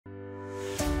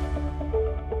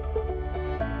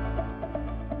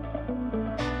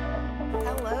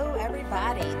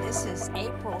This is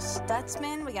April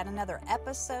Stutzman. We got another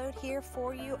episode here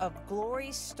for you of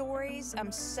Glory Stories.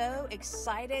 I'm so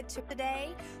excited today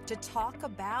to talk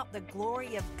about the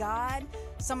glory of God,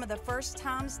 some of the first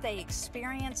times they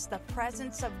experienced the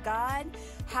presence of God,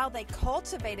 how they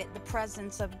cultivated the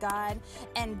presence of God,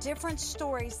 and different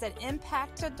stories that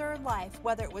impacted their life,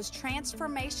 whether it was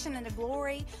transformation into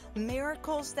glory,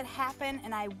 miracles that happen.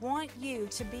 And I want you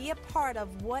to be a part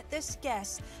of what this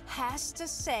guest has to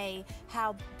say,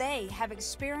 how they have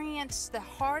experienced the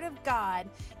heart of God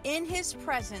in His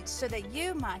presence, so that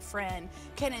you, my friend,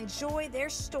 can enjoy their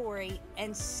story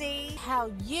and see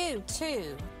how you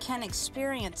too can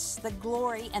experience the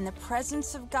glory and the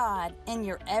presence of God in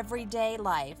your everyday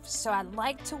life. So I'd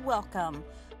like to welcome.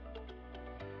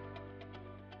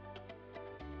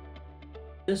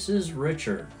 This is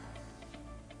Richard.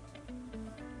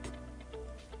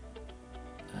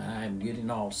 I'm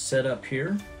getting all set up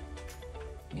here,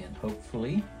 and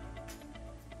hopefully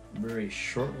very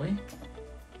shortly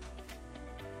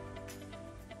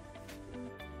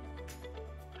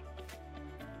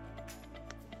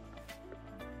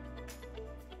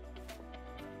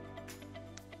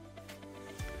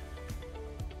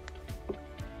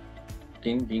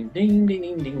ding ding ding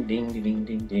ding ding ding ding ding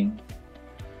ding ding.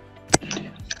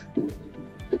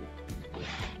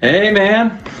 Hey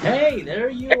man. Hey, there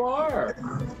you are.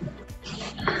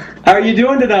 How are you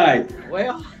doing tonight?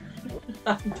 Well,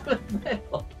 I'm doing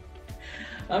well.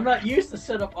 I'm not used to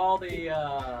set up all the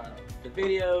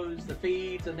videos, the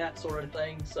feeds, and that sort of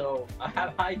thing, so I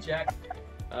have hijacked.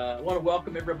 I want to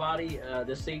welcome everybody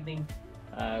this evening.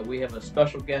 We have a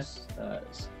special guest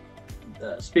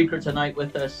speaker tonight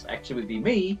with us. Actually, it would be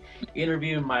me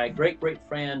interviewing my great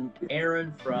friend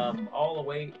Aaron from all the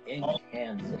way in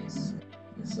Kansas.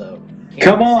 So,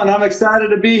 come on, I'm excited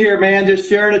to be here, man. Just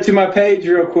sharing it to my page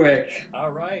real quick.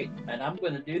 All right, and I'm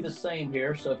going to do the same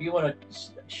here. So if you want to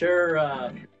share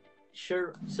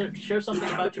something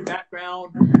about your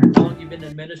background, how long you've been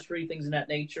in ministry, things of that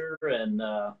nature, and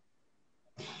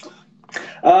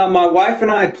my wife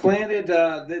and I planted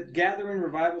the Gathering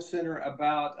Revival Center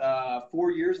about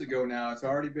 4 years ago now. It's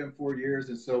already been 4 years,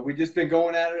 and so we've just been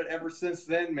going at it ever since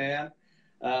then, man.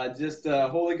 Just a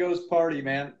Holy Ghost party,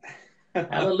 man.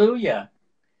 Hallelujah.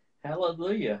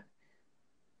 Hallelujah.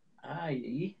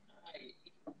 I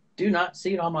do not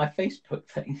see it on my Facebook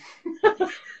thing.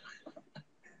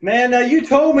 Man, you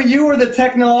told me you were the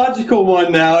technological one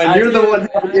now, and you're the one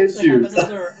having issues.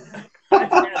 I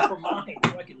have for mine,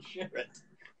 so I can share it.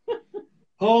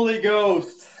 Holy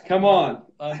Ghost, come on.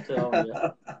 I'm telling you.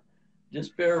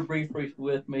 Just bear briefly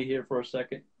with me here for a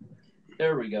second.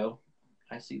 There we go.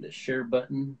 I see the share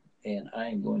button, and I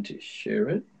am going to share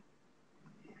it.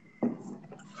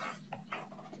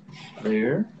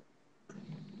 There.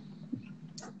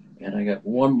 And I got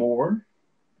one more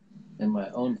in my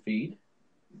own feed.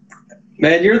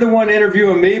 Man, you're the one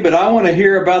interviewing me, but I want to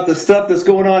hear about the stuff that's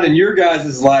going on in your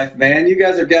guys' life, man. You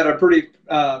guys have got a pretty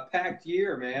packed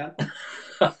year, man.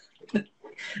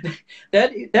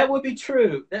 That would be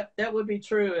true. That would be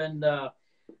true. And,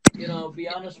 be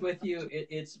honest with you,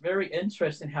 it's very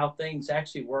interesting how things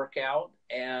actually work out.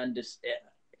 And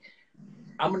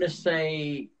I'm going to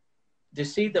say, to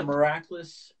see the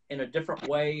miraculous in a different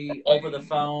way over the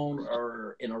phone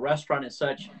or in a restaurant and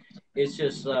such, it's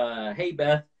just, hey,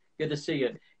 Beth, good to see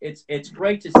you. It's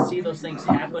great to see those things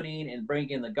happening and bring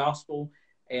in the gospel.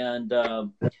 And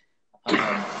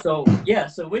so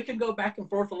we can go back and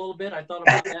forth a little bit. I thought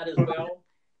about that as well.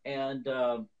 And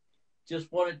just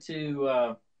wanted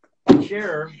to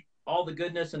share all the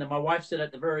goodness. And then my wife said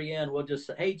at the very end, we'll just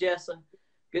say, hey, Jessa,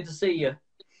 good to see you.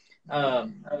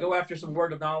 Go after some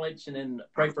word of knowledge and then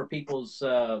pray for people's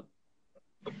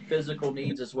physical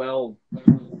needs as well.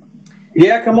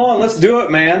 Yeah, come on, let's do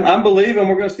it, man. I'm believing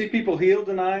we're going to see people healed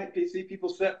tonight, see people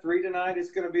set free tonight.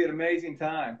 It's going to be an amazing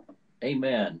time.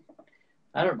 Amen.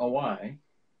 I don't know why.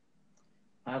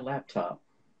 My laptop.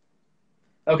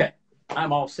 Okay,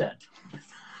 I'm all set.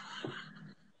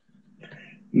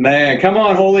 Man, come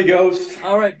on, Holy Ghost.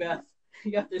 All right, Beth,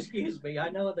 you have to excuse me. I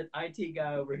know the IT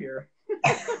guy over here.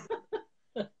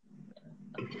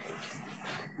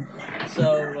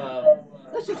 So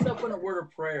let's just open a word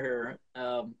of prayer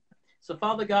here. So,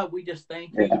 Father God, we just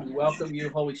thank you. We welcome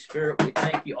you, Holy Spirit. We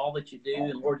thank you all that you do.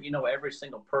 And, Lord, you know every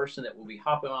single person that will be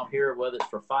hopping on here, whether it's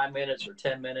for 5 minutes or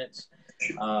 10 minutes.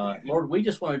 Lord, we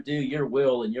just want to do your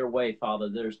will and your way, Father.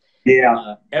 There's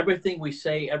everything we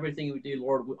say, everything we do,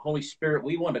 Lord, Holy Spirit,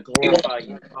 we want to glorify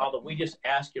you, Father. We just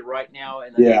ask you right now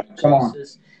in the name of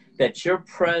Jesus that your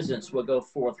presence will go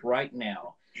forth right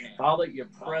now. Father, your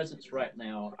presence right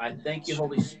now, I thank you,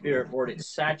 Holy Spirit, Lord, it's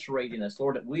saturating us,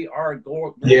 Lord, that we are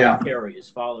glory carriers,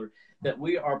 Father, that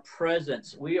we are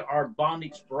presence, we are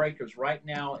bondage breakers right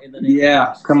now in the name of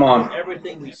Jesus. Come on. Lord,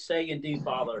 everything we say and do,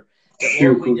 Father, that,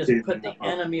 Lord, we just put the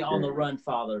enemy on the run,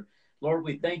 Father. Lord,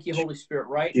 we thank you, Holy Spirit,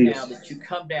 right now that you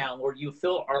come down. Lord, you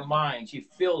fill our minds. You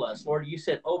fill us. Lord, you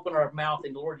said open our mouth,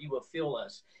 and, Lord, you will fill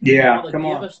us. Yeah, Father,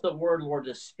 give us the word, Lord,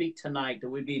 to speak tonight, that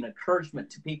we be an encouragement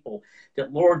to people,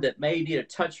 that, Lord, that may need a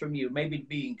touch from you, maybe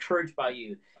be encouraged by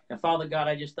you. And, Father God,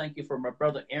 I just thank you for my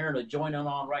brother Aaron to join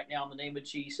on right now in the name of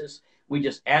Jesus. We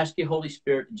just ask you, Holy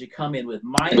Spirit, that you come in with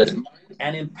might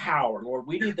and in power. Lord,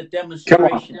 we need the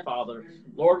demonstration, Father.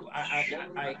 Lord,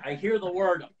 I hear the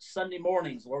word Sunday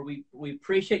mornings. Lord, we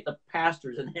appreciate the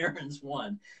pastors, and Aaron's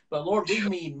one. But, Lord, we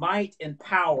need might and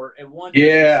power and wonders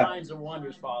and signs and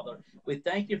wonders, Father. We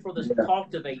thank you for this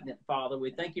cultivating it, Father.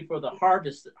 We thank you for the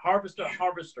harvester.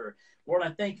 Lord,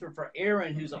 I thank you for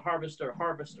Aaron, who's a harvester.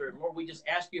 Lord, we just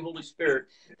ask you, Holy Spirit,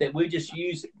 that we just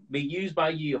be used by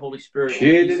you, Holy Spirit.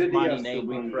 In Jesus' mighty name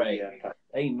we pray.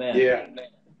 Amen. Yeah.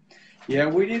 Yeah,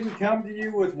 we didn't come to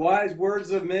you with wise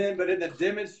words of men, but in the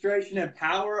demonstration and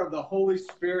power of the Holy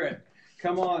Spirit.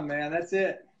 Come on, man. That's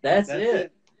it. That's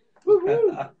it.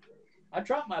 Woo-hoo. I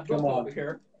dropped my book over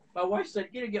here. My wife said,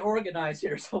 you get organized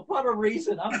here. So what a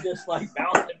reason. I'm just like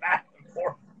bouncing back and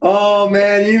forth. Oh,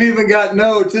 man, you've even got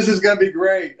notes. This is going to be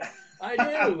great. I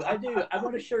do. I'm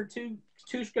going to share two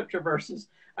scripture verses.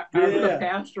 I heard a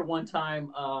pastor one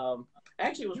time.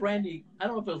 Actually, it was Randy. I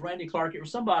don't know if it was Randy Clark. It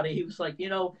was somebody. He was like,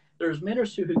 there's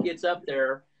minister who gets up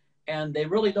there and they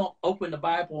really don't open the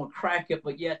Bible and crack it,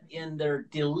 but yet in their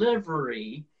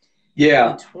delivery,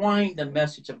 entwine the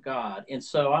message of God. And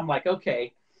so I'm like,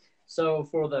 okay. So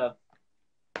for the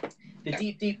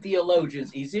deep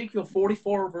theologians, Ezekiel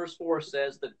 44 verse 4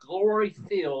 says, the glory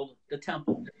filled the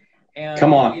temple. And,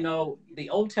 the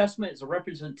Old Testament is a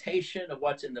representation of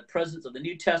what's in the presence of the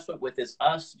New Testament, with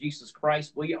us, Jesus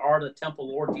Christ. We are the temple,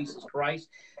 Lord Jesus Christ,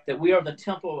 that we are the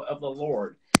temple of the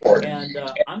Lord. And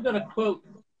I'm going to quote,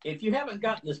 if you haven't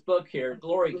gotten this book here,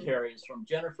 Glory Carriers, from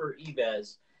Jennifer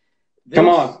Eves.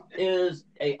 This is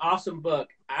an awesome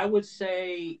book. I would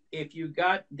say if you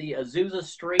got the Azusa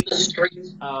Street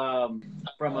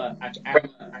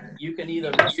you can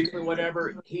either listen to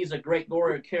whatever. He's a great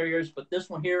Glory Carriers, but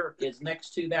this one here is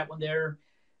next to that one there.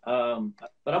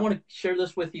 But I want to share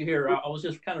this with you here. I was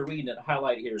just kind of reading it,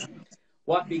 highlight here.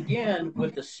 What began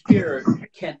with the Spirit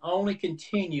can only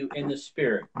continue in the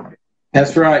Spirit.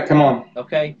 That's right. Come on.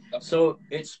 Okay. So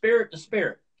it's spirit to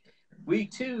spirit. We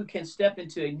too can step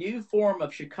into a new form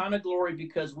of Shekinah glory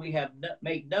because we have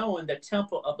made known the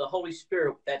temple of the Holy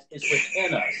Spirit that is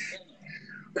within us.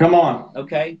 Come on.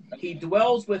 Okay. He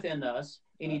dwells within us,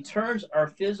 and he turns our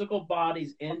physical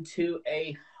bodies into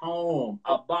a home,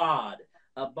 a bod.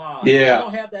 Yeah. I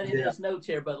don't have that in this notes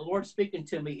here, but the Lord's speaking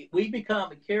to me. We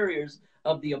become the carriers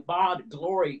of the abode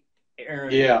glory,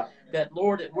 Aaron. Yeah. That,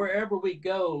 Lord, that wherever we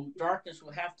go, darkness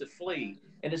will have to flee.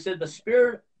 And it said the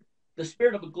Spirit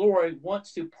of glory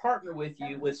wants to partner with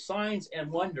you with signs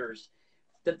and wonders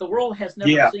that the world has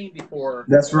never seen before.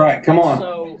 That's right. Come on.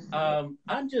 So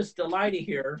I'm just delighted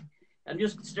here. I'm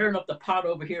just stirring up the pot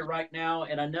over here right now,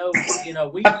 and I know,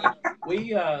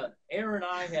 we Aaron and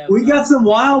I have. We got some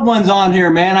wild ones on here,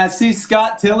 man. I see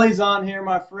Scott Tilley's on here,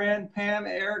 my friend. Pam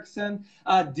Erickson,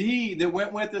 Dee, that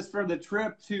went with us for the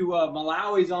trip to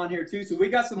Malawi's on here too. So we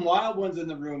got some wild ones in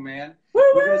the room, man.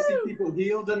 Woo-hoo! We're gonna see people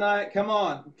healed tonight. Come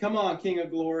on, King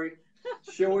of Glory,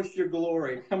 show us your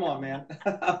glory. Come on, man.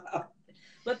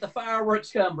 Let the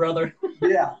fireworks come, brother.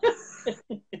 Yeah.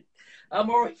 I'm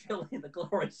already feeling the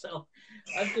glory. So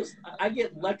I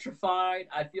get electrified.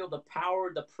 I feel the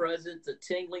power, the presence, the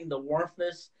tingling, the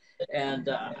warmthness. And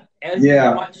as you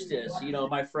watch this,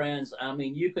 my friends, I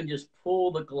mean, you can just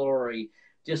pull the glory.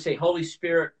 Just say, Holy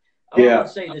Spirit. I want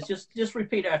to say this. Just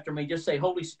repeat after me. Just say,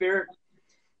 Holy Spirit,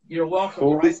 you're welcome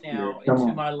Holy Spirit, now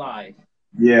into my life.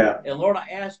 Yeah. And Lord, I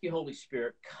ask you, Holy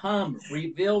Spirit, come,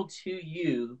 reveal to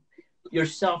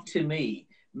yourself to me.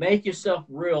 Make yourself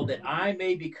real that I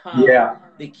may become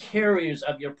the carriers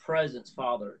of your presence,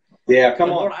 Father. Yeah, come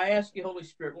on. Lord, I ask you, Holy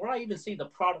Spirit, Lord, I even see the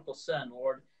prodigal son,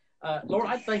 Lord. Lord,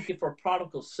 I thank you for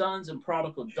prodigal sons and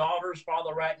prodigal daughters,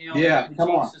 Father, right now. Yeah,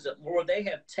 come on. That, Lord, they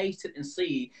have tasted and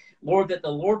see, Lord, that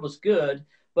the Lord was good,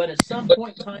 but at some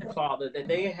point in time, Father, that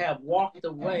they have walked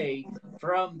away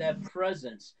from that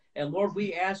presence. And Lord,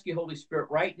 we ask you, Holy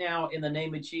Spirit, right now in the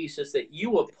name of Jesus, that you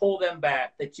will pull them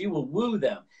back, that you will woo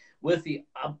them with the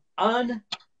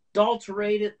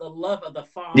unadulterated the love of the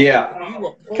Father. Yeah. You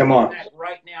will pull them back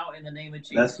right now in the name of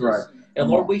Jesus. That's right. And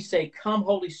Lord, we say, come,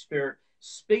 Holy Spirit,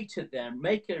 speak to them,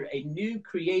 make a new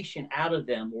creation out of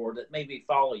them, Lord, that maybe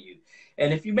follow you.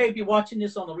 And if you may be watching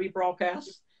this on the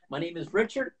rebroadcast, my name is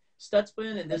Richard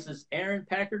Stutzman, and this is Aaron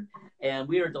Packard, and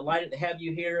we are delighted to have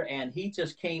you here. And he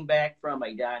just came back from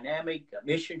a dynamic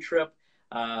mission trip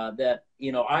that,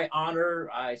 you know, I honor.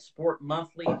 I support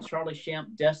monthly Charlie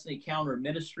Shamp Destiny Counter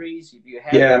Ministries. If you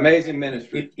haven't, amazing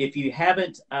ministry. If you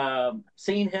haven't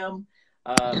seen him,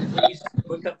 please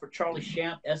look up for Charlie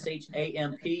Shamp,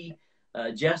 SHAMP.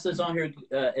 Jess is on here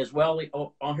as well.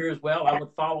 I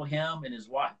would follow him and his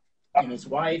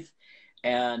wife,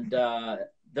 and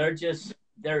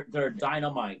they're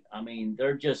dynamite. I mean,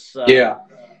 they're just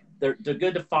they're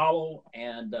good to follow,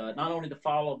 and not only to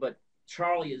follow, but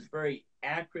Charlie is very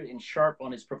accurate and sharp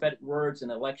on his prophetic words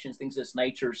and elections, things of this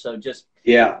nature. So just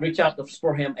reach out to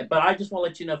support him. But I just want to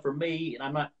let you know, for me, and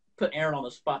I'm not putting Aaron on the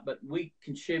spot, but we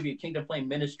contribute Kingdom Flame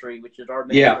Ministry, which is our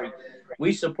ministry.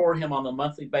 We support him on a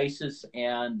monthly basis,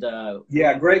 and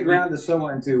great ground to sow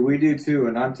into. We do too,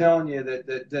 and I'm telling you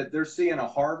that they're seeing a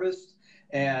harvest.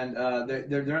 And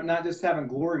they're not just having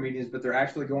glory meetings, but they're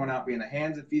actually going out, being the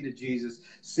hands and feet of Jesus,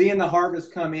 seeing the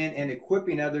harvest come in and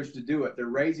equipping others to do it. They're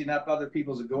raising up other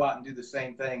people to go out and do the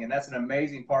same thing. And that's an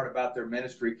amazing part about their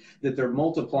ministry, that they're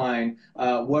multiplying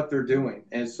what they're doing.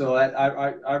 And so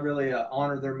I really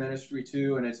honor their ministry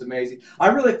too. And it's amazing. I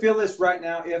really feel this right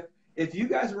now. If you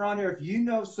guys are on here, if you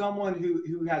know someone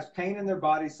who has pain in their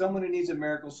body, someone who needs a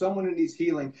miracle, someone who needs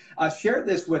healing, share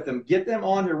this with them. Get them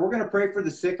on here. We're going to pray for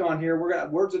the sick on here. We're going to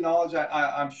words of knowledge.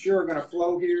 I'm sure are going to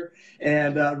flow here.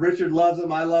 And Richard loves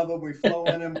them. I love them. We flow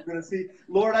in them. We're going to see.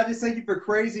 Lord, I just thank you for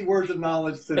crazy words of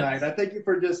knowledge tonight. I thank you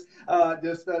for just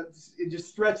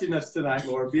stretching us tonight,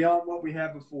 Lord, beyond what we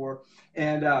had before.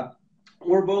 And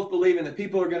we're both believing that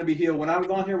people are going to be healed. When I was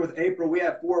on here with April, we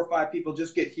had 4 or 5 people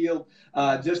just get healed,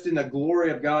 just in the glory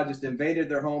of God, just invaded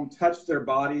their home, touched their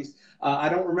bodies. I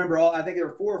don't remember all. I think there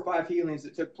were 4 or 5 healings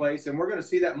that took place, and we're going to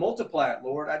see that multiply it,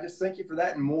 Lord. I just thank you for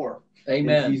that and more.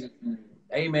 Amen.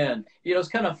 Amen. You know, it's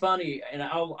kind of funny, and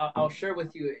I'll share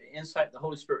with you an insight the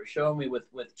Holy Spirit showed me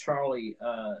with Charlie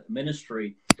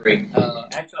ministry.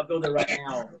 Actually, I'll go there right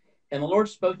now. And the Lord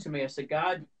spoke to me. I said,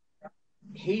 God,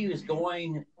 he is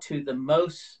going to the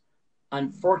most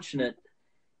unfortunate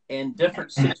in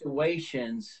different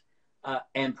situations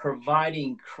and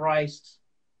providing Christ's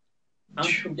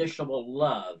unconditional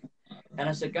love. And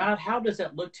I said, God, how does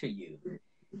that look to you?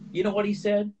 You know what he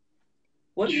said?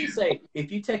 What did he say? If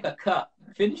you take a cup,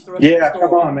 finish the rest of the story.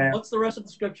 Come on, man. What's the rest of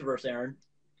the scripture verse, Aaron?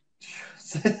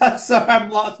 I'm sorry, I'm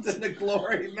lost in the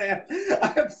glory, man.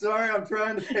 I'm sorry, I'm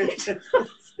trying to pay attention.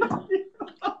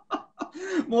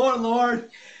 More,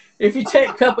 Lord. If you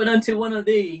take cup and unto one of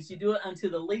these, you do it unto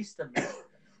the least of me.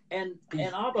 And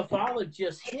Abba Father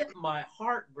just hit my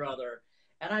heart, brother.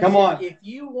 And I said, if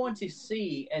you want to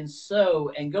see and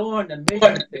sow and go on the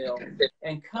mission field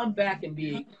and come back and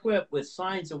be equipped with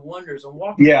signs and wonders and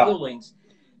walk in healings,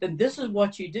 then this is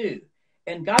what you do.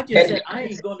 And God just said, I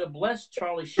am going to bless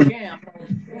Charlie Shamp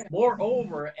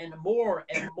moreover and more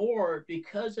and more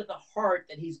because of the heart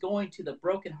that he's going to the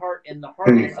broken heart and the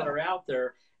hearts that are out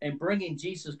there and bringing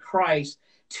Jesus Christ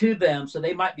to them so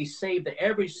they might be saved, that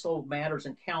every soul matters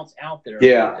and counts out there.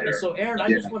 And so, Aaron, I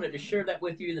just wanted to share that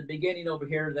with you in the beginning over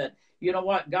here, that, you know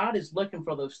what, God is looking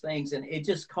for those things, and it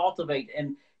just cultivate.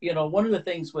 And, you know, one of the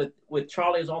things with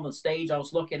Charlie was on the stage, I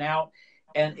was looking out,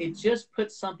 and it just put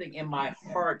something in my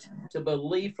heart to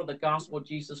believe for the gospel of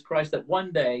Jesus Christ, that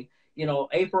one day, you know,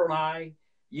 April and I,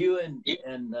 you and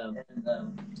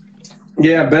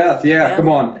Beth, come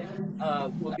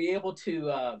on, we'll be able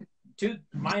to do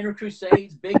minor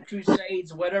crusades, big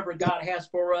crusades, whatever God has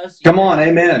for us. Come on,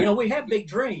 amen. You know, we have big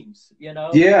dreams, you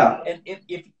know. And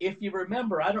if you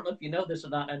remember, I don't know if you know this or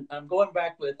not, and I'm going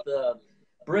back with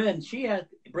Bryn.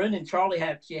 Bryn and Charlie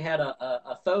had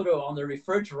a photo on the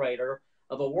refrigerator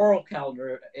of a world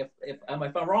calendar. If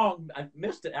I'm wrong, I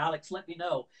missed it, Alex, let me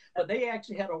know. But they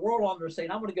actually had a world on there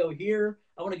saying, I'm going to go here,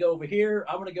 I want to go over here,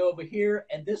 I want to go over here,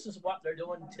 and this is what they're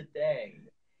doing today.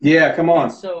 Come on.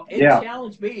 And so it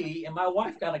challenged me, and my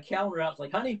wife got a calendar out. It's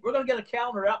like, honey, we're going to get a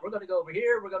calendar out. We're going to go over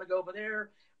here. We're going to go over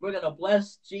there. We're going to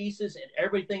bless Jesus and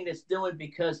everything that's doing,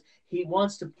 because he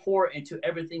wants to pour into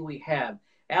everything we have.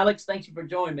 Alex, thank you for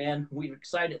joining, man. We're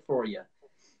excited for you.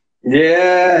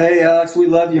 Yeah. Hey, Alex, we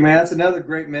love you, man. It's another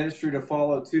great ministry to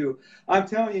follow, too. I'm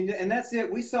telling you, and that's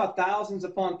it. We saw thousands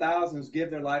upon thousands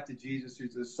give their life to Jesus through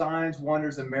the signs,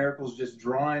 wonders, and miracles, just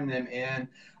drawing them in.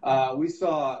 We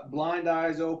saw blind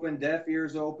eyes open, deaf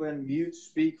ears open, mute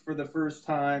speak for the first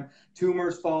time,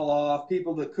 tumors fall off,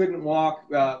 people that couldn't walk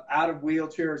out of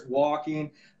wheelchairs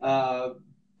walking,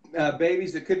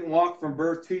 babies that couldn't walk from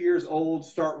birth, 2 years old,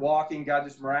 start walking. God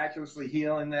just miraculously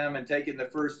healing them and taking the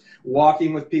first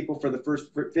walking with people for the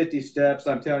first 50 steps.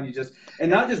 I'm telling you, just, and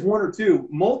not just one or two,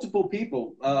 multiple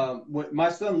people. My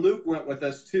son Luke went with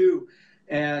us too.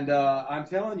 And I'm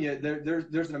telling you,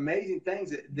 there's an amazing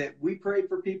things that we prayed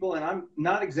for people, and I'm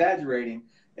not exaggerating.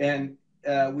 And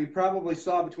we probably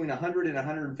saw between 100 and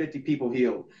 150 people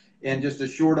healed in just a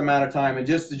short amount of time. And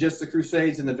just the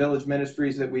crusades and the village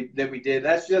ministries that we did.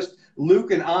 That's just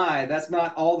Luke and I. That's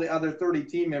not all the other 30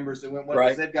 team members that went with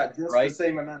us. They've got just the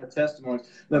same amount of testimonies.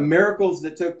 The miracles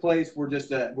that took place were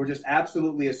just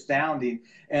absolutely astounding.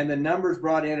 And the numbers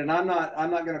brought in, and I'm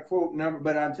not going to quote number,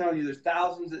 but I'm telling you, there's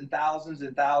thousands and thousands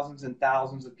and thousands and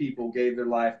thousands of people gave their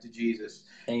life to Jesus.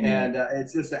 Amen. And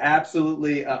it's just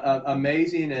absolutely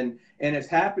amazing, and it's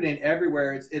happening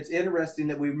everywhere. It's interesting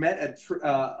that we met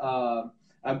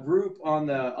a group on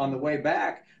the way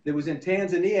back that was in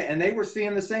Tanzania, and they were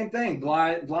seeing the same thing.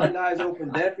 Blind eyes open,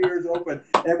 deaf ears open,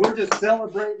 and we're just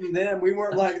celebrating them. We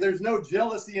weren't like, there's no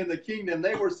jealousy in the kingdom.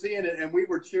 They were seeing it, and we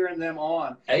were cheering them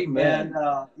on. Amen.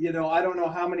 And, I don't know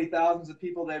how many thousands of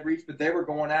people they've reached, but they were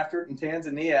going after it in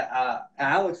Tanzania.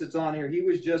 Alex, that's on here, he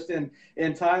was just in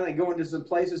Thailand, going to some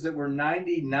places that were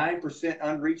 99%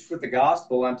 unreached with the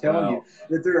gospel. I'm telling you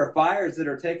that there are fires that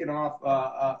are taking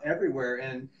off everywhere.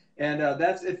 And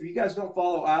that's, if you guys don't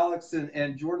follow Alex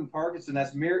and Jordan Parkinson,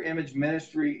 that's Mirror Image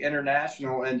Ministry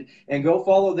International, and go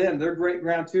follow them. They're great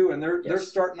ground too, and they're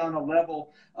starting on a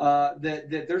level that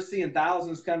they're seeing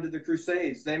thousands come to the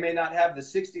crusades. They may not have the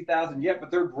 60,000 yet, but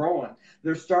they're growing.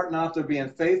 They're starting off. They're being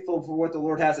faithful for what the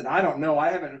Lord has. And I don't know.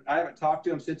 I haven't talked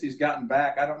to him since he's gotten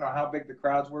back. I don't know how big the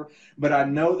crowds were, but I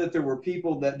know that there were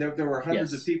people there were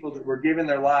hundreds of people that were giving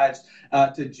their lives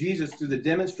to Jesus through the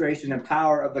demonstration and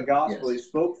power of the gospel. He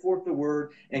spoke forth the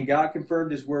word, and God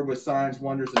confirmed his word with signs,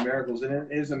 wonders, and miracles. And it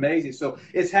is amazing. So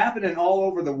it's happening all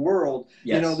over the world.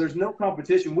 There's no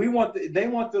competition. They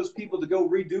want those people to go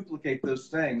reduplicate those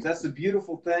things. That's the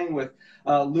beautiful thing with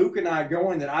Luke and I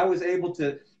going, that I was able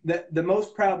to, the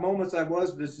most proud moments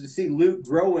was to see Luke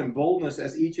grow in boldness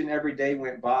as each and every day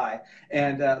went by.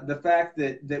 And the fact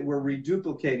that we're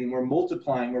reduplicating, we're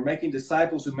multiplying, we're making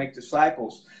disciples who make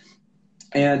disciples,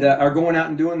 and are going out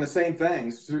and doing the same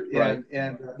things.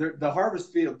 And the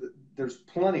harvest field, there's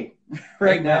plenty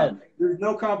right now. There's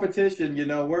no competition.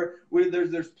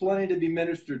 There's plenty to be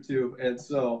ministered to. And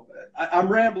so I'm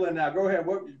rambling now. Go ahead.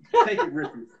 Take it,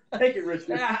 Richard. Take it,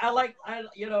 Richard. Yeah, I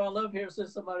love hearing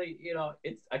somebody,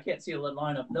 I can't see a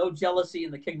line of no jealousy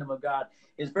in the kingdom of God.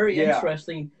 It's very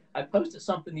interesting. I posted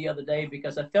something the other day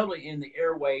because I felt it in the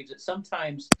airwaves that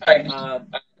sometimes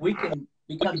we can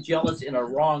become jealous in a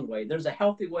wrong way. There's a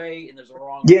healthy way and there's a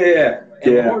wrong way.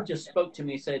 And the Lord just spoke to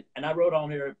me, said, and I wrote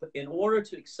on here, in order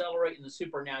to accelerate in the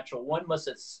supernatural, one must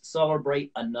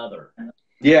celebrate another.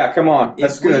 Yeah, come on.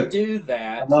 That's good. If we do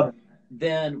that,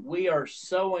 then we are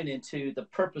sowing into the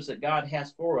purpose that God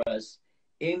has for us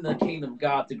in the kingdom of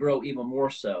God to grow even more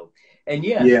so. And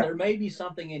yes, there may be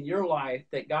something in your life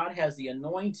that God has the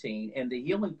anointing and the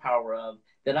healing power of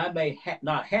that I may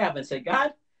not have, and say,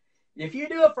 God, if you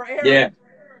do it for Aaron,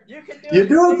 you can do it. You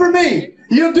do it for me.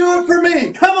 You do it for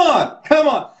me. Come on. Come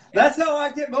on. That's how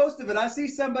I get most of it. I see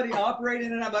somebody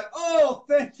operating and I'm like, oh,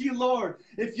 thank you, Lord.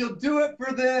 If you'll do it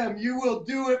for them, you will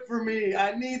do it for me.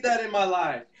 I need that in my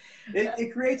life.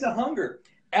 It creates a hunger.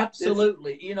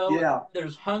 Absolutely.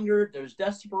 There's hunger, there's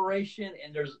desperation,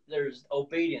 and there's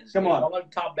obedience. Come on. I want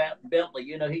to talk about Bentley.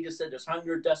 He just said there's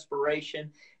hunger,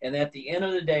 desperation, and at the end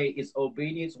of the day, it's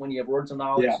obedience when you have words of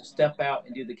knowledge to step out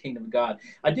and do the kingdom of God.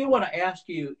 I do want to ask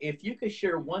you if you could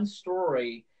share one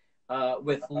story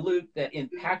with Luke that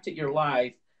impacted your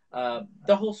life,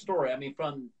 the whole story. I mean,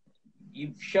 from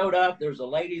you showed up, there's a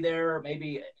lady there,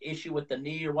 maybe an issue with the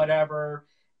knee or whatever.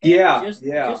 Just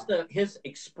his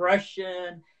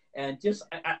expression, and just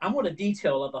I want a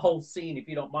detail of the whole scene, if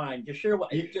you don't mind. Just share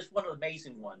just one of the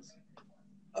amazing ones.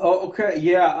 Oh, okay,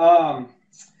 yeah.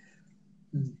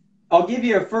 I'll give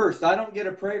you a first. I don't get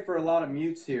to pray for a lot of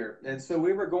mutes here. And so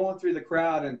we were going through the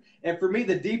crowd, and for me,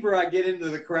 the deeper I get into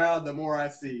the crowd, the more I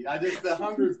see. The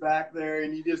hunger's back there,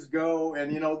 and you just go,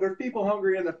 and there's people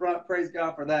hungry in the front, praise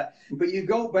God for that. But you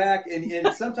go back,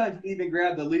 and sometimes you even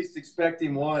grab the least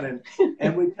expecting one,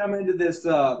 and we come into this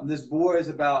boy is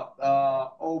about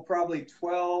probably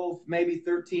 12, maybe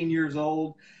 13 years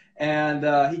old,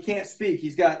 and he can't speak.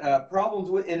 He's got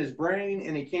problems in his brain,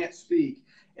 and he can't speak.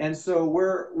 And so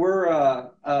we're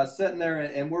sitting there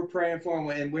and we're praying for him,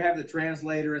 and we have the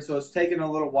translator, and so it's taking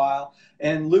a little while.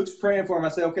 And Luke's praying for him. I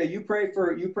say, okay, you pray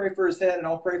for his head, and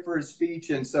I'll pray for his speech.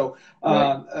 And so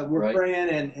we're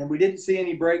praying, and we didn't see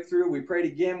any breakthrough. We prayed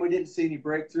again, we didn't see any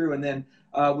breakthrough, and then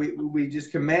we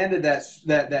just commanded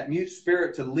that mute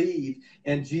spirit to leave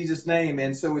in Jesus' name.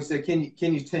 And so we said, can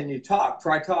you talk?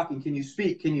 Try talking. Can you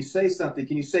speak? Can you say something?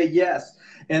 Can you say yes?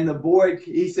 And the boy,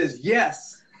 he says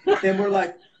yes. And we're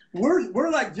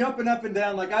like jumping up and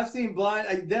down. Like, I've seen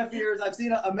deaf ears. I've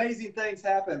seen amazing things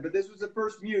happen, but this was the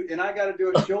first mute, and I got to do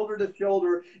it shoulder to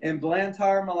shoulder in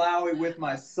Blantyre, Malawi with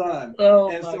my son.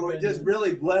 And so it just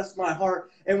really blessed my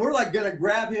heart. And we're like going to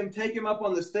grab him, take him up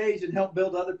on the stage and help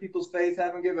build other people's faith,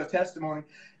 have him give a testimony.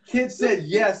 Kid said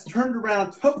yes, turned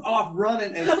around, took off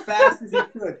running as fast as he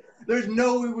could. There's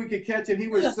no way we could catch him. He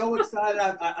was so excited.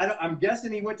 I'm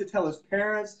guessing he went to tell his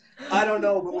parents. I don't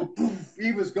know, but poof,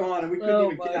 he was gone, and we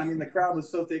couldn't even. I mean, the crowd was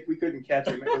so thick we couldn't catch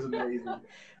him. It was amazing.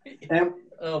 And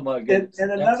oh my goodness!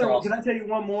 And another one. Can I tell you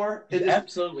one more?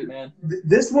 Absolutely, man.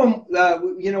 This one,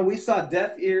 we saw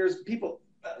deaf ears. People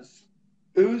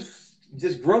ooze,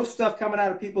 just gross stuff coming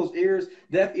out of people's ears.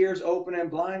 Deaf ears opening,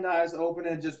 blind eyes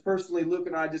opening. Just personally, Luke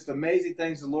and I, just amazing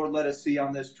things the Lord let us see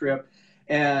on this trip.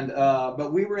 And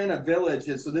but we were in a village,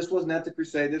 and so this wasn't at the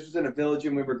crusade. This was in a village,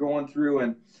 and we were going through,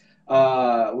 and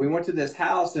we went to this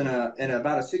house, and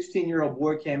about a 16-year-old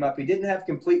boy came up. He didn't have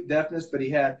complete deafness, but he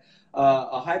had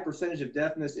a high percentage of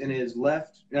deafness in his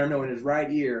in his right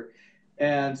ear.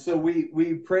 And so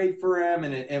we prayed for him,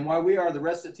 and while the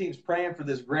rest of the team's praying for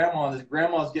this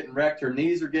grandma's getting wrecked. Her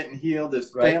knees are getting healed.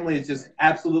 This family is just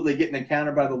absolutely getting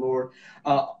encountered by the Lord.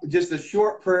 Just a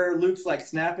short prayer. Luke's like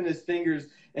snapping his fingers.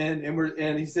 And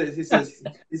he says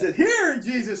here in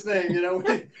Jesus' name,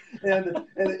 and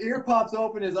the ear pops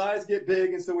open, his eyes get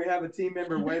big, and so we have a team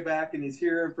member way back, and he's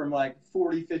hearing from like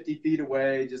 40, 50 feet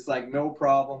away, just like no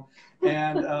problem.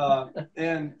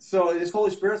 And so his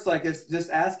Holy Spirit's like, it's just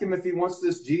ask him if he wants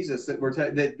this Jesus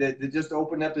that just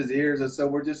opened up his ears. And so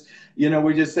we're just,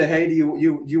 we just say, hey, do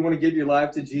you want to give your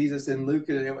life to Jesus? And Luke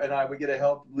and I, we get to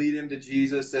help lead him to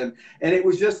Jesus. And it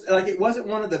was just like, it wasn't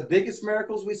one of the biggest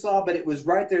miracles we saw, but it was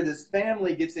right there. This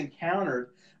family gets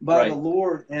encountered by the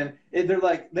Lord, and they're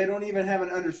like, they don't even have an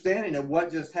understanding of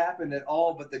what just happened at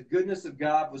all, but the goodness of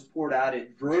God was poured out.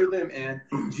 It drew them in.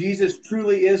 Jesus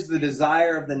truly is the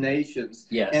desire of the nations.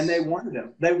 Yes. And they wanted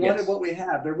him. They wanted what we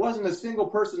have. There wasn't a single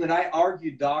person that I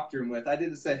argued doctrine with. I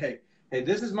didn't say, hey,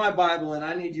 this is my Bible, and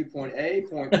I need you point A,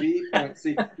 point B, point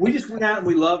C. We just went out and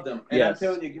we loved them. And I'm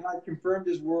telling you, God confirmed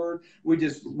his word. We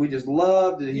just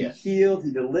loved, and he healed,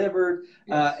 he delivered.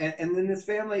 And then this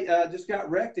family just got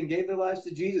wrecked and gave their lives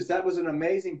to Jesus. That was an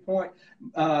amazing point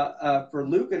for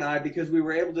Luke and I, because we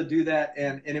were able to do that,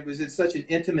 and it was in such an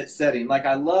intimate setting. Like,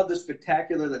 I love the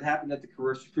spectacular that happened at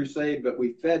the crusade, but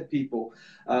we fed people.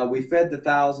 We fed the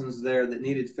thousands there that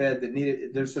needed fed,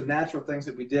 there's some natural things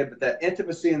that we did, but that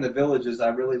intimacy in the villages I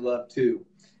really love too.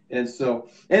 And so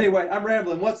anyway, I'm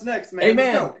rambling. What's next, man?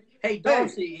 Amen. Hey,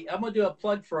 Darcy, I'm going to do a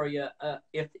plug for you.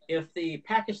 If the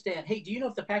Pakistan, do you know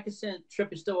if the Pakistan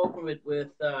trip is still open with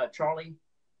Charlie?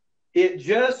 It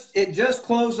just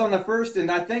closed on the 1st,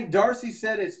 and I think Darcy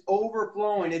said it's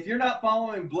overflowing. If you're not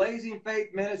following Blazing Faith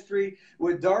Ministry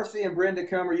with Darcy and Brenda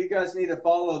Comer, you guys need to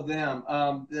follow them.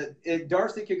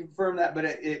 Darcy can confirm that, but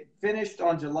it finished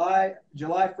on July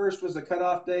 1st was the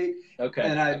cutoff date. Okay.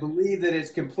 And I believe that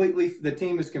the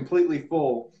team is completely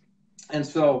full. And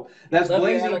so that's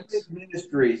Blazing Faith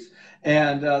Ministries,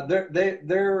 and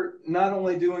they're not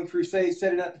only doing crusades,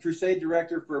 setting up the crusade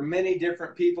director for many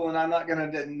different people, and I'm not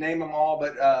going to name them all,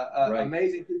 but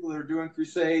amazing people that are doing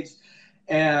crusades.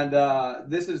 And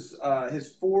this is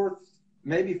his fourth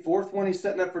one he's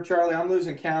setting up for Charlie. I'm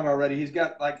losing count already. He's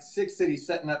got like 6 cities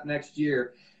setting up next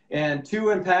year, and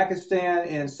 2 in Pakistan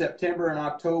in September and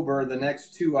October, the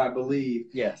next 2, I believe.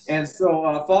 Yes. And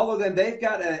so follow them. They've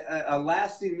got a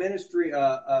lasting ministry,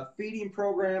 a feeding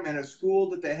program, and a school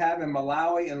that they have in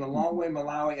Malawi, in Lilongwe,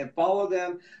 Malawi. And follow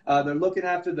them. They're looking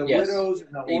after the widows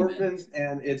and the orphans,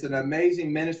 and it's an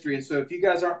amazing ministry. And so if you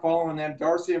guys aren't following them,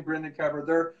 Darcy and Brendan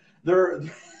Cover, they're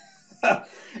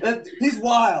he's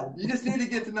wild. You just need to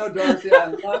get to know Darcy. I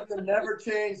love to never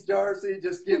change Darcy.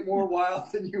 Just get more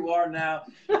wild than you are now.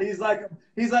 He's like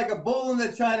a bull in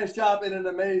the china shop in an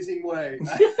amazing way.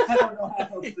 I don't know how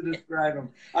else to describe him.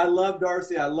 I love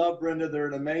Darcy. I love Brenda. They're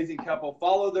an amazing couple.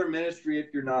 Follow their ministry if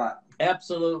you're not.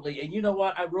 Absolutely. And you know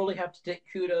what? I really have to take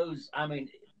kudos. I mean,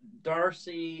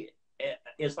 Darcy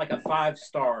is like a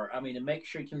 5-star. I mean, to make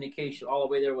sure communication all the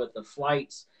way there with the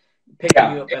flights.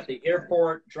 picking you up at the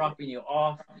airport, dropping you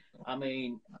off. I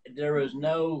mean,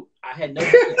 I had no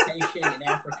hesitation in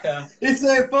Africa. It's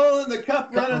a full and the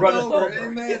cup runneth over. over.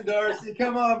 Amen, Darcy.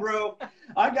 Come on, bro.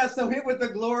 I got so hit with the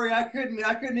glory, I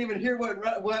couldn't even hear what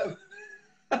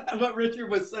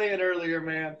Richard was saying earlier,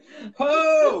 man.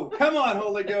 Oh, come on,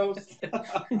 Holy Ghost.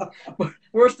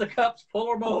 Where's the cups?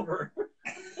 Pull them over.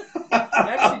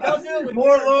 Actually, don't do it with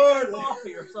more Lord.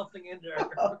 Coffee or something in there.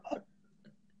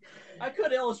 I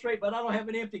could illustrate, but I don't have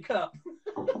an empty cup.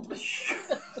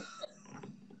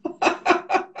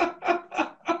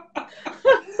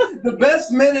 The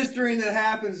best ministering that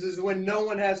happens is when no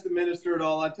one has to minister at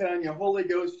all. I'm telling you, Holy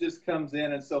Ghost just comes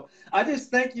in. And so I just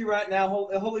thank you right now,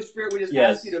 Holy Spirit. We just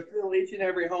ask you to fill each and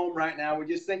every home right now. We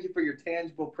just thank you for your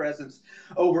tangible presence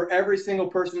over every single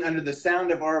person under the sound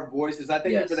of our voices. I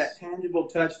thank you for that tangible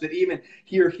touch, that even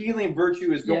your healing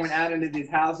virtue is going out into these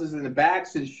houses, and the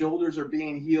backs and shoulders are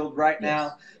being healed right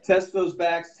now. Test those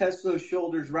backs, test those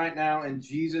shoulders right now in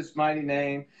Jesus' mighty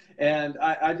name. And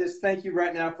I just thank you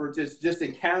right now for just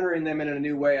encountering them in a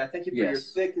new way. I thank you for your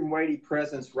thick and weighty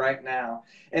presence right now.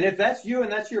 And if that's you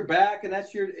and that's your back and that's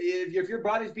if your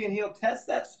body's being healed, test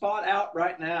that spot out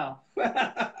right now.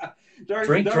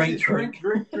 Drink.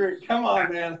 Come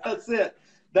on, man. That's it.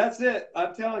 That's it.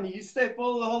 I'm telling you, you stay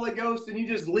full of the Holy Ghost and you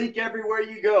just leak everywhere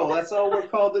you go. That's all we're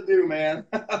called to do, man.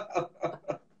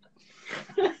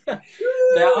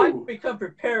 Now I've become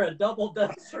prepared a double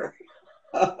dutzer.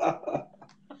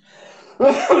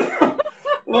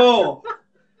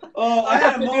 I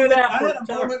had a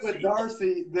moment with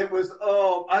Darcy that was,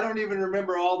 I don't even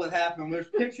remember all that happened. There's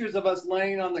pictures of us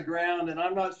laying on the ground, and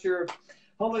I'm not sure.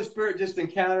 Holy Spirit just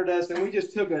encountered us, and we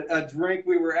just took a drink.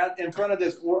 We were in front of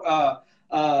this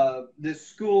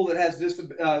school that has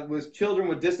with children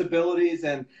with disabilities,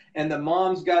 and the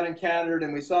moms got encountered,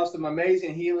 and we saw some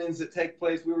amazing healings that take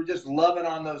place. We were just loving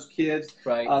on those kids.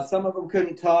 Right. Some of them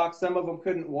couldn't talk, some of them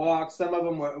couldn't walk, some of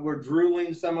them were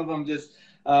drooling, some of them just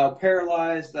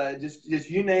paralyzed.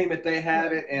 Just you name it, they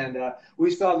had it, and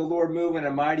we saw the Lord move in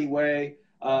a mighty way.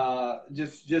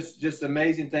 Just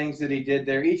amazing things that he did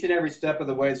there, each and every step of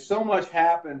the way. So much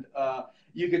happened.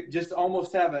 You could just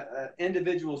almost have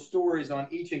individual stories on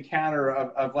each encounter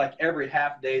of like every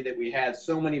half day that we had.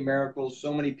 So many miracles,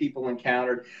 so many people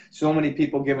encountered, so many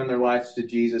people giving their lives to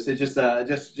Jesus.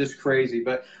 It's just crazy.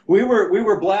 But we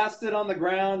were blasted on the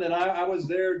ground, and I was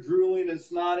there drooling and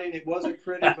snotting. It wasn't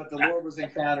pretty, but the Lord was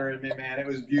encountering me, man. It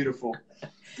was beautiful.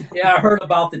 Yeah, I heard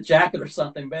about the jacket or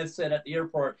something. Beth said at the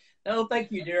airport, "No,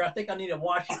 thank you, dear. I think I need to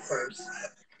wash it first."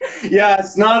 Yeah,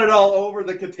 it's not at all over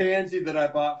the Katanji that I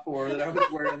bought for that I was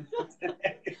wearing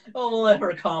today. Oh, we'll let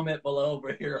her comment below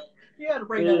over here. You had to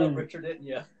bring that up, Richard, didn't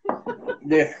you?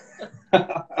 Yeah.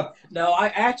 No,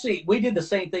 we did the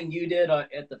same thing you did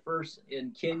at the first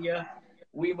in Kenya.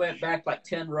 We went back like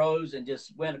 10 rows and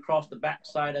just went across the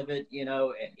backside of it, you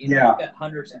know, you've got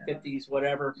hundreds and fifties,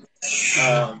 whatever.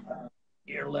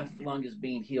 Your left lung is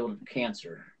being healed of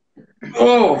cancer.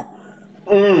 Oh.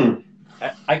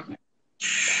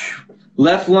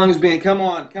 Left lungs being, come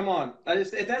on.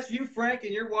 If that's you, Frank,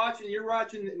 and you're watching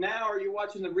now, or you're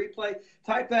watching the replay,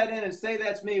 type that in and say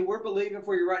that's me. We're believing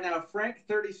for you right now. Frank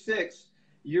 36,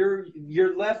 your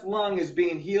left lung is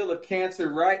being healed of cancer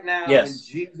right now in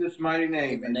Jesus' mighty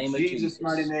name. In the name of Jesus'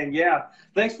 mighty name. Yeah.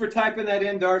 Thanks for typing that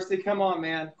in, Darcy. Come on,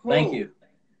 man. Whoa. Thank you.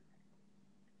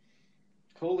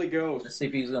 Holy Ghost. Let's see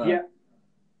if he's gonna.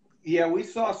 Yeah, we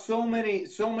saw so many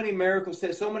miracles,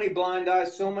 so many blind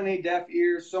eyes, so many deaf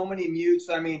ears, so many mutes.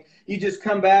 I mean, you just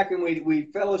come back and we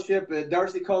fellowship.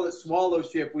 Darcy called it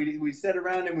swallowship. We sit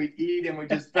around and we eat and we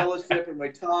just fellowship and we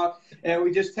talk and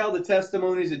we just tell the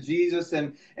testimonies of Jesus.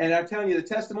 And I'm telling you, the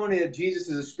testimony of Jesus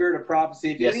is a spirit of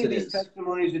prophecy. If any of these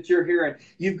testimonies that you're hearing,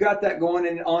 you've got that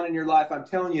going on in your life. I'm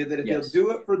telling you that if he'll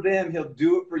do it for them, he'll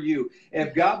do it for you.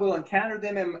 If God will encounter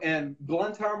them and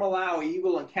Blantar Malawi, he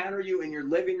will encounter you in your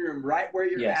living room right where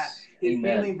you're at. His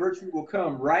healing virtue will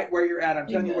come right where you're at. I'm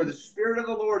telling you, where the Spirit of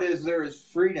the Lord is, there is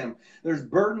freedom. There's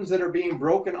burdens that are being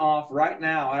broken off right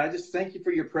now. And I just thank you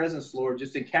for your presence, Lord,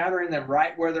 just encountering them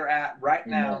right where they're at right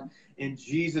now in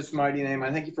Jesus' mighty name.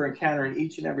 I thank you for encountering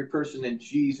each and every person in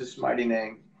Jesus' mighty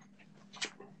name.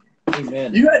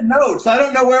 Amen. You had notes. I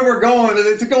don't know where we're going.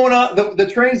 It's going off. The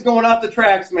train's going off the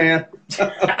tracks, man.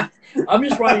 I'm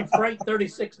just writing Frank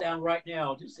 36 down right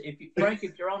now. Frank,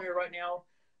 if you're on here right now,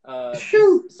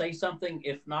 say something.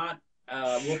 If not,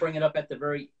 we'll bring it up at the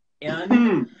very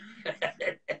end.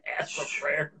 Ask for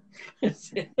prayer.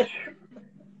 Thank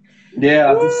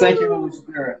you, Holy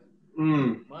Spirit.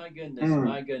 My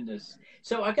goodness.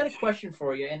 So I got a question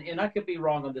for you, and I could be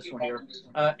wrong on this one here.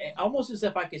 Almost as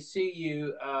if I could see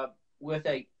you with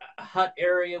a hut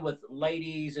area with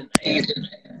ladies and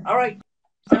all right.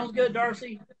 Sounds good,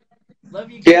 Darcy. Love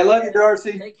you. Yeah, I love you,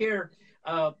 Darcy. Take care.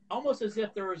 Almost as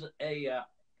if there was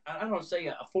I don't know, say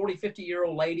a 40,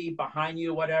 50-year-old lady behind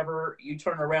you or whatever, you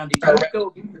turn around.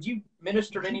 Did you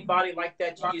minister to anybody like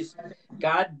that?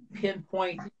 God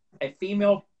pinpoint a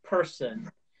female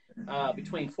person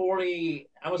between 40,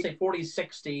 I would say 40,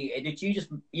 60. Did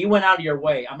you went out of your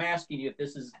way? I'm asking you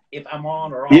if I'm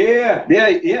on or off. Yeah.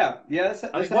 That's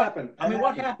happened.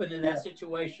 What happened in that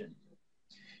situation?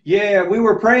 Yeah, we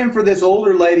were praying for this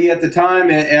older lady at the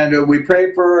time, and we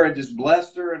prayed for her and just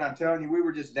blessed her. And I'm telling you, we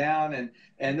were just down,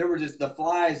 and there were just the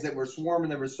flies that were swarming.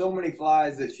 There were so many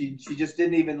flies that she just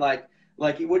didn't even like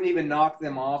it wouldn't even knock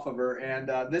them off of her. And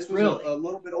this was really? a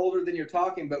little bit older than you're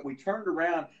talking, but we turned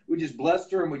around, we just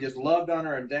blessed her, and we just loved on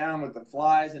her and down with the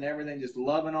flies and everything, just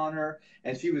loving on her.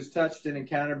 And she was touched and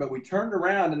encountered. But we turned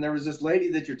around, and there was this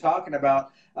lady that you're talking about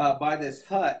by this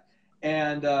hut.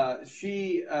 And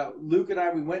Luke and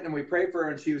I, we went and we prayed for her,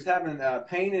 and she was having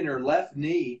pain in her left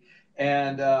knee.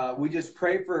 And we just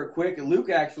prayed for her quick. And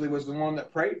Luke actually was the one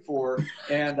that prayed for her.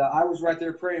 And I was right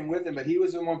there praying with him, but he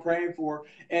was the one praying for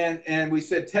her. And we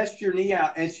said, test your knee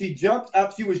out. And she jumped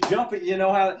up. She was jumping. You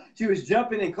know how she was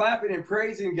jumping and clapping and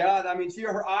praising God. I mean,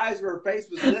 her eyes, her face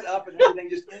was lit up and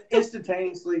everything. Just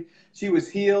instantaneously, she was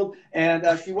healed. And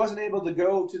she wasn't able to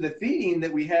go to the feeding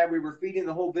that we had. We were feeding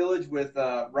the whole village with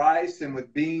rice and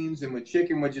with beans and with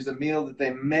chicken, which is a meal that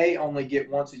they may only get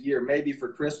once a year, maybe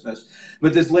for Christmas.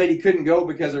 But this lady couldn't go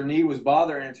because her knee was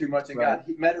bothering her too much, and God,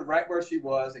 he met her right where she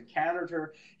was, encountered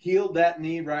her, healed that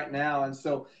knee right now. And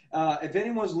so if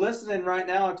anyone's listening right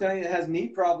now, I'm telling you, that has knee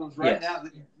problems right now,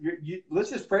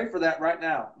 let's just pray for that right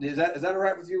now. Is that all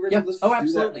right with you, Richard? Yep. Oh,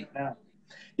 absolutely. Right now.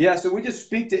 Yeah, so we just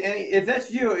speak to if that's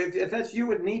you, if that's you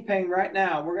with knee pain right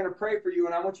now, we're going to pray for you,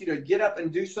 and I want you to get up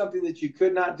and do something that you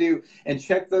could not do and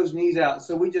check those knees out.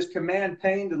 So we just command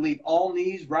pain to leave all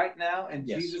knees right now in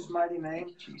Jesus' mighty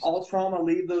name. Jesus. All trauma,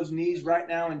 leave those knees right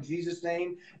now in Jesus'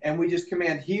 name, and we just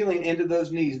command healing into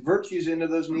those knees, virtues into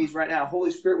those knees right now.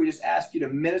 Holy Spirit, we just ask you to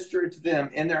minister to them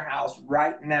in their house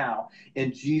right now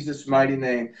in Jesus' mighty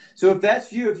name. So if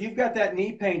that's you, if you've got that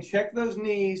knee pain, check those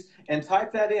knees and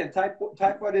type that in. Type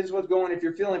what is what's going. If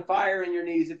you're feeling fire in your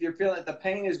knees, if you're feeling the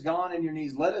pain is gone in your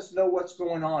knees, let us know what's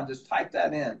going on. Just type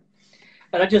that in.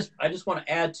 And I just want to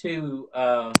add to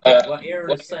what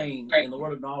Aaron is saying in the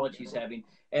word of knowledge he's having.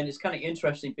 And it's kind of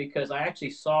interesting because I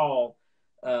actually saw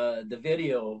the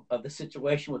video of the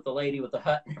situation with the lady with the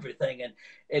hut and everything. And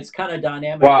it's kind of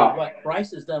dynamic. Wow. What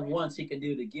Christ has done once, he can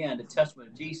do it again. The testament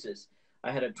of Jesus.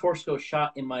 I had a torso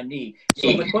shot in my knee.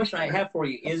 So the question I have for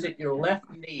you, is it your left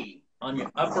knee on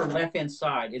your upper left-hand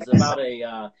side? Is it about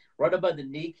right above the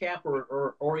kneecap,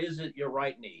 or is it your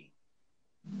right knee?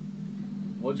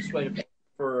 We'll just wait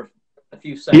for a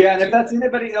few seconds. Yeah, and if that's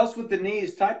anybody else with the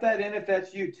knees, type that in if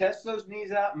that's you. Test those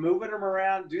knees out, moving them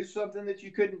around, do something that you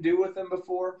couldn't do with them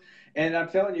before. And I'm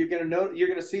telling you, you're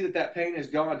going to see that pain is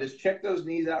gone. Just check those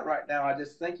knees out right now. I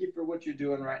just thank you for what you're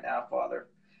doing right now, Father.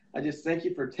 I just thank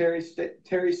you for Terry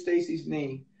Stacy's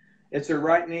knee. It's her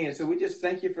right knee, and so we just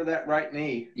thank you for that right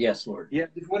knee. Yes, Lord. Yeah,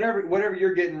 whatever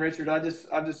you're getting, Richard. I'm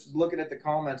just looking at the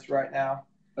comments right now.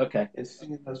 Okay. And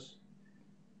seeing those.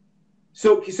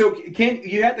 So can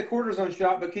you had the cortisone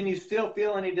shot, but can you still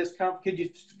feel any discomfort? Could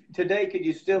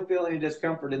you still feel any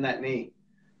discomfort in that knee?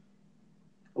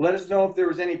 Let us know if there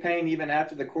was any pain even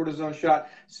after the cortisone shot.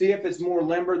 See if it's more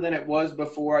limber than it was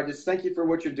before. I just thank you for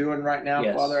what you're doing right now,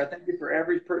 yes. Father. I thank you for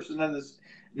every person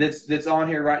that's on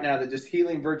here right now, that just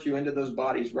healing virtue into those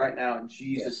bodies right now in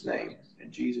Jesus' name. In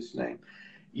Jesus' name.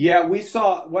 Yeah, we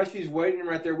saw, while she's waiting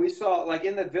right there, we saw, like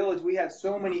in the village, we had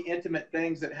so many intimate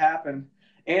things that happened.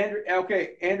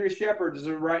 Andrea Shepherd is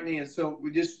her right knee, and so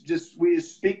we just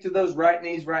speak to those right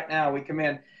knees right now. We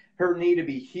command her knee to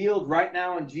be healed right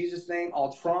now in Jesus' name.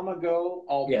 All trauma go,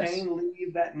 all pain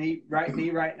leave that right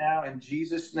knee right now in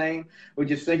Jesus' name. We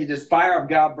just thank you, just fire of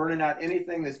God burning out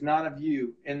anything that's not of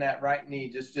you in that right knee.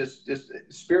 Just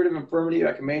spirit of infirmity,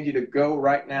 I command you to go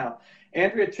right now.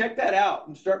 Andrea, check that out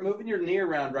and start moving your knee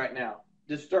around right now.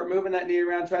 Just start moving that knee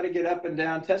around, try to get up and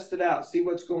down, test it out, see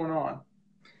what's going on.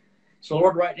 So,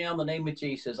 Lord, right now in the name of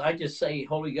Jesus, I just say,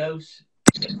 Holy Ghost,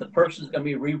 if the person's going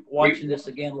to be watching this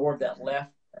again, Lord, that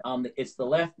left, it's the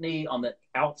left knee on the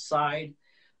outside.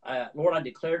 Lord, I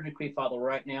declare and decree, Father,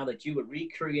 right now that you would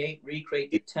recreate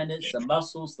the tendons, the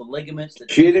muscles, the ligaments,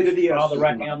 Father,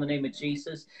 right now in the name of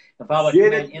Jesus. And Father,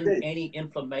 any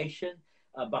inflammation,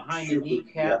 behind the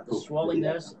kneecap, the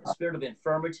swellingness, spirit of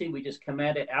infirmity. We just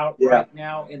command it out Yeah. right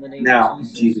now in the name Now, of in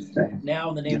Jesus. Jesus' name. Now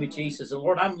in the name of Jesus. And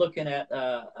Lord, I'm looking at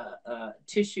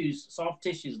tissues, soft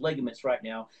tissues, ligaments right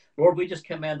now. Lord, we just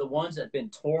command the ones that have been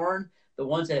torn, the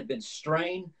ones that have been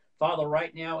strained. Father,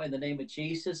 right now, in the name of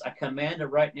Jesus, I command it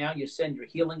right now. You send your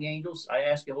healing angels. I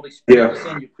ask you, Holy Spirit, to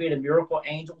send your creative miracle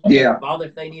angels. Yeah. Father,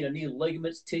 if they need a new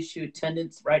ligaments, tissue,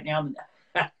 tendons right now.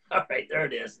 All right, there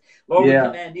it is. Lord, we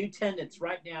command new tendons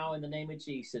right now in the name of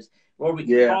Jesus. Lord,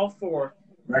 we call forth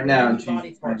right now new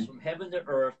body parts from heaven to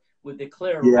earth. We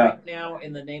declare Yeah. right now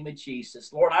in the name of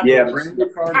Jesus. Lord, I release bring the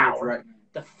the power, right.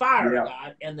 the fire, Yeah.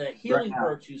 God, and the healing now.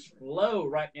 virtues flow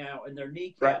right now in their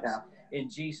kneecaps. Right now. In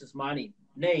Jesus' mighty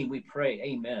name we pray.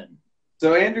 Amen.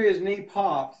 So Andrea's knee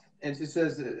popped, and she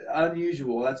says,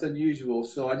 unusual. That's unusual.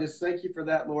 So I just thank you for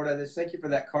that, Lord. I just thank you for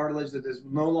that cartilage that does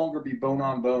no longer be bone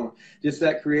on bone. Just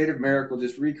that creative miracle,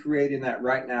 just recreating that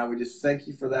right now. We just thank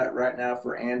you for that right now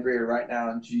for Andrea right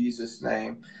now in Jesus'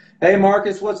 name. Hey,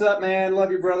 Marcus, what's up, man?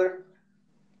 Love you, brother.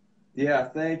 Yeah,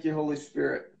 thank you, Holy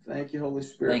Spirit. Thank you, Holy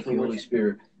Spirit. Thank you, Holy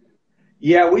Spirit.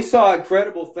 Yeah, we saw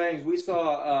incredible things. We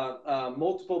saw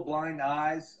multiple blind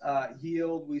eyes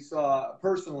healed. We saw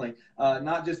personally,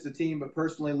 not just the team, but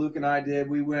personally, Luke and I did.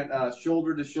 We went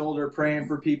shoulder to shoulder praying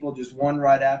for people, just one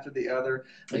right after the other,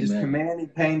 just commanding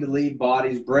pain to leave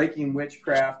bodies, breaking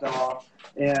witchcraft off.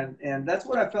 And that's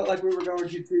what I felt like we were going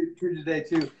through today,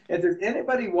 too. If there's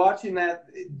anybody watching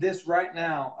this right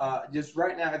now, just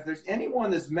right now, if there's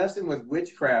anyone that's messing with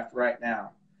witchcraft right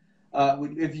now,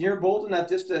 if you're bold enough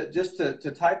just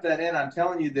to type that in, I'm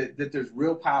telling you that there's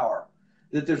real power.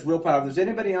 That there's real power. If there's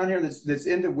anybody on here that's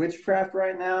into witchcraft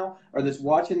right now or that's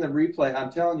watching the replay,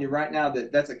 I'm telling you right now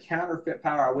that's a counterfeit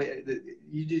power.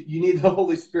 You need the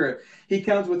Holy Spirit. He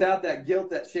comes without that guilt,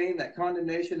 that shame, that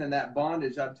condemnation, and that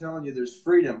bondage. I'm telling you, there's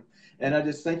freedom. And I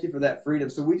just thank you for that freedom.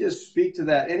 So we just speak to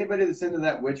that. Anybody that's into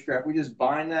that witchcraft, we just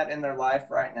bind that in their life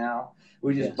right now.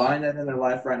 We just bind that in their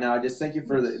life right now. I just thank you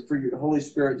for your Holy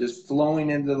Spirit just flowing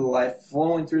into the life,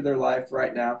 flowing through their life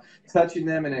right now, touching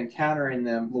them and encountering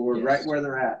them, Lord, right where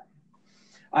they're at.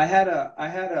 I had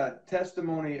a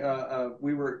testimony.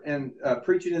 We were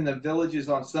preaching in the villages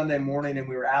on Sunday morning, and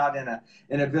we were out in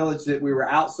a village that we were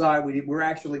outside. We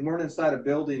weren't inside a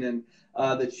building, and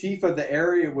the chief of the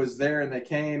area was there, and they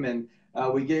came and.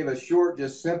 We gave a short,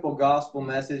 just simple gospel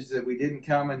message that we didn't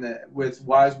come with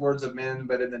wise words of men,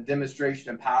 but in the demonstration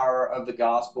and power of the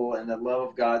gospel and the love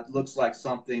of God. It looks like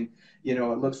something, it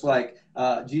looks like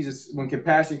Jesus, when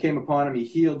compassion came upon him, he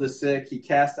healed the sick, he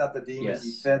cast out the demons,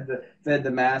 he fed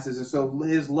the masses. And so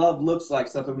his love looks like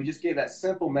something. We just gave that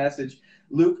simple message.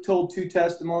 Luke told 2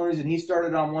 testimonies, and he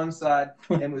started on one side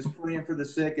and was praying for the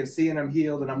sick and seeing them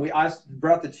healed. And I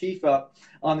brought the chief up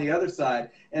on the other side.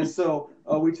 And so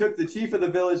we took the chief of the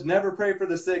village, never prayed for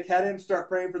the sick, had him start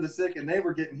praying for the sick, and they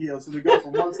were getting healed. So we go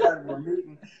from one side and we're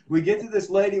meeting. We get to this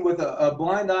lady with a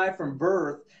blind eye from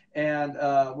birth, and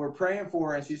we're praying for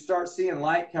her, and she starts seeing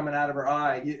light coming out of her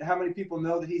eye. How many people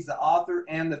know that he's the author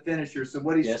and the finisher? So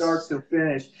what he starts, he'll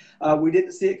finish. We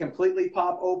didn't see it completely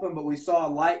pop open, but we saw a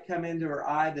light come into her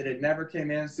eye that had never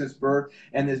came in since birth.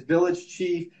 And this village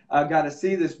chief got to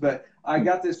see this, but I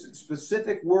got this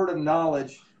specific word of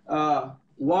knowledge,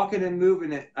 walking and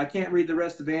moving it. I can't read the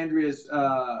rest of Andrea's.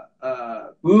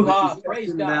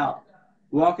 Praise God.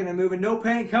 Walking and moving, no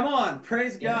pain. Come on,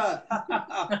 praise God.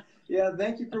 Yeah,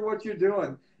 thank you for what you're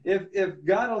doing. If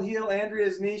God will heal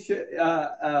Andrea's knee,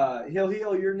 he'll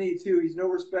heal your knee too. He's no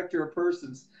respecter of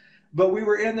persons. But we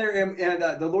were in there,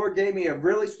 and the Lord gave me a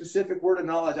really specific word of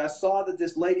knowledge. I saw that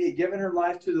this lady had given her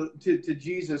life to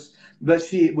Jesus, but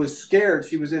she was scared.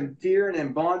 She was in fear and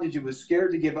in bondage. She was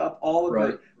scared to give up all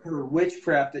of her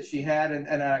witchcraft that she had.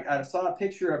 And I saw a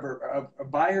picture of her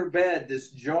by her bed, this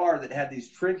jar that had these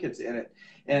trinkets in it,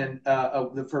 and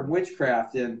from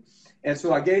witchcraft. And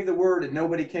so I gave the word, and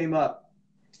nobody came up.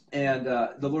 And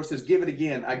the Lord says, give it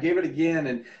again. I gave it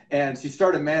again, and she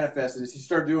started manifesting. She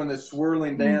started doing this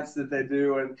swirling dance that they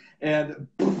do, and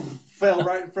fell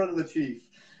right in front of the chief.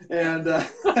 And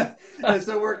and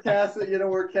so we're casting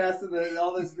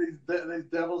all these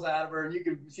devils out of her,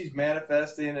 and she's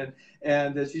manifesting,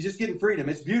 and she's just getting freedom.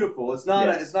 It's beautiful. It's not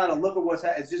a look at what's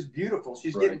happening. It's just beautiful.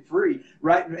 She's getting free,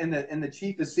 right? And the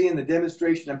chief is seeing the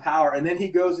demonstration of power, and then he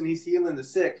goes and he's healing the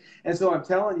sick. And so I'm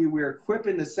telling you, we're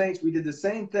equipping the saints. We did the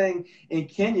same thing in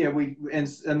Kenya.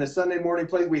 In the Sunday morning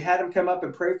place, we had them come up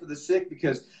and pray for the sick,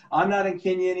 because I'm not in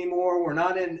Kenya anymore. We're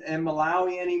not in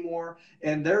Malawi anymore,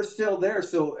 and they're still there.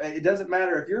 So so it doesn't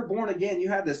matter if you're born again, you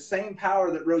have the same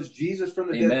power that rose Jesus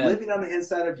from the dead living on the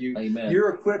inside of you. Amen. You're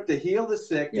equipped to heal the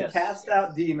sick, to cast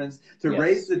out demons, to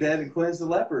raise the dead and cleanse the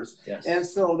lepers. And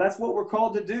so that's what we're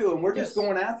called to do. And we're just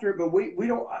going after it, but we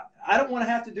don't, I don't want to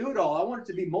have to do it all. I want it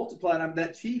to be multiplied.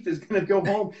 That chief is going to go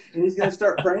home and he's going to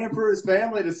start praying for his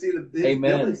family to see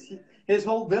his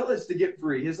whole village to get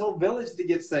free, his whole village to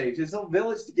get saved, his whole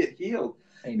village to get healed.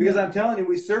 Amen. Because I'm telling you,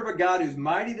 we serve a God who's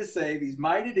mighty to save, he's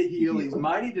mighty to heal, he's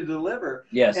mighty to deliver.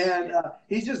 Yes. And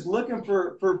he's just looking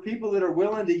for people that are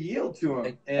willing to yield to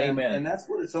him. Amen. And that's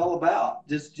what it's all about.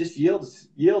 Just yield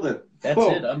it. That's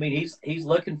it. I mean, he's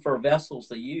looking for vessels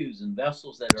to use and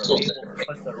vessels that are able to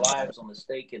put their lives on the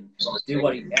stake and do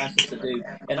what he asks us to do.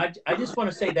 And I just want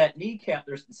to say that kneecap,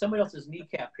 there's somebody else's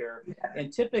kneecap here.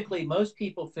 And typically most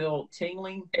people feel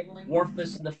tingling,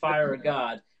 warmthness in the fire of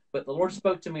God. But the Lord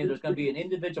spoke to me, there's going to be an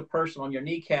individual person on your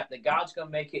kneecap that God's going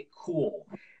to make it cool.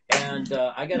 And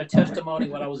I got a testimony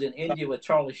when I was in India with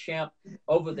Charlie Shamp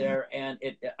over there, and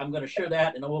I'm going to share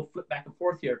that, and we'll flip back and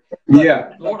forth here.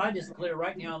 But Lord, I just declare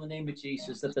right now in the name of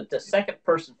Jesus that the second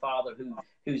person, Father,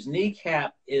 whose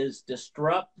kneecap is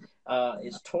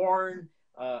is torn,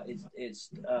 is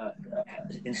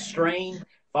strained,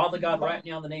 Father God, right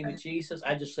now in the name of Jesus,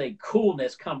 I just say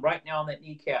coolness come right now on that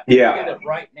kneecap. Get it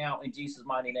right now in Jesus'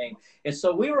 mighty name. And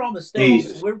so we were on the stage.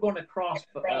 We were going to cross,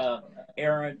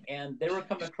 Aaron, and they were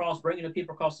coming across, bringing the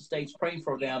people across the stage, praying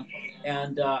for them.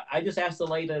 And I just asked the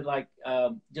lady,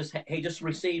 just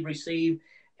receive.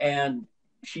 And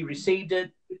she received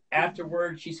it.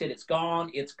 Afterwards, she said, it's gone.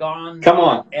 Come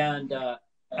on. And I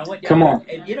went down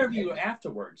and interviewed her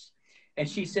afterwards. And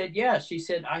she said, yes. She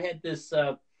said, I had this...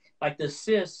 like the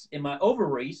cyst in my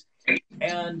ovaries,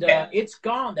 and it's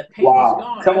gone. The pain is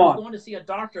gone. I was going to see a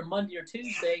doctor Monday or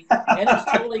Tuesday, and it's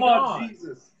totally gone.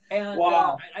 Jesus. And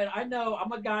I know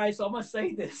I'm a guy, so I'm going to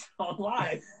say this on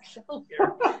live show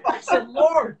here. I said,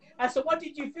 Lord, what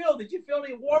did you feel? Did you feel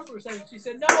any warmth or something? She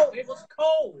said, no, it was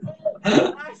cold.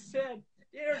 And I said,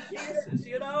 dear Jesus,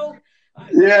 I'm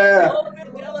a little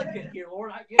bit delicate here,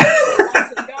 Lord. I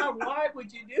said, God, why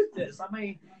would you do this? I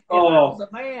mean, if I was a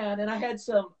man and I had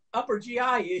some upper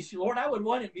GI issue, Lord, I would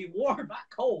want it to be warm, not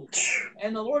cold.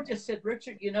 And the Lord just said,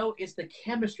 Richard, it's the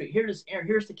chemistry. Here's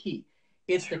the key.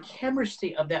 It's the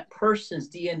chemistry of that person's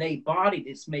DNA body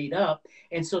that's made up.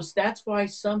 And so that's why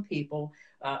some people,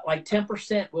 like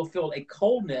 10%, will feel a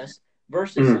coldness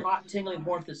versus hot, tingling,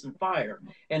 warmth, and fire.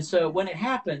 And so when it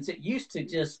happens, it used to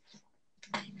just...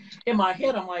 in my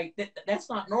head, I'm like, that's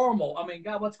not normal. I mean,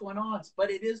 God, what's going on?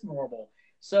 But it is normal.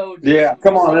 So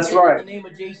come on, that's right. In the name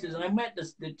of Jesus, and I meant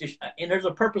this, and there's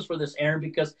a purpose for this, Aaron,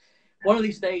 because one of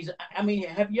these days, I mean,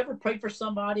 have you ever prayed for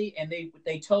somebody and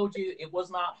they told you it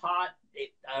was not hot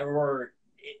or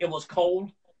it was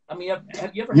cold? I mean,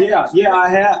 have you ever?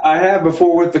 I have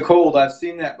before with the cold. I've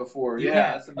seen that before.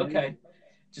 That's amazing. Okay.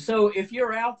 So if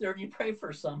you're out there and you pray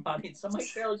for somebody and somebody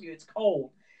tells you it's cold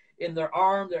in their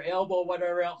arm, their elbow,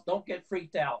 whatever else, don't get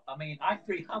freaked out. I mean, I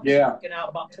was freaking out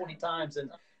about 20 times, and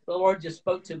the Lord just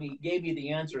spoke to me, gave me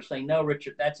the answer, saying, no,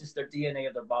 Richard, that's just their DNA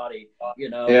of their body.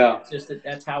 It's just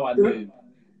that's how I move.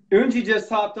 Unji just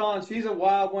hopped on. She's a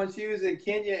wild one. She was in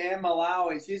Kenya and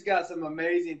Malawi. She's got some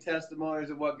amazing testimonies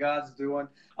of what God's doing.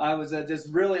 I was just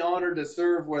really honored to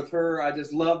serve with her. I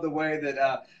just love the way that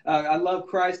I love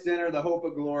Christ in her, the hope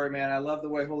of glory, man. I love the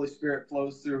way Holy Spirit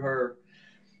flows through her.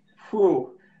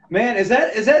 Whew. Man, is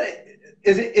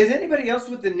anybody else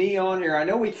with the knee on here? I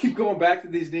know we keep going back to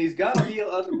these knees. God will heal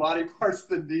other body parts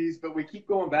than knees, but we keep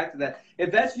going back to that.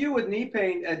 If that's you with knee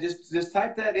pain, just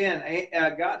type that in.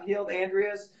 God healed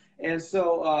Andrea's, and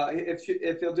so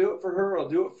if he'll do it for her, he'll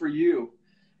do it for you.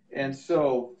 And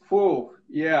so,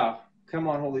 come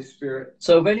on, Holy Spirit.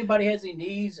 So if anybody has any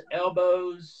knees,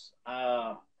 elbows,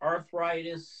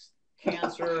 arthritis,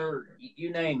 cancer, you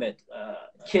name it,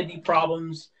 kidney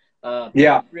problems.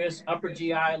 Pancreas, upper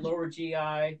GI, lower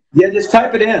GI. Just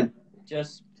type it in.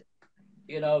 Just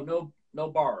no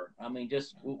bar. I mean,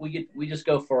 we just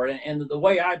go for it. And the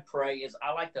way I pray is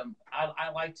I like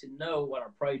to know what I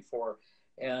prayed for.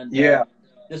 And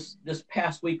this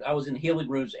past week I was in healing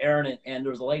rooms, Aaron, and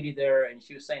there was a lady there, and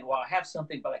she was saying, "Well, I have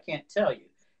something, but I can't tell you."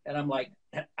 And I'm like,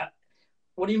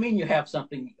 "What do you mean you have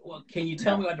something? Well, can you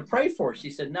tell me what to pray for?"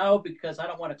 She said, "No, because I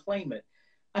don't want to claim it."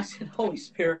 I said, Holy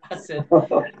Spirit, I said,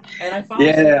 and I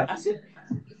finally said,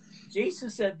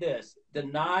 Jesus said this,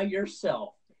 deny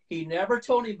yourself. He never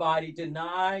told anybody,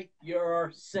 deny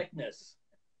your sickness.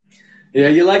 Yeah,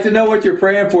 you like to know what you're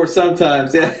praying for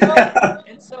sometimes.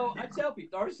 And so I tell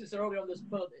people, Darcy said earlier on this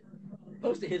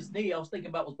post to his knee, I was thinking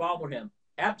about what was bothering him.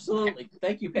 Absolutely.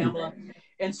 Thank you, Pamela.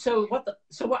 And so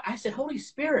what I said, Holy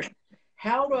Spirit,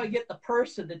 how do I get the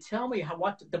person to tell me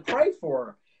what to pray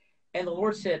for? And the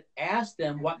Lord said, ask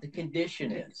them what the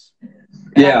condition is.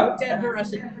 And I looked at her and I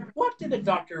said, what did the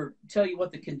doctor tell you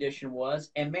what the condition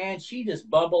was? And man, she just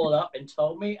bubbled up and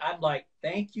told me. I'm like,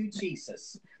 thank you,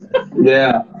 Jesus.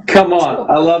 Yeah, come on.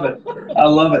 I love it. I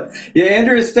love it. Yeah,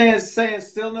 Andrew is saying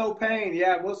still no pain.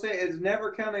 Yeah, we'll say it's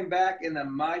never coming back in the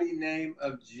mighty name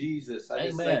of Jesus. I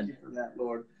just thank you for that,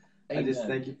 Lord. Amen. I just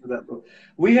thank you for that, Lord.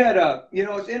 We had,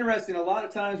 it's interesting. A lot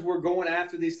of times we're going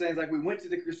after these things. Like we went to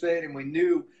the crusade and we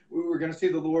knew we were going to see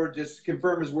the Lord just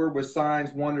confirm his word with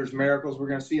signs, wonders, miracles. We're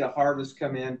going to see a harvest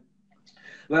come in.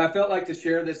 But I felt like to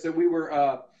share this, that we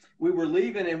were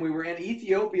leaving and we were in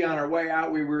Ethiopia on our way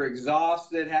out. We were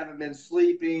exhausted, haven't been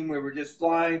sleeping. We were just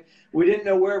flying. We didn't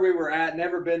know where we were at,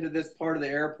 never been to this part of the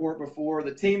airport before.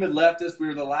 The team had left us. We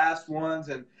were the last ones.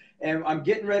 And I'm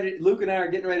getting ready, Luke and I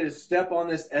are getting ready to step on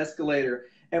this escalator.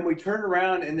 And we turned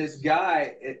around and this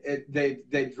guy,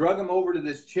 they drug him over to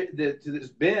this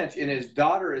bench, and his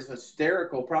daughter is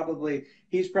hysterical.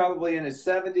 He's probably in his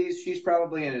 70s. She's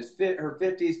probably in her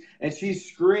 50s, and she's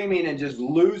screaming and just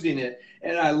losing it.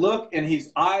 And I look, and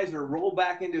his eyes are rolled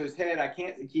back into his head.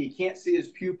 He can't see his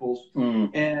pupils,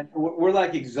 and we're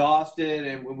like exhausted,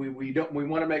 and we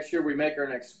want to make sure we make our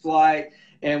next flight,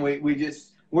 and we're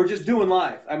just doing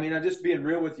life. I mean, I'm just being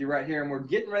real with you right here. And we're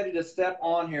getting ready to step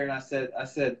on here. And I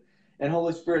said, and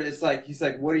Holy Spirit, he's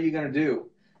like, what are you going to do?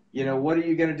 You know, what are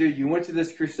you going to do? You went to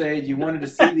this crusade. You wanted to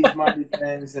see these mighty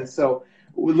things. And so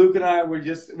Luke and I, we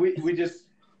just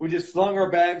slung our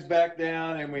bags back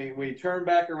down, and we turned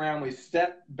back around. We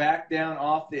stepped back down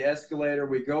off the escalator.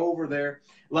 We go over there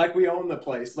like we own the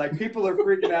place. Like people are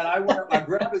freaking out. I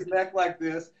grab his neck like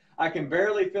this. I can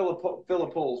barely feel a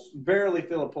pulse.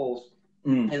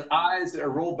 His eyes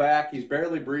are rolled back. He's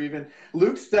barely breathing.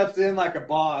 Luke steps in like a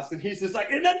boss, and he's just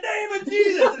like, in the name of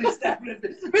Jesus, and he's stepping in,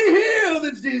 be healed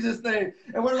in Jesus' name.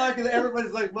 And we're like,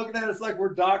 everybody's like looking at us like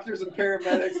we're doctors and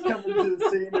paramedics coming to the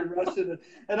scene and rushing.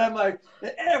 And I'm like,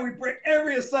 we break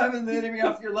every assignment of the enemy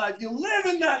off your life. You'll live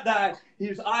and not die.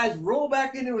 His eyes roll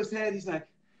back into his head. He's like,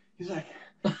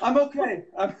 I'm okay.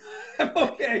 I'm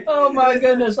okay. Oh my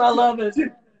goodness, I love it.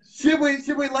 Should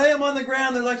we lay him on the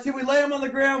ground? They're like, should we lay him on the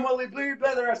ground while we bleed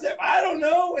better? I said, I don't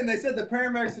know. And they said the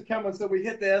paramedics are coming. So we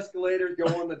hit the escalator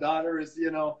going. The daughter is,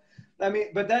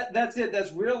 but that's it.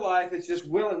 That's real life. It's just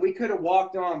willing. We could have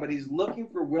walked on, but he's looking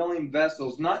for willing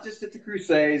vessels, not just at the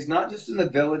crusades, not just in the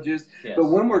villages, but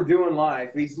when we're doing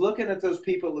life. He's looking at those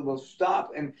people that will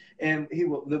stop and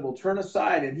that will turn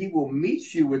aside, and he will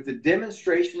meet you with the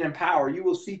demonstration and power. You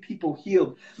will see people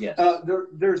healed. Yes.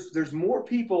 There's more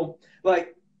people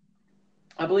like,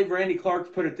 I believe Randy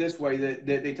Clark put it this way, that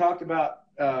they talked about,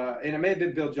 and it may have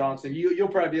been Bill Johnson. You'll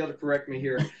probably be able to correct me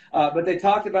here. But they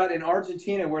talked about in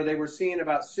Argentina where they were seeing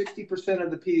about 60%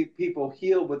 of the people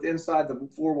healed with inside the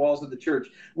four walls of the church,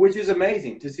 which is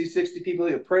amazing to see 60 people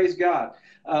healed. Praise God.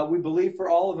 We believe for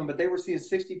all of them, but they were seeing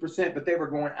 60%, but they were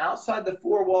going outside the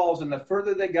four walls, and the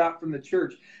further they got from the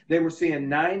church, they were seeing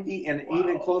 90 and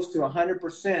even close to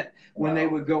 100% when they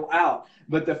would go out.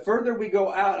 But the further we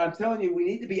go out, I'm telling you, we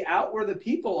need to be out where the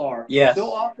people are. Yes.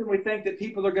 So often we think that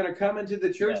people are going to come into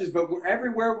the churches, but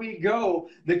everywhere we go,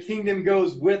 the kingdom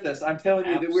goes with us. I'm telling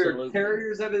you that we're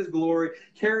carriers of his glory,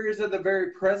 carriers of the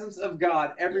very presence of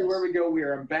God. Everywhere we go, we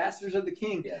are ambassadors of the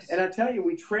King. Yes. And I tell you,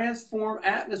 we transform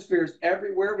atmospheres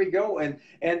everywhere we go. And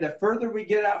the further we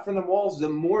get out from the walls, the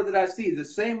more that I see. The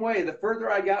same way, the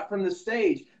further I got from the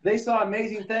stage, they saw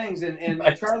amazing things, and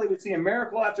Charlie would see a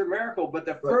miracle after miracle. But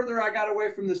the further I got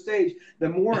away from the stage, the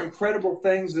more incredible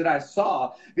things that I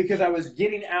saw, because I was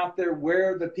getting out there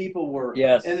where the people were.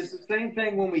 Yes. And it's the same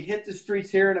thing when we hit the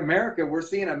streets here in America. We're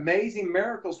seeing amazing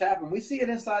miracles happen. We see it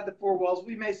inside the four walls.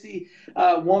 We may see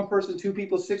one person, two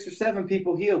people, 6 or 7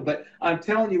 people healed. But I'm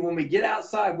telling you, when we get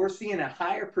outside, we're seeing a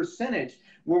higher percentage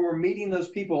when we're meeting those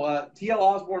people. T.L.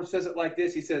 Osborne says it like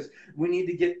this. He says, we need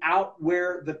to get out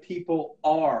where the people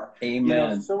are.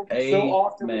 Amen. So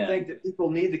often we think that people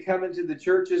need to come into the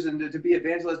churches and to be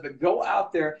evangelists, but go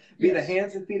out there, be the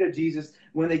hands and feet of Jesus.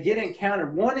 When they get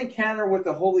encountered, one encounter with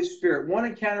the Holy Spirit, one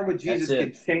encounter with Jesus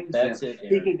can change them.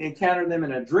 He can encounter them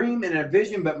in a dream, in a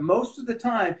vision, but most of the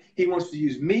time, he wants to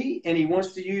use me, and he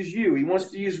wants to use you. He wants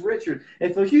to use Richard.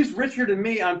 If he'll use Richard and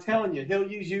me, I'm telling you, he'll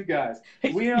use you guys.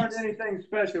 We aren't anything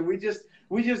special. We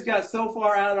just got so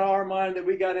far out of our mind that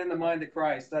we got in the mind of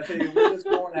Christ. I tell you, we're just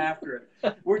going after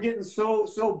it. we're getting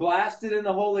so blasted in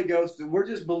the Holy Ghost that we're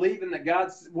just believing that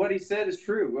God's what He said is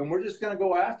true, and we're just going to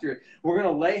go after it. We're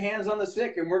going to lay hands on the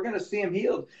sick, and we're going to see them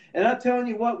healed. And I'm telling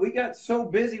you what, we got so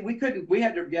busy we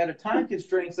had a time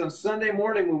constraints on Sunday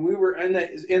morning when we were in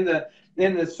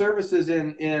the services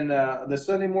in the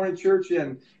Sunday morning church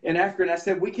in Akron. I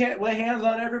said, we can't lay hands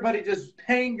on everybody. Just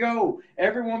pain go.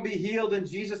 Everyone be healed in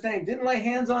Jesus' name. Didn't lay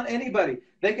hands on anybody.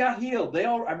 They got healed. They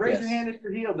all raise your hand if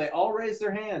you're healed. They all raised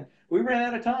their hand. We ran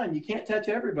out of time. You can't touch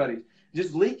everybody.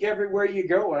 Just leak everywhere you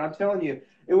go. And I'm telling you,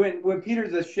 when Peter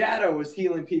the shadow is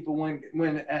healing people,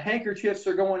 when handkerchiefs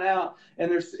are going out,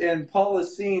 and Paul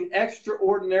is seeing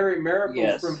extraordinary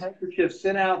miracles from handkerchiefs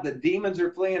sent out, the demons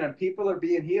are fleeing and people are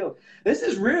being healed. This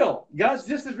is real. God's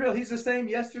just as real. He's the same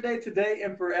yesterday, today,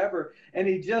 and forever. And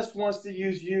He just wants to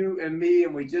use you and me,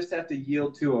 and we just have to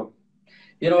yield to Him.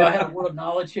 You know, I have a word of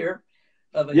knowledge here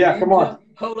of a come on.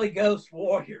 Holy Ghost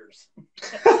warriors.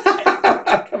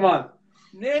 Come on.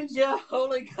 Ninja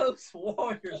Holy Ghost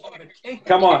warriors for the kingdom.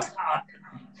 Come on.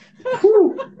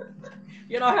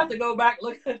 You know, I have to go back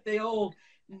look at the old,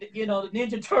 you know, the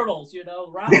Ninja Turtles, you know,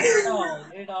 right?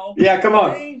 You know, yeah, come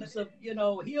on. Names of, you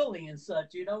know, healing and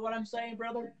such. You know what I'm saying,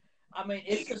 brother? I mean,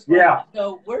 it's just like, you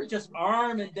know, we're just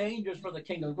armed and dangerous for the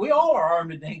kingdom. We all are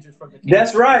armed and dangerous for the kingdom.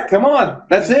 That's right. Come on.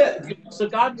 That's it. So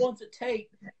God wants to take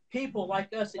people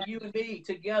like us and you and me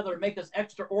together, make us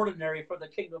extraordinary for the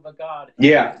kingdom of God.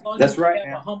 Yeah, as long that's as we right.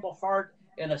 have a humble heart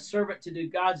and a servant to do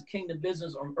God's kingdom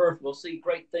business on earth, we'll see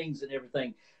great things and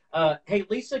everything. Hey,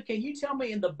 Lisa, can you tell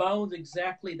me in the bones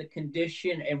exactly the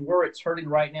condition and where it's hurting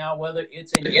right now, whether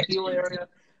it's in your heel area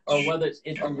or whether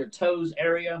it's on your toes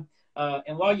area?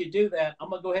 And while you do that, I'm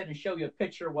going to go ahead and show you a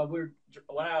picture when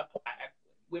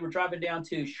we were driving down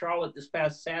to Charlotte this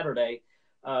past Saturday.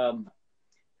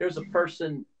 There's a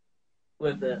person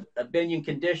with a bunion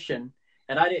condition,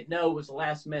 and I didn't know it was the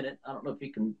last minute. I don't know if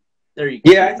you can. There you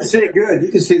go. Yeah, I can see it good.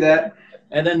 You can see that.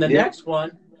 And then the next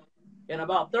one, in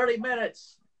about 30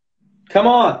 minutes. Come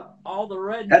on. All the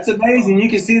red. That's amazing. You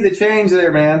can see the change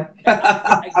there, man.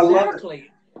 Exactly. I love it.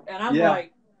 And I'm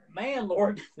like, man,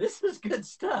 Lord, this is good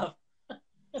stuff.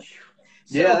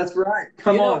 Yeah, that's right.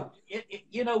 Come on.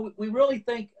 You know, we really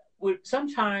think.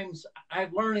 Sometimes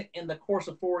I've learned it in the course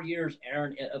of 4 years,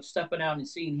 Aaron, of stepping out and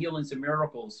seeing healings and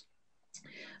miracles,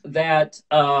 that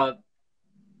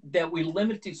we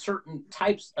limit to certain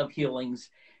types of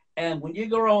healings. And when you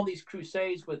go on these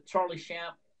crusades with Charlie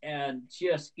Shamp and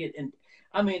just get in,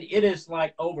 I mean, it is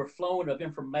like overflowing of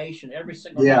information. Every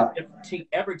single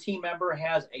every team member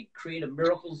has a creative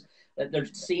miracles that they're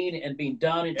seeing and being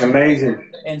done. And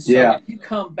amazing. And so if you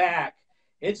come back,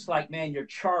 it's like, man, you're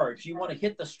charged. You want to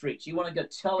hit the streets. You want to go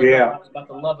tell everybody about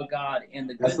the love of God and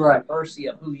the goodness and mercy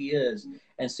of who He is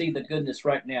and see the goodness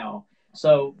right now.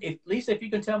 So, Lisa, if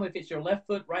you can tell me if it's your left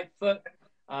foot, right foot,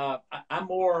 I'm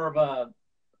more of a,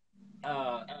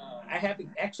 I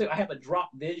have a drop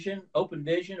vision, open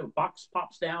vision. A box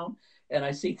pops down and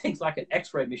I see things like an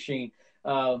X-ray machine.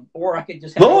 Or I could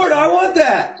just have Lord, I want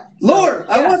that. Lord,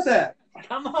 I want that.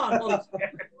 Come on, Holy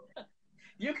Spirit.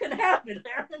 You can have it,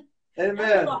 Aaron.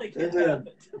 Amen. Amen.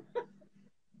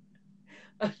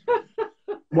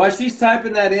 While she's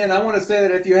typing that in, I want to say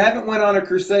that if you haven't went on a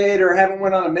crusade or haven't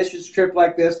went on a missions trip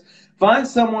like this, find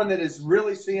someone that is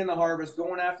really seeing the harvest,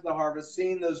 going after the harvest,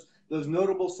 seeing those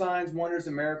notable signs, wonders,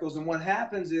 and miracles. And what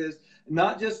happens is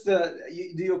not just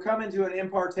you'll come into an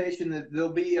impartation that there'll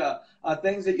be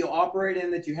things that you'll operate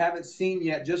in that you haven't seen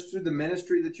yet, just through the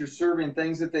ministry that you're serving,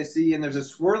 things that they see. And there's a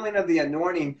swirling of the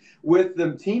anointing with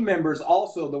the team members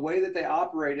also, the way that they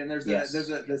operate. And there's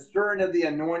the stirring of the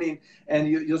anointing, and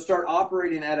you'll start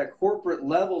operating at a corporate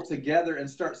level together and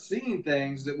start seeing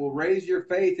things that will raise your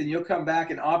faith, and you'll come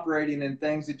back and operating in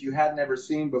things that you had never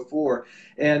seen before.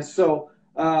 And so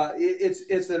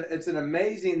it's an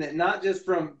amazing that not just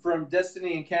from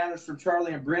Destiny Encounters, from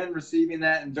Charlie and Bryn receiving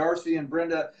that, and Darcy and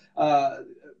Brenda,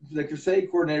 the crusade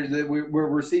coordinators, that we're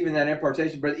receiving that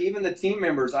impartation, but even the team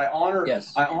members, I honor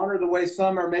the way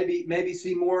some are maybe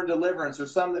see more in deliverance, or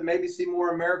some that maybe see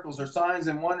more in miracles or signs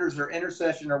and wonders or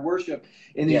intercession or worship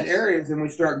in these areas, and we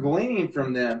start gleaning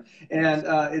from them. And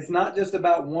it's not just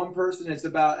about one person; it's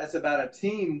about a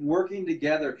team working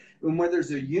together. And where there's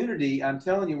a unity, I'm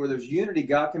telling you, where there's unity,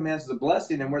 God commands the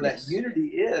blessing, and where that unity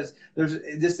is,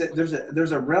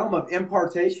 there's a realm of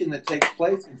impartation that takes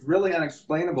place. It's really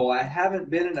unexplainable. I haven't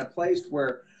been in a place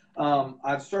where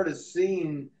I've started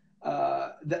seeing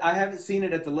I haven't seen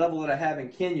it at the level that I have in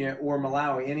Kenya or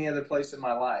Malawi, any other place in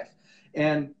my life.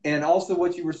 And also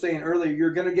what you were saying earlier,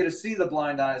 you're going to get to see the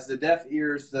blind eyes, the deaf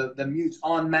ears, the mutes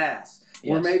en masse.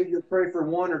 where Yes. maybe you'll pray for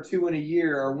 1 or 2 in a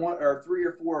year, or 1 or 3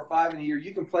 or 4 or 5 in a year.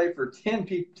 You can pray for 10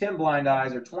 blind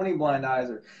eyes, or 20 blind eyes,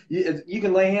 or you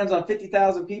can lay hands on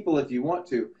 50,000 people if you want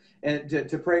to, and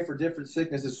to pray for different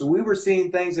sicknesses. So we were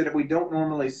seeing things that we don't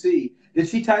normally see. Did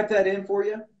she type that in for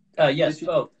you? Yes,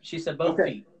 both. She said both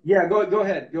feet. Yeah, go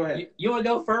ahead. You want to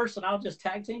go first, and I'll just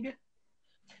tag team you?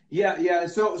 Yeah.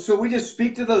 So we just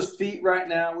speak to those feet right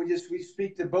now. We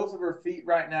speak to both of her feet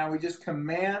right now. We just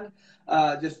command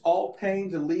just all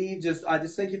pain to leave. I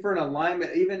just thank you for an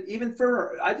alignment. Even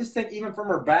I just think even from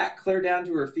her back clear down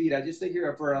to her feet. I just think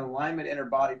you're for an alignment in her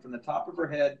body from the top of her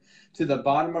head to the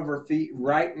bottom of her feet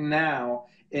right now,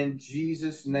 in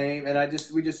Jesus' name.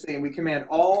 And we command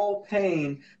all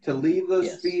pain to leave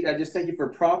those feet. I just thank you for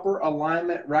proper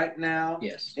alignment right now.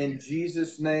 Yes. In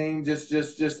Jesus' name.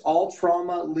 Just all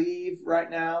trauma leave right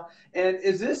now. And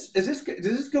does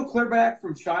this go clear back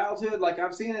from childhood? Like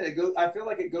I'm seeing it I feel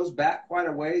like it goes back quite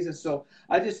a ways. And so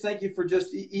I just thank you for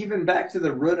just even back to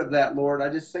the root of that, Lord. I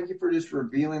just thank you for just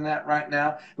revealing that right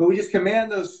now. But we just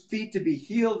command those feet to be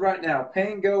healed right now.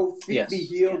 Pain go, feet be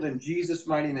healed in Jesus'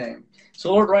 mighty name.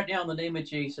 So, Lord, right now in the name of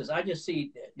Jesus, I just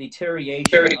see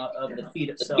deterioration of the feet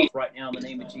itself right now in the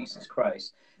name of Jesus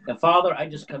Christ. And, Father, I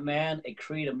just command and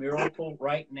create a miracle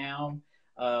right now.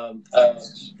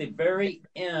 The very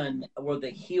end where the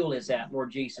heel is at,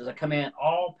 Lord Jesus, I command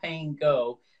all pain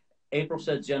go. April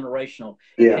said generational.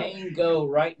 Yeah. Pain go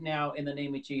right now in the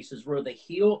name of Jesus, where the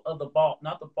heel of the ball,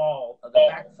 not the ball of the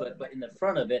back foot, but in the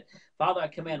front of it. Father, I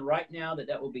command right now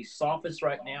that will be softest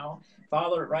right now.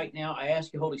 Father, right now, I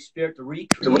ask you, Holy Spirit, to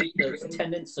recreate those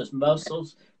tendons, those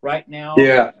muscles right now.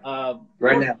 Yeah.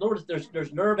 Lord,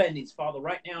 there's nerve endings, Father,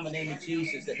 right now in the name of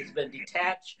Jesus that has been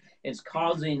detached and is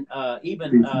causing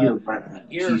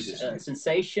ear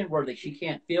sensation where she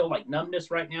can't feel, like numbness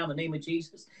right now in the name of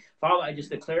Jesus. Father, I just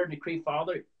declare and decree,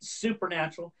 Father,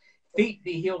 supernatural. Feet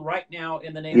be healed right now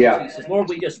in the name of Jesus. Lord,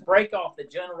 we just break off the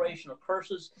generational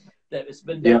curses that has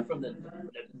been done from the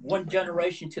one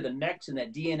generation to the next in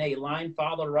that DNA line,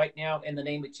 Father, right now in the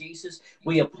name of Jesus.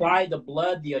 We apply the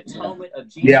blood, the atonement of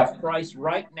Jesus Christ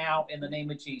right now in the name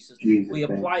of Jesus. We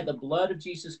apply the blood of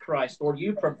Jesus Christ. Lord,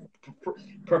 you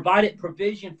provided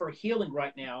provision for healing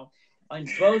right now on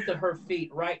both of her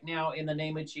feet right now in the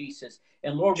name of Jesus.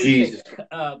 And Lord, we take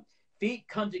feet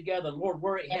come together, Lord,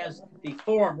 where it has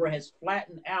deformed, where it has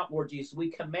flattened out, Lord Jesus.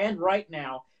 We command right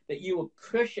now that you will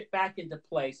push it back into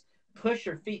place. Push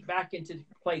your feet back into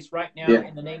place right now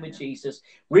in the name of Jesus.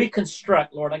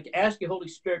 Reconstruct, Lord. I ask you, Holy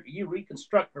Spirit, you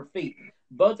reconstruct her feet,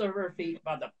 both of her feet,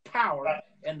 by the power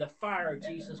and the fire of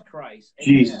Jesus Christ.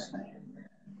 Amen. Jesus.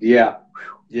 Yeah.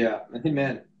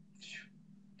 Amen.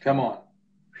 Come on.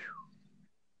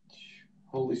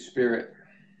 Holy Spirit.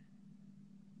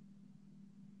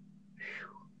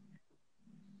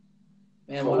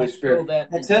 Man, Holy Spirit.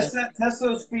 Test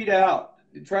those feet out.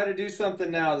 Try to do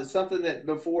something now. There's something that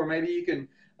before maybe you can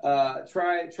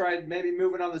try maybe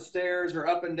moving on the stairs or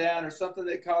up and down, or something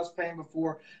that caused pain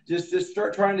before. Just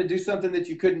start trying to do something that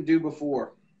you couldn't do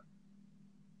before.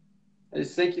 I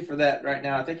just thank you for that right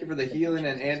now. I thank you for the healing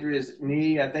in Andrea's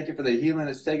knee. I thank you for the healing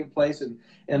that's taking place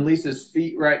in Lisa's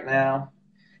feet right now,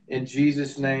 in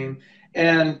Jesus' name.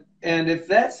 And if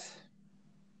that's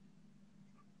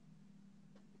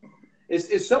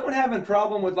Is someone having a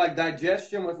problem with like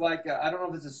digestion, with like, I don't know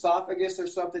if it's esophagus or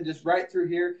something, just right through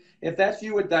here? If that's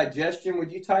you with digestion,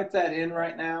 would you type that in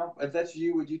right now? If that's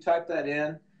you, would you type that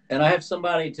in? And I have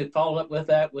somebody to follow up with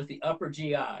that with the upper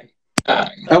GI.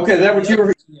 Okay, is that what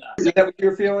you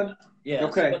were feeling? Yeah.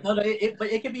 Okay. But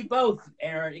it could be both,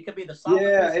 Aaron. It could be the esophagus.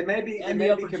 Yeah, it may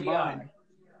be combined. GI.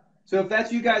 So if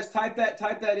that's you guys, type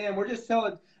that in. We're just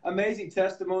telling amazing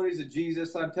testimonies of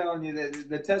Jesus. I'm telling you that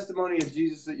the testimony of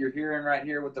Jesus that you're hearing right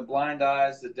here with the blind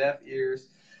eyes, the deaf ears.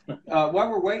 While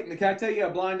we're waiting, can I tell you a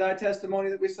blind eye testimony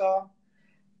that we saw?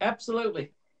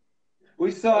 Absolutely.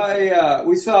 We saw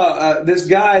this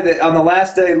guy that on the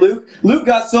last day, Luke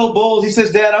got so bold. He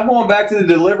says, "Dad, I'm going back to the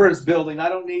Deliverance building. I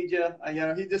don't need you."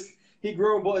 He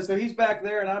grew bold. So he's back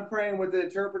there, and I'm praying with the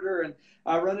interpreter, and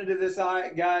I run into this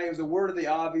guy. It was a word of the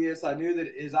obvious. I knew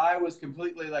that his eye was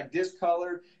completely like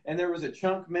discolored, and there was a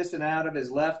chunk missing out of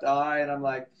his left eye. And I'm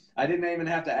like, I didn't even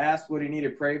have to ask what he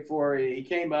needed prayed for. He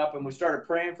came up, and we started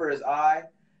praying for his eye.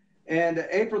 And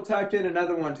April typed in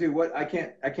another one too. What I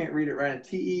can't read it right.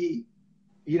 TE.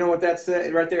 You know what that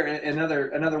said right there?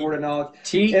 Another word of knowledge.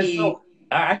 TE.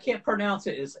 I can't pronounce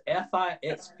it. It's FI.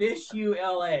 It's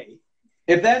Fishula.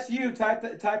 If that's you, type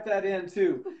that in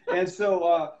too. And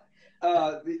so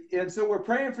and so we're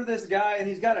praying for this guy, and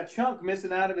he's got a chunk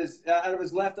missing out of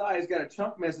his left eye. He's got a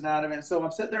chunk missing out of it. And so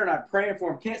I'm sitting there and I'm praying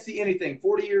for him. Can't see anything.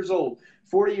 40 years old,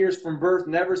 40 years from birth,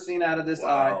 never seen out of this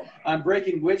eye. I'm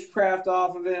breaking witchcraft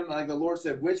off of him. Like the Lord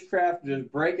said, witchcraft,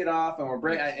 just break it off. And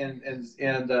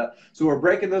we're so we're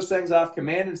breaking those things off,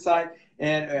 command and sight,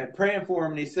 and praying for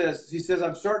him. And he says,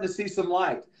 I'm starting to see some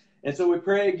light. And so we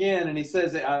pray again, and he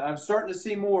says, I'm starting to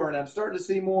see more, and I'm starting to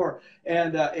see more.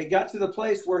 And it got to the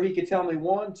place where he could tell me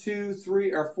 1, 2,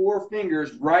 3, or 4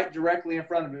 fingers right directly in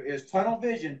front of him. It was tunnel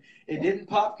vision. It didn't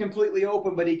pop completely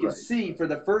open, but he could see for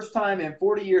the first time in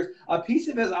 40 years, a piece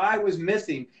of his eye was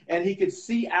missing, and he could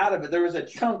see out of it. There was a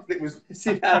chunk that was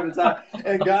missing out of his eye,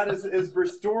 and God is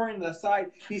restoring the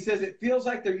sight. He says, it feels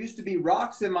like there used to be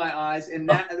rocks in my eyes,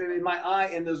 and in my eye,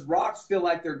 and those rocks feel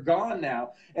like they're gone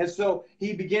now. And so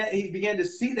he began to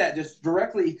see that just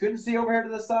directly. He couldn't see over here to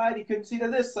the side. He couldn't see to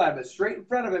this side, but straight in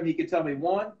front of him, he could tell me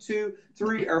 1, 2,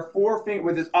 3, or 4 fingers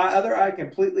with his other eye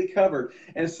completely covered.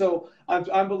 And so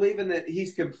I'm believing that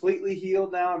he's completely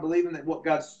healed now. I'm believing that what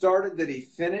God started, that he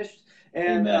finished.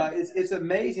 And it's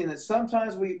amazing that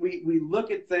sometimes we look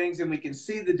at things and we can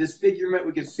see the disfigurement.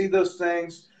 We can see those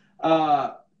things.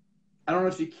 I don't know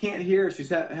if she can't hear. She's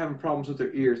having problems with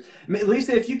her ears.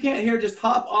 Lisa, if you can't hear, just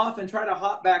hop off and try to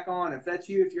hop back on. If that's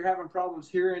you, if you're having problems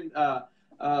hearing the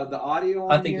audio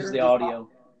on I think it's the audio.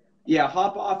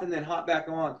 Hop off and then hop back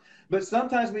on. But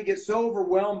sometimes we get so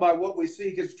overwhelmed by what we see,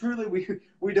 because truly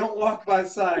we don't walk by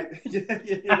sight.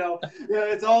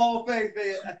 It's all faith.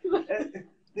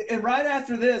 And right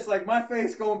after this, like my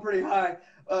faith's going pretty high,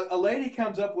 a lady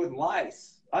comes up with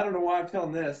lice. I don't know why I'm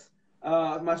telling this.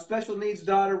 My special needs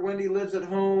daughter, Wendy, lives at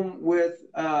home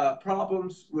with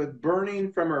problems with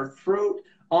burning from her throat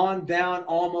on down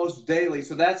almost daily.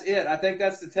 So that's it. I think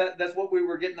that's that's what we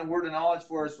were getting the word of knowledge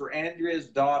for, is for Andrea's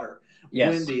daughter,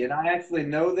 Wendy, and I actually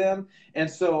know them. And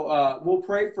so we'll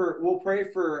pray for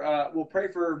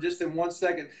just in 1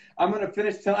 second. I'm going to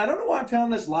finish telling. I don't know why I'm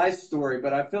telling this lice story,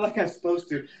 but I feel like I'm supposed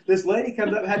to. This lady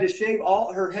comes up, had to shave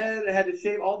all her head, had to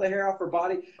shave all the hair off her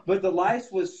body, but the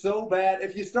lice was so bad.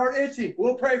 If you start itching,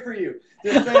 we'll pray for you.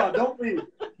 Just stay on. Don't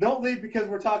leave because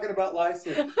we're talking about lice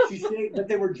here. She shaved, but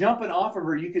they were jumping off of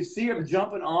her. You could see them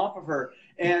jumping off of her.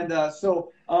 And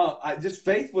so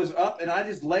faith was up, and I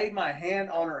just laid my hand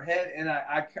on her head, and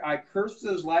I cursed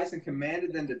those lice and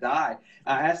commanded them to die.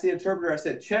 I asked the interpreter, I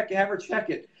said, have her check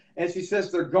it. And she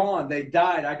says, they're gone. They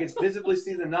died. I could visibly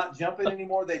see them not jumping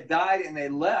anymore. They died, and they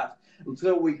left.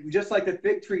 So we, just like the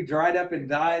fig tree dried up and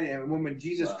died, and when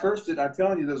Jesus cursed it, I'm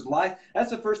telling you, those lice, that's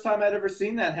the first time I'd ever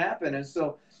seen that happen. And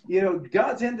so,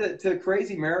 God's into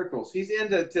crazy miracles. He's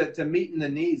into meeting the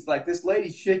needs. Like this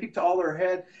lady shaved all her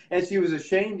head, and she was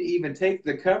ashamed to even take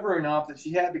the covering off that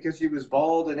she had because she was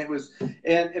bald,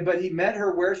 but he met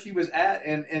her where she was at,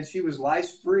 and she was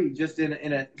lice free just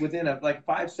within a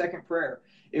 5-second prayer.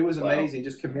 It was amazing,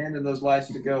 just commanding those lice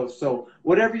to go. So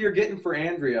whatever you're getting for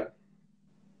Andrea,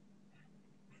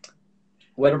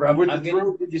 whatever I'm getting,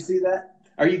 throat, did you see that?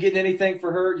 Are you getting anything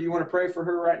for her? Do you want to pray for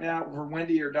her right now, for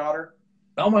Wendy, your daughter?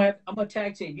 I'm gonna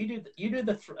tag team. You do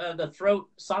the throat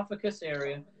esophagus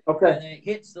area, okay, and it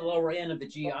hits the lower end of the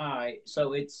GI.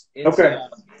 So it's okay.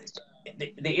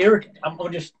 The irritant. I'm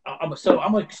gonna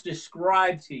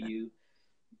describe to you,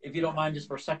 if you don't mind, just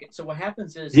for a second. So what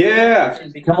happens is,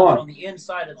 it becomes on the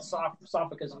inside of the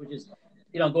esophagus, which is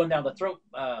going down the throat.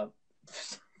 That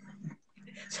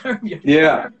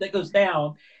goes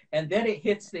down, and then it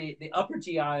hits the upper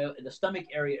GI, the stomach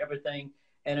area, everything.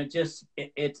 And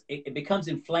it becomes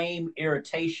inflamed,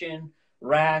 irritation,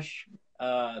 rash,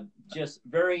 just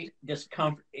very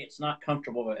discomfort. It's not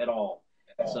comfortable at all.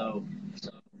 So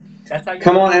that's how you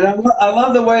come on. And I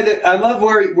love the way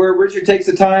that where Richard takes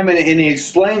the time and he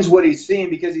explains what he's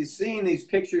seeing, because he's seeing these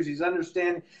pictures, he's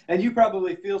understanding, and you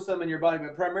probably feel some in your body,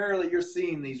 but primarily you're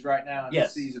seeing these right now in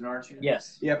this season, aren't you?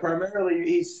 Yes. Yeah, primarily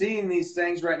he's seeing these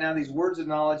things right now, these words of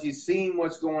knowledge. He's seeing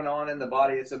what's going on in the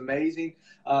body. It's amazing.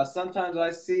 Sometimes I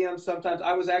see them. Sometimes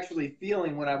I was actually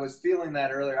feeling, when I was feeling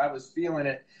that earlier, I was feeling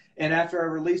it. And after I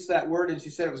released that word and she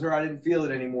said it was her, I didn't feel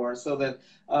it anymore. So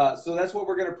that's what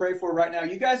we're going to pray for right now.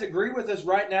 You guys agree with us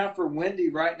right now for Wendy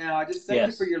right now. I just thank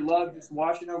you for your love, just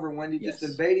washing over Wendy, just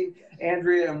invading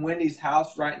Andrea and Wendy's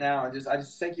house right now. And I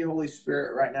just thank you, Holy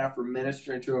Spirit, right now for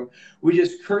ministering to them. We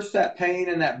just curse that pain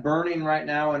and that burning right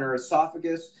now in her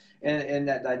esophagus and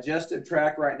that digestive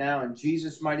tract right now in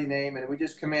Jesus' mighty name. And we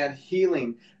just command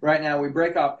healing right now. We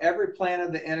break off every plan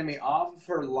of the enemy off of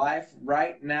her life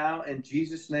right now in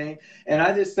Jesus' name. And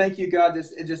I just thank you, God.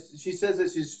 She says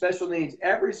that she's special needs.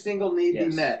 Every single need be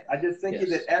met. I just thank you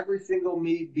that every single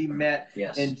need be met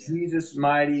in Jesus'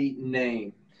 mighty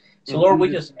name. So, Lord, we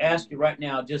just ask you right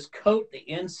now, just coat the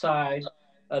inside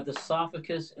of the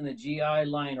esophagus and the GI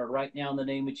liner right now in the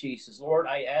name of Jesus. Lord,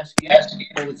 I ask you,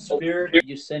 Holy Spirit,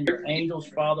 you send your angels,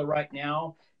 Father, right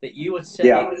now, that you would send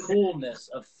a coolness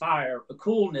of fire, a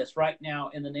coolness right now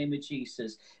in the name of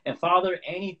Jesus. And Father,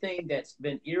 anything that's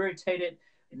been irritated,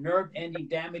 nerve ending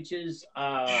damages,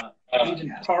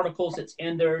 even particles that's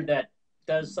in there that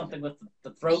does something with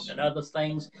the throat and other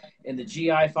things in the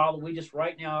GI, Father, we just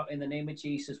right now in the name of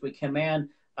Jesus, we command,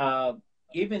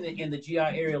 even in the GI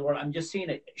area, Lord, I'm just seeing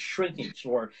it shrinkage,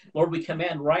 Lord. Lord, we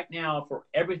command right now for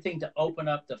everything to open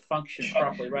up to function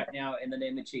properly right now in the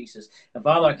name of Jesus. And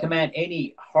Father, I command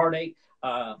any heartache,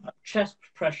 chest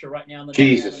pressure right now in the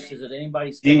name of Jesus that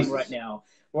anybody's feeling right now.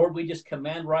 Lord, we just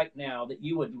command right now that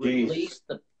you would release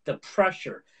the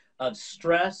pressure of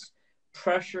stress,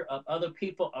 pressure of other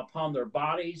people upon their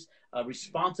bodies,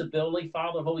 responsibility,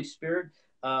 Father, Holy Spirit,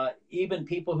 even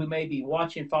people who may be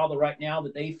watching, Father, right now,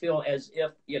 that they feel as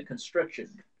if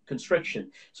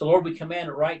constriction. So, Lord, we command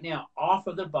it right now off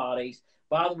of their bodies.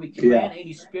 Father, we command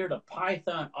any spirit of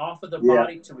python off of the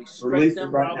body to restrict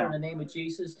them, Father, in the name of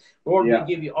Jesus. Lord, we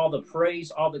give you all the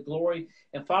praise, all the glory.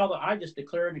 And Father, I just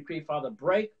declare and decree, Father,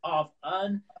 break off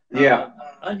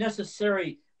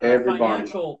unnecessary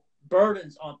financial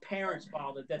burdens on parents,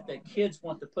 Father, that the kids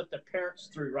want to put their parents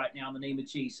through right now in the name of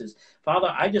Jesus.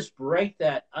 Father, I just break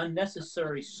that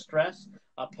unnecessary stress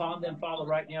upon them, Father,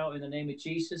 right now in the name of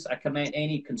Jesus. I command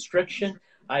any constriction.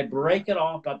 I break it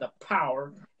off by the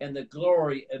power and the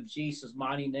glory of Jesus'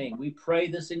 mighty name. We pray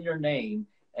this in your name.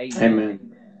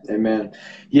 Amen. Amen.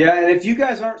 Yeah, and if you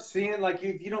guys aren't seeing, like,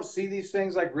 if you don't see these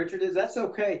things like Richard is, that's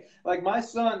okay. Like, my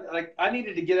son, like, I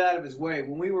needed to get out of his way.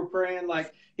 When we were praying,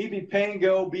 like, he'd be pain,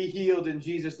 go, be healed in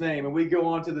Jesus' name, and we go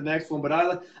on to the next one. But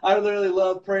I literally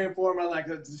love praying for him. I like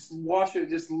to just wash it,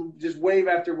 just wave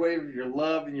after wave of your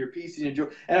love and your peace and your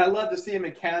joy. And I love to see him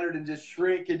encountered and just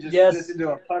shrink and just into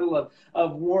a puddle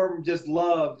of warm, just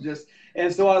love.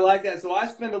 And so I like that. So I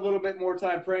spend a little bit more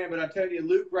time praying, but I'm telling you,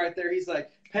 Luke right there, he's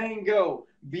like, pain, go,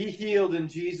 be healed in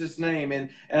Jesus' name.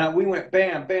 And we went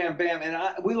bam, bam, bam. And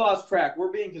we lost track.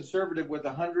 We're being conservative with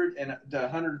 100 and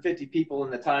 150 people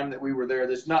in the time that we were there.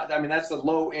 That's the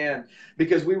low end,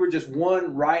 because we were just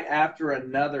one right after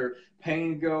another.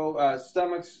 Pain, go,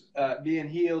 stomachs being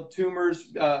healed, tumors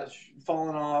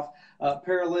falling off,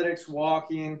 paralytics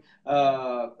walking,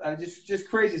 just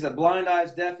crazy stuff, blind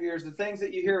eyes, deaf ears, the things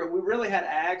that you hear. We really had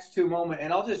Acts 2 moment.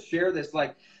 And I'll just share this,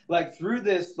 like through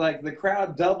this, like the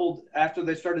crowd doubled after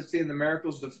they started seeing the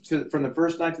miracles from the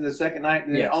first night to the second night,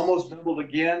 and it almost doubled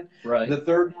again the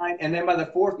third night. And then by the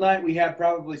fourth night, we had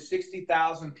probably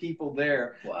 60,000 people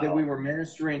there that we were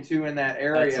ministering to in that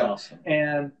area. That's awesome.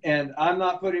 And I'm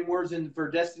not putting words in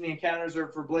for Destiny Encounters or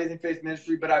for Blazing Faith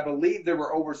Ministry, but I believe there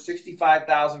were over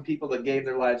 65,000 people that gave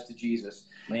their lives to Jesus.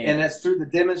 Man. And that's through the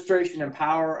demonstration and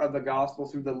power of the gospel,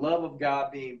 through the love of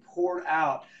God being poured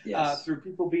out, through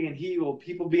people being healed,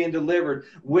 people being delivered,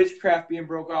 witchcraft being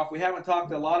broke off. We haven't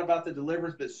talked a lot about the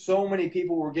deliverance, but so many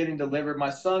people were getting delivered. My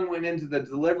son went into the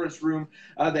deliverance room.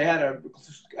 They had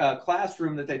a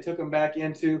classroom that they took him back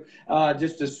into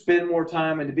just to spend more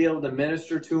time and to be able to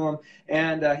minister to him.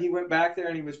 And he went back there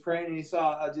and he was praying, and he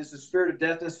saw just a spirit of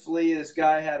deafness flee. This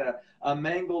guy had a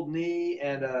mangled knee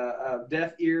and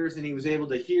deaf ears, and he was able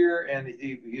to hear, and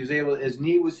his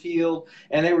knee was healed,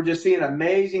 and they were just seeing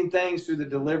amazing things through the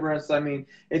deliverance. I mean,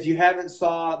 if you haven't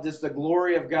saw just the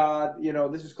glory of God,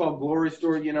 this is called Glory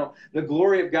Story. The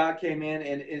glory of God came in,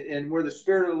 and where the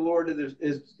Spirit of the Lord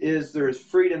is there is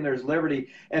freedom, there's liberty,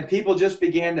 and people just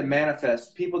began to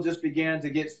manifest. People just began to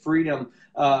get freedom.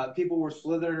 People were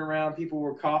slithering around. People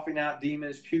were coughing out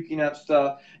demons, puking up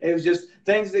stuff. It was just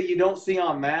things that you don't see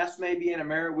en masse maybe in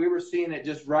America. We were seeing it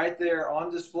just right there on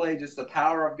display, just the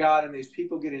power of God and these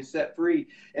people getting set free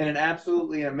in an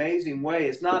absolutely amazing way.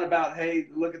 It's not about, hey,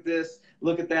 look at this,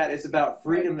 look at that. It's about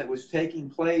freedom that was taking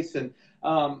place. And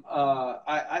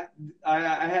I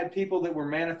had people that were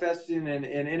manifesting in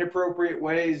inappropriate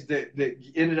ways that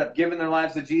ended up giving their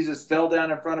lives to Jesus, fell down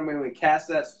in front of me, and we cast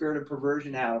that spirit of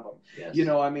perversion out of them.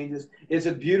 Yes. It's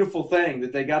a beautiful thing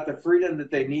that they got the freedom that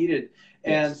they needed.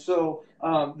 Yes. And so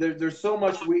there's so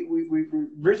much. We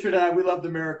Richard and I, we love the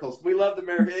miracles. We love the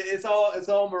miracles. It's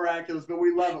all miraculous, but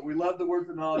we love it. We love the words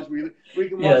of knowledge. We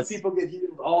can watch people get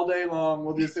healed all day long.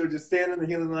 We'll just stand in the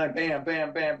healing line, bam,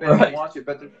 bam, bam, bam, and watch it.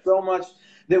 But there's so much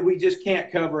that we just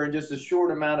can't cover in just a short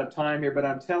amount of time here. But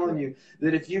I'm telling you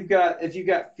that if you've got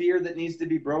fear that needs to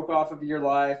be broke off of your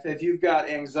life, if you've got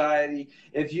anxiety,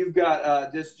 if you've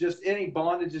got just any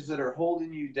bondages that are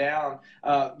holding you down,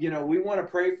 we want to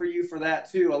pray for you for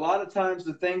that too. A lot of times times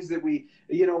the things that we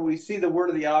see the word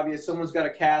of the obvious. Someone's got a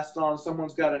cast on,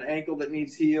 someone's got an ankle that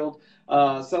needs healed,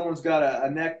 someone's got a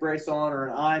neck brace on or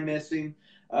an eye missing.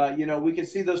 We can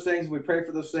see those things, we pray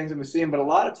for those things, and we see them. But a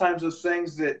lot of times those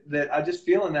things that I just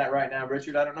feeling that right now,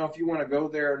 Richard, I don't know if you want to go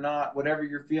there or not, whatever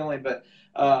you're feeling, but,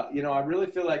 I really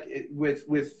feel like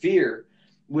with fear,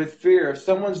 if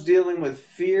someone's dealing with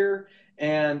fear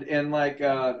and like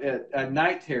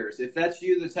night terrors, if that's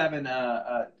you that's having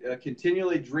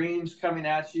continually dreams coming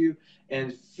at you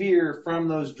and fear from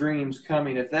those dreams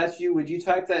coming, if that's you, would you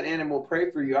type that in and we'll pray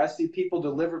for you? I see people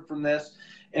delivered from this.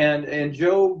 And in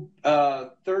Job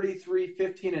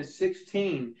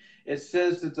 33:15-16, it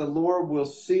says that the Lord will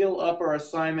seal up our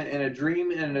assignment in a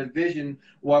dream and a vision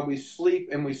while we sleep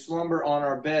and we slumber on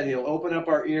our bed. He'll open up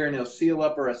our ear and he'll seal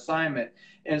up our assignment.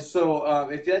 And so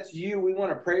if that's you, we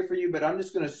want to pray for you, but I'm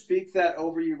just going to speak that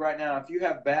over you right now. If you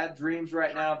have bad dreams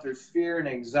right now, if there's fear and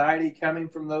anxiety coming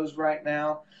from those right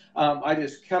now, I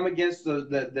just come against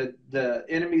the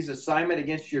enemy's assignment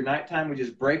against your nighttime. We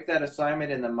just break that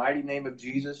assignment in the mighty name of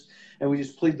Jesus. And we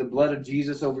just plead the blood of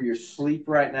Jesus over your sleep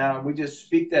right now. And we just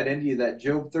speak that into you, that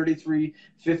Job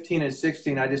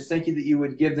 33:15-16. I just thank you that you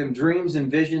would give them dreams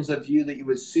and visions of you, that you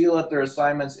would seal up their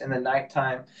assignments in the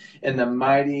nighttime in the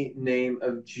mighty name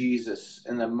of Jesus.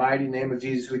 In the mighty name of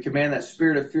Jesus, we command that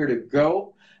spirit of fear to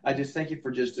go. I just thank you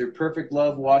for just their perfect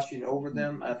love washing over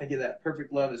them. I thank you that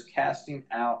perfect love is casting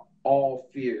out all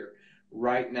fear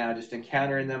right now, just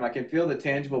encountering them. I can feel the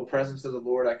tangible presence of the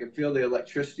Lord. I can feel the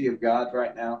electricity of God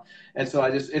right now. And so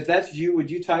if that's you,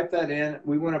 would you type that in?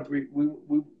 We want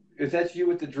to, if that's you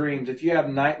with the dreams, if you have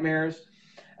nightmares,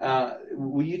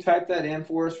 will you type that in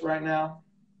for us right now?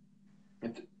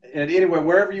 And anyway,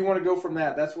 wherever you want to go from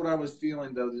that, that's what I was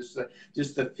feeling though.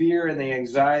 Just the fear and the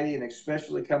anxiety, and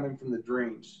especially coming from the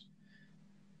dreams.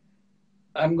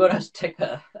 I'm going to take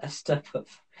a step of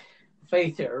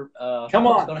faith here. Come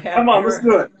on, let's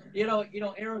do it.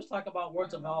 Aaron was talking about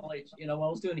words of knowledge. When I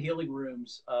was doing healing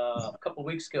rooms a couple of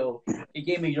weeks ago, he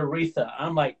gave me urethra.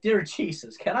 I'm like, dear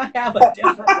Jesus, can I have a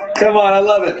different word? Come on, I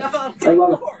love it. I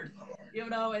love Lord.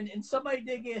 And somebody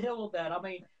did get healed with that. I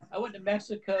mean, I went to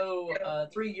Mexico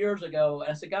 3 years ago,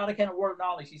 and I said, God, I can't word of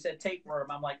knowledge. He said,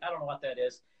 tapeworm. I'm like, I don't know what that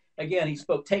is. Again, he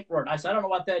spoke tapeworm. I said, I don't know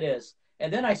what that is.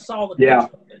 And then I saw the picture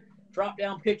of it,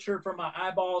 drop-down picture from my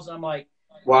eyeballs, and I'm like,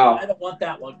 wow, I don't want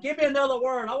that one. Give me another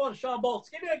word. I want Sean Bolts.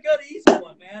 Give me a good, easy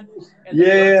one, man. And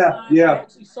I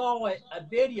actually saw a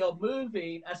video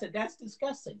moving. I said, that's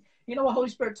disgusting. You know what Holy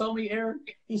Spirit told me, Aaron?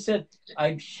 He said,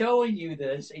 I'm showing you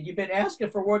this, and you've been asking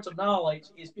for words of knowledge,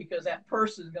 is because that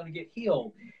person is going to get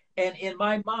healed. And in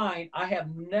my mind, I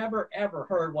have never, ever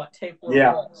heard what tapeworm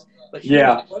was. But she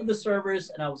was one of the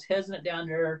servers, and I was hesitant down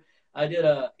there. I did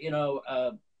a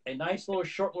nice little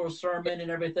short little sermon and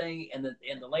everything, and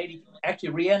the lady, actually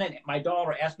Rhiannon, my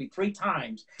daughter, asked me 3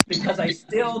 times because I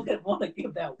still didn't want to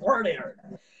give that word,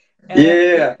 Aaron.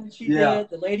 And she did.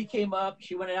 The lady came up.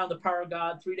 She went down the power of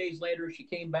God. 3 days later, she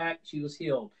came back. She was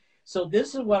healed. So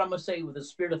this is what I'm going to say with the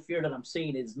spirit of fear that I'm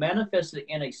seeing is manifested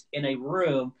in a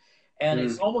room, and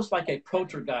it's almost like a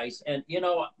poltergeist. And,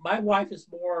 my wife is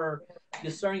more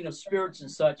discerning of spirits and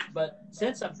such, but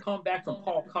since I've come back from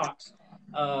Paul Cox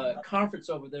conference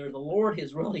over there, the Lord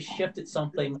has really shifted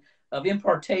something of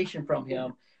impartation from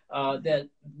him, that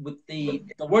with the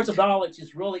words of knowledge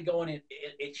is really going,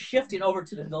 it's shifting over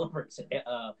to the deliverance.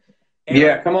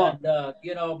 Come on.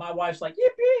 And, my wife's like,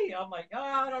 yippee. I'm like,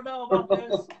 I don't know about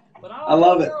this, but I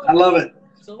love it. I love it.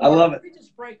 So Lord, I love it. We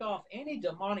just break off any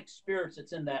demonic spirits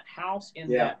that's in that house, in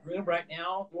that room right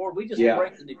now. Lord, we just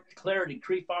break and declare and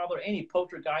decree, Father, any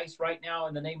poltergeist right now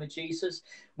in the name of Jesus.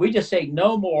 We just say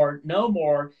no more, no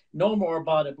more, no more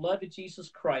by the blood of Jesus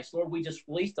Christ. Lord, we just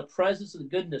release the presence and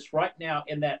goodness right now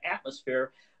in that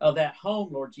atmosphere of that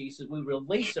home, Lord Jesus. We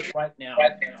release it right now.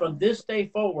 From this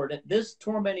day forward, that this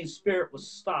tormenting spirit will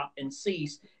stop and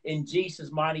cease. In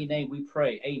Jesus' mighty name we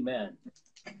pray. Amen.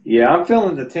 Yeah, I'm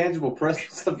feeling the tangible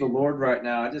presence of the Lord right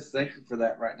now. I just thank you for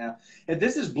that right now. If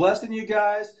this is blessing you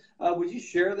guys, would you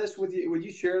share this with you? Would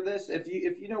you share this? If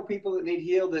you know people that need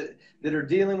healed, that are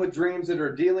dealing with dreams, that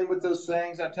are dealing with those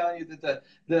things, I'm telling you that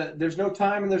there's no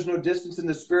time and there's no distance in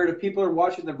the spirit. If people are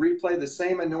watching the replay, the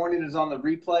same anointing is on the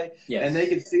replay, and they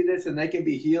can see this and they can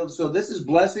be healed. So this is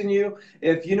blessing you.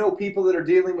 If you know people that are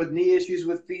dealing with knee issues,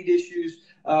 with feet issues,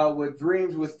 with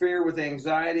dreams, with fear, with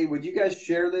anxiety, would you guys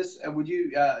share this? Would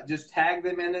you just tag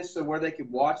them in this so where they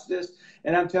could watch this?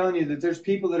 And I'm telling you that there's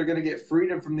people that are going to get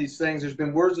freedom from these things. There's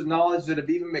been words of knowledge that have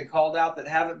even been called out that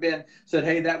haven't been said,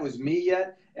 hey, that was me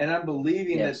yet. And I'm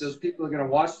believing that those people are going to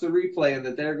watch the replay and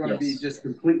that they're going to be just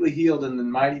completely healed in the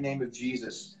mighty name of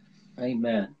Jesus.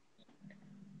 Amen.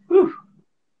 Whew.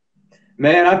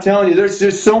 Man, I'm telling you,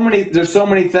 there's so many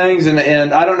things,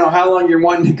 and I don't know how long you're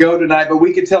wanting to go tonight, but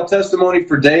we could tell testimony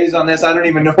for days on this. I don't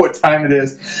even know what time it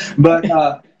is, but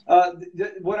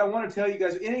what I want to tell you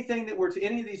guys, anything that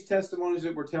any of these testimonies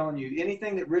that we're telling you,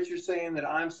 anything that Richard's saying, that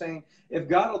I'm saying, if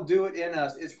God will do it in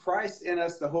us, it's Christ in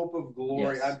us, the hope of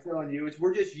glory. Yes. I'm telling you,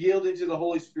 we're just yielding to the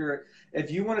Holy Spirit. If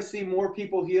you want to see more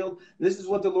people healed, this is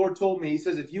what the Lord told me. He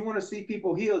says, if you want to see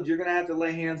people healed, you're going to have to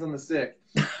lay hands on the sick.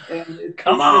 And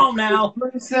Come on now. It's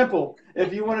pretty simple.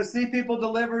 If you want to see people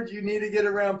delivered, you need to get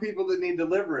around people that need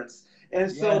deliverance. And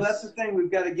so that's the thing.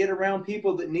 We've got to get around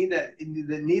people that need that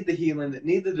need the healing, that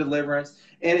need the deliverance.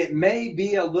 And it may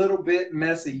be a little bit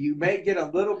messy. You may get a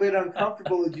little bit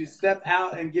uncomfortable as you step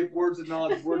out and give words of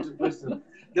knowledge, words of wisdom.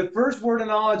 The first word of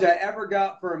knowledge I ever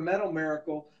got for a mental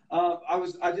miracle,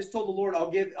 I just told the Lord,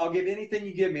 I'll give anything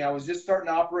you give me. I was just starting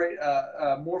to operate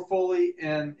more fully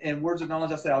in words of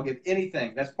knowledge. I said, I'll give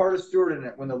anything. That's part of stewarding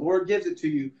it. When the Lord gives it to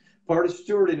you, part of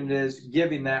stewarding it is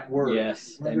giving that word.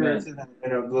 Yes, whether it's in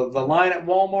the line at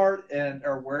Walmart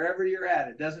or wherever you're at,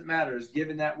 it doesn't matter. It's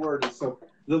giving that word. And so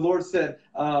the Lord said,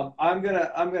 I want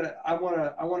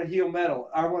to heal metal.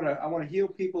 I want to heal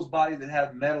people's body that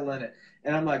have metal in it.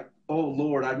 And I'm like, oh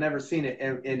Lord, I've never seen it.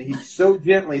 And he so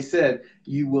gently said,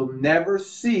 you will never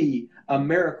see a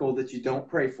miracle that you don't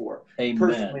pray for. Amen.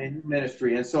 Personally in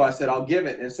ministry. And so I said, I'll give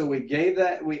it. And so we gave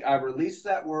that. I released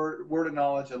that word of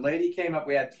knowledge. A lady came up.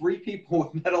 We had 3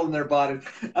 people with metal in their bodies.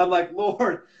 I'm like,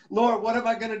 Lord, what am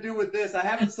I going to do with this? I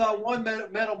haven't saw one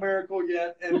metal miracle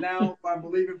yet. And now I'm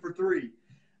believing for 3.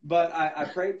 But I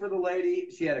prayed for the lady.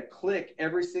 She had a click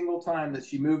every single time that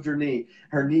she moved her knee.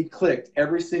 Her knee clicked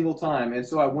every single time. And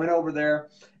so I went over there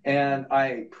and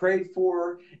I prayed for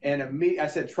her. And I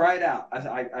said, try it out.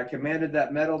 I commanded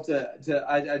that metal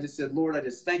I just said, Lord, I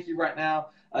just thank you right now.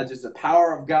 Just the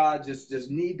power of God, just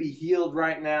knee be healed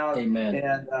right now. Amen.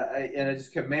 And I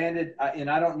just commanded, and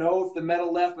I don't know if the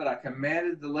metal left, but I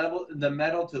commanded the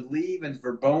metal to leave and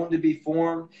for bone to be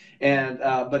formed. And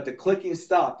but the clicking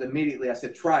stopped immediately. I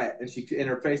said, try it. And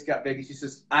her face got big. And she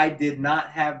says, I did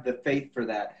not have the faith for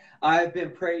that. I've been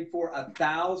prayed for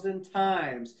 1,000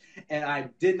 times, and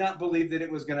I did not believe that it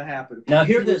was going to happen. Now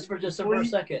hear this for just a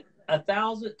second.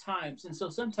 1,000 times. And so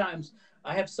sometimes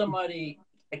I have somebody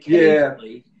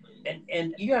occasionally,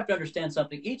 and you have to understand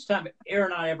something. Each time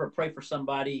Aaron and I ever pray for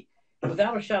somebody,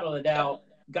 without a shadow of a doubt,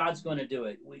 God's going to do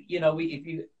it.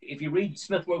 If you read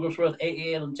Smith Wigglesworth,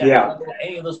 A.A. Allen,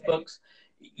 any of those books,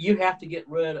 you have to get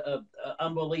rid of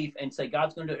unbelief and say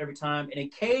God's going to do it every time. And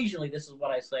occasionally, this is what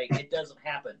I say, it doesn't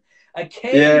happen.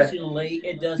 Occasionally,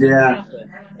 it doesn't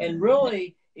happen. And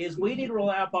really, we need to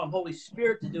rely upon Holy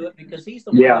Spirit to do it because He's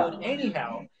the one doing it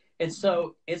anyhow. And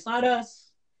so it's not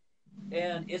us,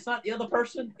 and it's not the other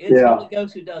person. It's Holy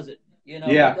Ghost who does it. He does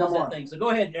that thing. So go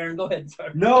ahead, Aaron. Go ahead.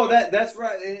 Sorry. No, that's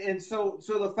right. And so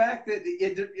the fact that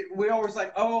we always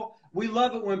like, we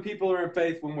love it when people are in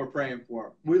faith when we're praying for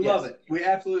them. We love it. We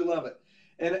absolutely love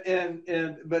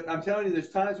it. But I'm telling you, there's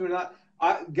times when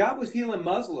God was healing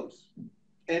Muslims,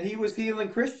 and He was healing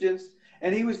Christians,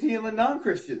 and He was healing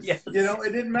non-Christians. Yes. It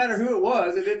didn't matter who it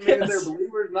was. It didn't matter if they're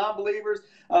believers, non-believers,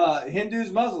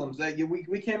 Hindus, Muslims.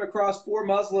 We came across 4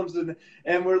 Muslims,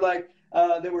 and we're like,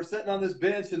 they were sitting on this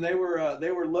bench, and they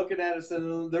were looking at us,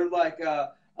 and they're like,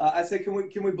 I said,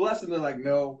 can we bless them? They're like,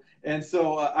 no. And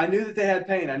so I knew that they had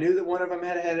pain. I knew that one of them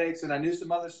had headaches, and I knew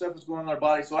some other stuff was going on in their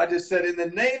body. So I just said, in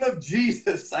the name of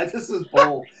Jesus, I just was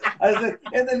bold. I said,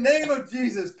 in the name of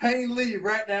Jesus, pain leave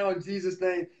right now in Jesus'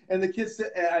 name. And the kid said,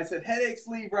 I said, headaches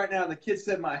leave right now. And the kid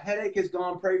said, my headache is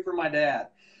gone. Pray for my dad.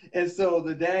 And so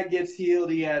the dad gets healed.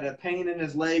 He had a pain in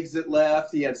his legs that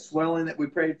left. He had swelling that we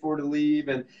prayed for to leave.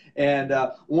 And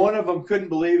one of them couldn't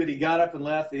believe it. He got up and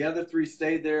left. The other 3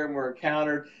 stayed there and were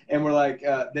encountered. And we're like,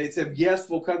 they said, yes,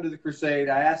 we'll come to the crusade.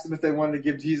 I asked them if they wanted to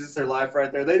give Jesus their life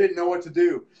right there. They didn't know what to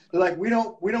do. They're like, we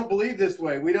don't believe this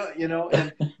way. We don't,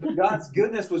 and God's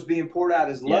goodness was being poured out.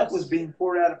 His love was being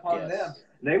poured out upon them.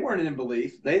 They weren't in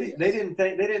belief. They didn't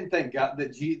think God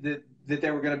that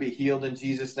they were going to be healed in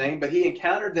Jesus' name, but He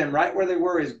encountered them right where they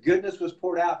were. His goodness was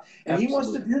poured out, and He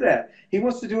wants to do that. He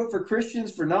wants to do it for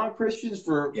Christians, for non-Christians,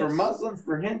 for Muslims,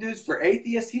 for Hindus, for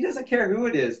atheists. He doesn't care who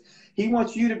it is. He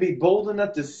wants you to be bold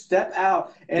enough to step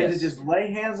out and to just lay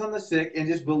hands on the sick and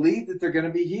just believe that they're going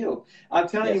to be healed. I'm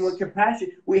telling you, with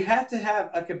compassion, we have to have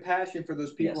a compassion for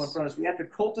those people in front of us. We have to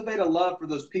cultivate a love for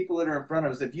those people that are in front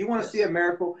of us. If you want to see a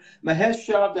miracle, Mahesh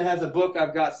Shabda has a book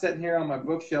I've got sitting here on my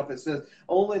bookshelf. It says,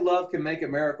 Only Love Can Make a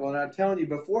Miracle. And I'm telling you,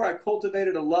 before I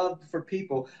cultivated a love for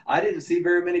people, I didn't see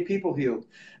very many people healed.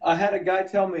 I had a guy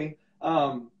tell me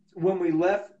when we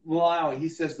left Malawi, he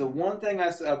says, the one thing I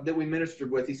saw that we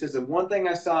ministered with, he says, the one thing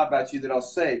I saw about you that I'll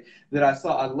say, that I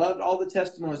saw, I loved all the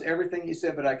testimonies, everything you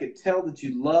said, but I could tell that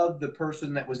you loved the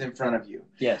person that was in front of you.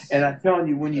 Yes. And I'm telling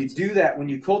you, when you do that, when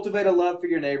you cultivate a love for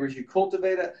your neighbors, you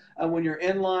cultivate when you're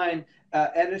in line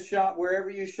at a shop, wherever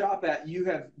you shop at, you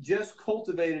have just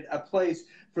cultivated a place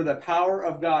for the power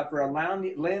of God, for a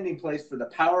landing place for the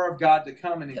power of God to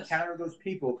come and encounter those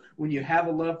people when you have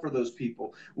a love for those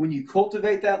people. When you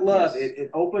cultivate that love,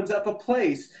 it opens up a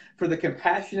place for the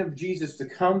compassion of Jesus to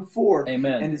come forth.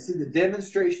 Amen. And to see the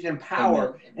demonstration and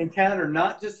power encounter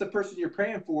not just the person you're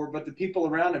praying for, but the people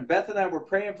around him. Beth and I were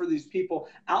praying for these people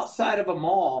outside of a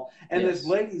mall, and this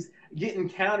lady's getting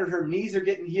encountered. Her knees are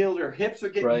getting healed. Her hips are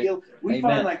getting healed. We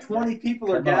find like 20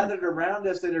 people are gathered around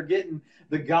us that are getting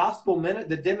the gospel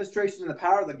the demonstration and the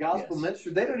power of the gospel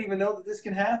ministry. They don't even know that this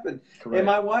can happen. Correct. And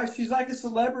my wife, she's like a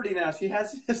celebrity now. She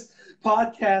has this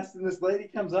podcast, and this lady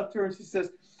comes up to her and she says,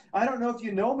 I don't know if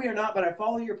you know me or not, but I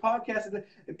follow your podcast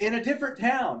in a different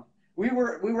town. We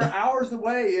were hours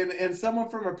away, and someone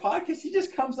from her podcast, she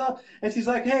just comes up and she's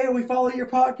like, hey, we follow your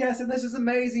podcast, and this is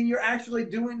amazing. You're actually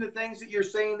doing the things that you're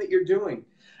saying that you're doing.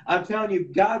 I'm telling you,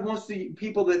 God wants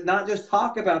people that not just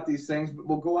talk about these things, but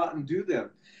will go out and do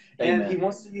them. Amen. And he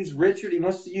wants to use Richard. He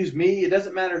wants to use me. It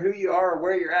doesn't matter who you are or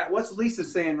where you're at. What's Lisa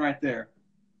saying right there?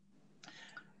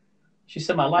 She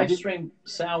said, my live stream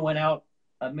sound went out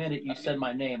a minute. You said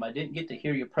my name. I didn't get to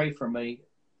hear you pray for me.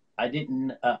 I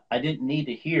didn't need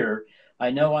to hear.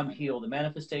 I know I'm healed. The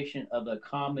manifestation of the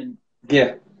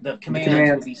commands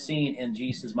will be seen in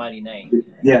Jesus' mighty name.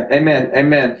 Yeah, amen,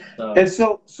 amen. And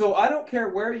so I don't care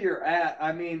where you're at.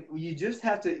 I mean, we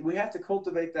have to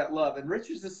cultivate that love. And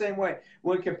Richard's the same way.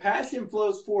 When compassion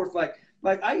flows forth, like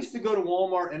I used to go to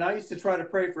Walmart and I used to try to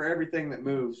pray for everything that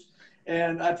moves.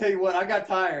 And I tell you what, I got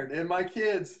tired. And my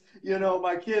kids, I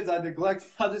neglect.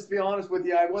 I'll just be honest with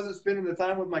you. I wasn't spending the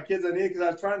time with my kids I needed because I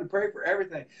was trying to pray for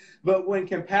everything. But when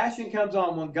compassion comes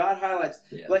on, when God highlights,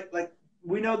 like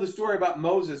we know the story about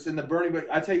Moses and the burning bush.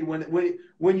 I tell you,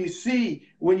 when you see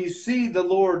the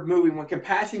Lord moving, when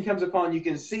compassion comes upon, you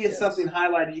can see it's something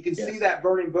highlighted. You can see that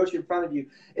burning bush in front of you.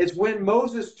 It's when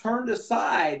Moses turned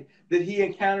aside that he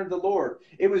encountered the Lord.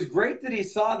 It was great that he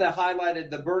saw that highlighted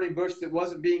the burning bush that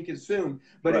wasn't being consumed,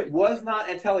 but it was not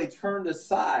until he turned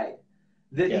aside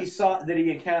that he saw, that he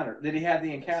had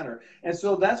the encounter. And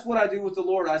so that's what I do with the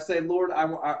Lord. I say, Lord,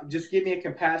 I just give me a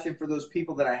compassion for those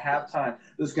people that I have time,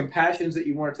 those compassions that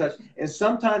you want to touch. And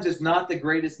sometimes it's not the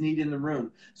greatest need in the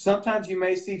room. Sometimes you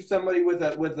may see somebody with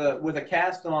a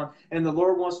cast on, and the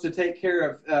Lord wants to take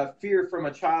care of fear from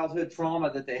a childhood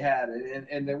trauma that they had,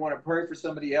 and they want to pray for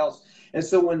somebody else. And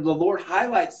so when the Lord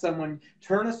highlights someone,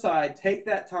 turn aside, take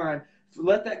that time,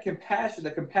 let that compassion,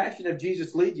 the compassion of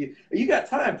Jesus lead you. You got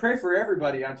time, pray for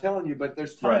everybody, I'm telling you, but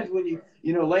there's times when you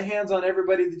lay hands on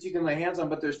everybody that you can lay hands on,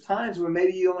 but there's times when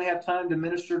maybe you only have time to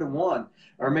minister to one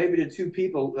or maybe to two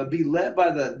people. Be led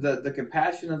by the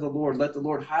compassion of the Lord. Let the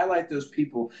Lord highlight those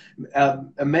people.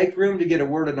 Make room to get a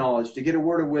word of knowledge, to get a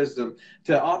word of wisdom,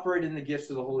 to operate in the gifts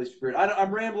of the Holy Spirit.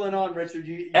 I'm rambling on, Richard.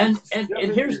 And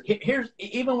here's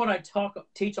even when I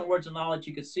teach on words of knowledge,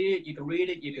 you can see it, you can read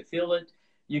it, you can feel it.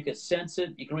 You can sense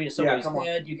it. You can read it somebody's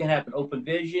head. You can have an open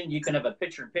vision. You can have a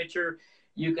picture-in-picture.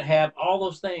 You can have all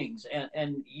those things.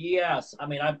 And yes, I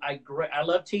mean, I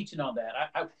love teaching on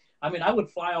that. I mean, I would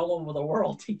fly all over the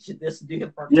world teaching this and do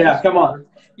it for come on.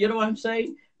 You know what I'm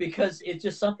saying? Because it's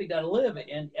just something that I live.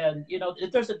 And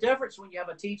there's a difference when you have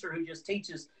a teacher who just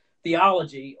teaches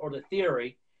theology or the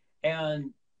theory,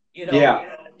 and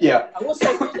I will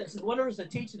say this: whenever there's a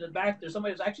teacher in the back, there's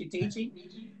somebody who's actually teaching.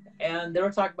 And they were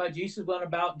talking about Jesus went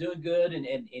about doing good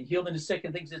and healing the sick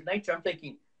and things of this nature. I'm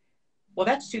thinking, well,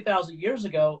 that's 2,000 years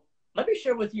ago. Let me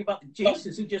share with you about the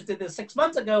Jesus who just did this 6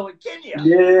 months ago in Kenya.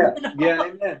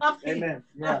 Amen. Amen.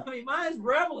 Yeah. I mean, mine's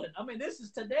prevalent. I mean, this is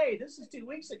today. This is 2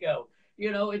 weeks ago.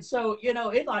 And so,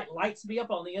 it like lights me up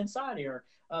on the inside here.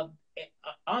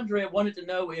 Andrea wanted to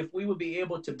know if we would be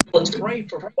able to pray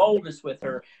for boldness with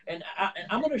her. And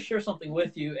I'm going to share something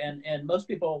with you. And a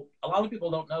lot of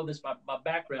people don't know this, my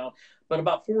background, but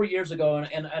about 4 years ago,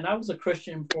 and I was a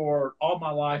Christian for all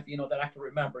my life, that I can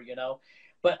remember,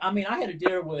 But I mean, I had to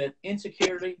deal with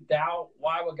insecurity, doubt.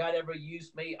 Why would God ever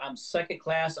use me? I'm second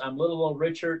class. I'm little old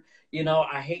Richard.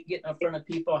 I hate getting in front of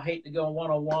people. I hate to go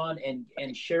one-on-one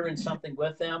and sharing something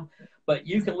with them. But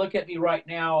you can look at me right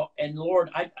now, and Lord,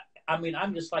 I mean,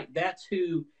 I'm just like, that's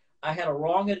who I had a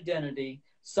wrong identity,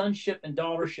 sonship and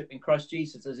daughtership in Christ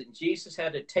Jesus. As in, Jesus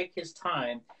had to take his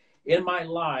time in my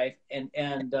life, and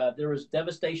there was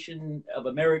devastation of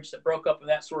a marriage that broke up and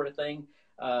that sort of thing.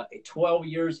 12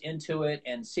 years into it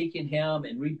and seeking him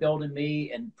and rebuilding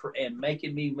me and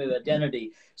making me my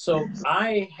identity. So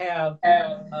I have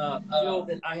feel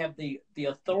that I have the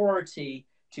authority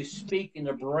to speak and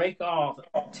to break off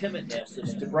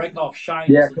timidness, to break off shyness.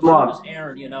 Yeah, And come so does on.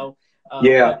 Aaron,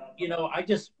 Yeah. But, I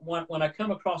just want, when I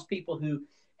come across people who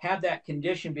have that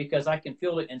condition, because I can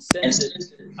feel it and sense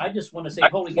it, I just want to say,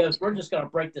 Holy Ghost, we're just going to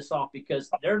break this off, because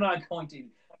they're not going to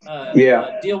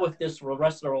deal with this for the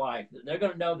rest of their life. They're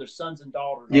going to know their sons and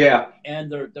daughters,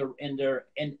 and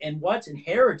and what's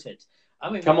inherited. I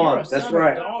mean, Come when you're on. a son That's or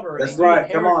right. daughter That's and you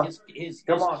right. Come inherit on. his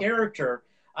Come on. character,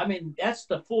 I mean, that's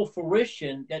the full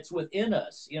fruition that's within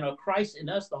us. Christ in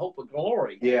us, the hope of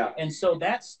glory. Yeah. And so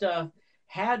that stuff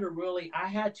I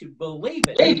had to believe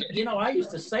it. I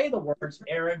used to say the words,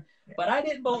 Aaron, but I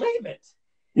didn't believe it.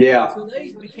 Yeah. So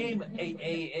they became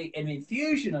an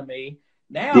infusion of me.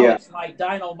 Now it's like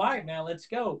dynamite, man. Let's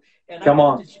go. And I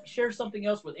wanted to share something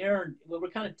else with Aaron. We're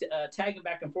kind of tagging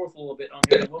back and forth a little bit on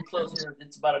here. We'll close here.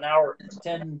 It's about an hour,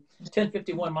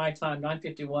 10:51 my time,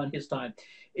 9:51 his time.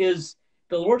 Is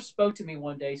the Lord spoke to me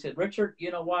one day. He said, Richard,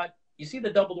 you know what? You see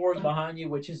the double doors behind you,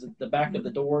 which is the back of the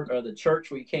door or the church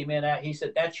where you came in at? He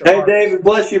said, that's your harvest. David,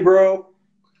 bless you, bro.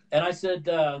 And I said,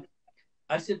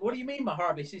 what do you mean my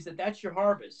harvest? He said, that's your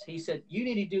harvest. He said, you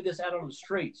need to do this out on the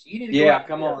streets. You need to go out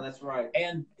come there. on, that's right.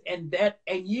 And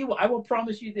I will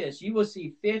promise you this, you will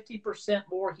see 50%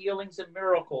 more healings and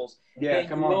miracles than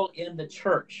you will in the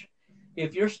church.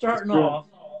 If you're starting off,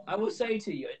 I will say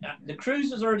to you, the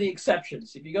cruises are the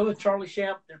exceptions. If you go with Charlie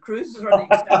Shamp, the cruises are the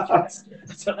exceptions.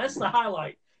 So that's the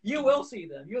highlight. You will see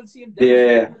them. You'll see them.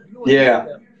 You will see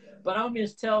them. But I'm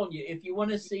just telling you, if you want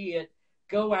to see it,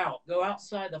 go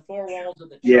outside the four walls of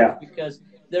the church, because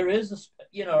there is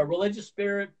a religious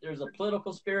spirit. There's a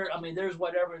political spirit. I mean, there's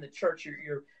whatever in the church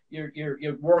you're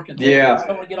working through. I don't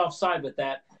want to get offside with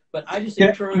that, but I just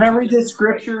encourage you. Can I read this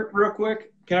scripture real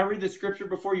quick? Can I read the scripture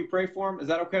before you pray for him? Is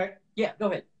that okay? Yeah, go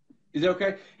ahead. Is it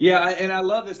okay? Yeah, and I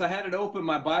love this. I had it open,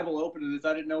 my Bible open to this.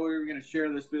 I didn't know we were going to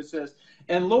share this, but it says,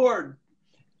 and Lord,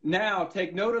 now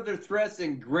take note of their threats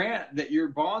and grant that your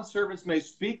bondservants may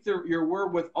speak your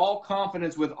word with all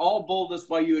confidence, with all boldness,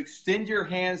 while you extend your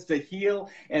hands to heal,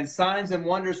 and signs and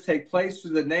wonders take place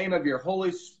through the name of your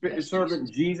holy servant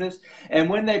Jesus. And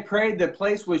when they prayed, the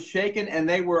place was shaken, and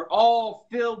they were all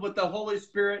filled with the Holy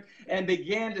Spirit and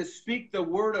began to speak the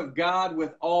word of God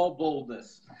with all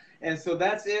boldness. And so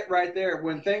that's it right there.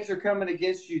 When things are coming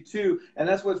against you too, and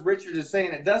that's what Richard is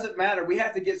saying, it doesn't matter. We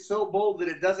have to get so bold that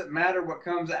it doesn't matter what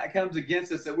comes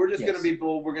against us, that we're just going to be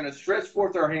bold. We're going to stretch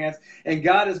forth our hands, and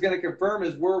God is going to confirm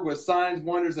his word with signs,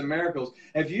 wonders, and miracles.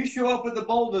 If you show up with the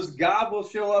boldness, God will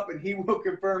show up and he will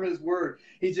confirm his word.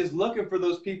 He's just looking for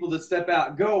those people to step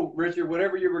out. Go, Richard,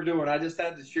 whatever you were doing. I just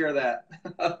had to share that.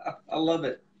 I love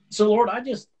it. So, Lord, I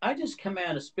just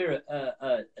command a spirit,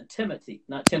 timidness.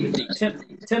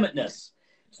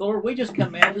 So, Lord, we just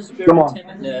command the spirit of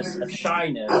timidness, of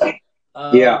shyness,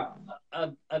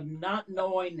 of not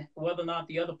knowing whether or not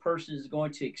the other person is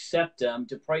going to accept them,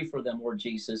 to pray for them, Lord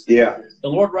Jesus. Yeah. The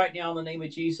Lord, right now, in the name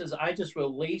of Jesus, I just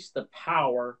release the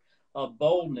power of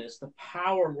boldness, the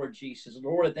power, Lord Jesus.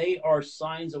 Lord, they are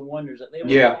signs and wonders, that they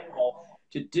will call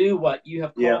to do what you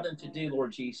have called them to do,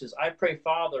 Lord Jesus. I pray,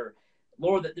 Father,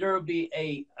 Lord, that there will be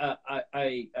a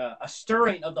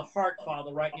stirring of the heart,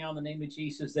 Father, right now in the name of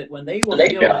Jesus, that when they will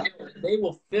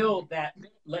feel that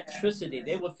electricity,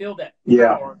 they will feel that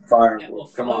power that will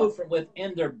flow from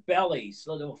within their bellies.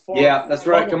 So they will fall. That's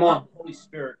right. Come on. Holy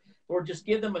Spirit. Lord, just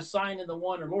give them a sign and the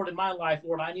wonder. Lord, in my life,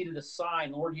 Lord, I needed a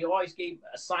sign. Lord, you always gave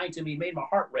a sign to me, made my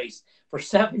heart race for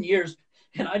 7 years,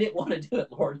 and I didn't want to do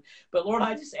it, Lord. But, Lord,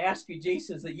 I just ask you,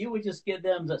 Jesus, that you would just give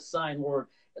them the sign, Lord.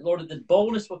 Lord, that the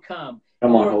boldness will come.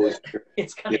 Come on, Lord, Holy Spirit.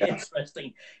 It's kind of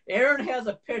interesting. Aaron has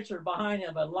a picture behind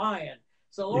him, a lion.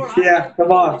 So, Lord,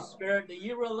 come on, Holy Spirit, that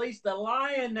you release the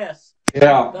lioness.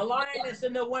 Yeah. The lioness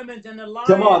in the women's and the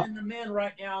lion in the men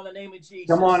right now in the name of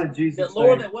Jesus. Come on, in Jesus' that,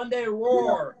 Lord, name. That when they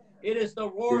roar, it is the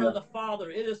roar of the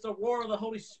Father. It is the roar of the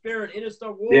Holy Spirit. It is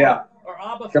the roar or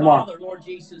Abba Father, Lord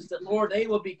Jesus. That, Lord, they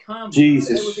will become,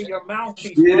 Jesus. They will be your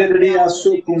mouthpiece right now.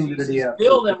 Jesus.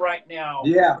 Fill them right now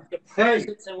with your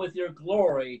presence and with your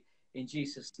glory in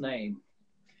Jesus' name.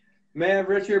 Man,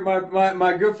 Richard,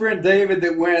 my good friend David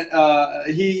that went,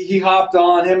 he hopped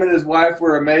on. Him and his wife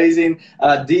were amazing.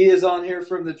 Dee is on here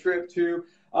from the trip too.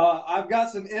 I've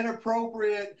got some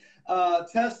inappropriate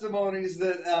testimonies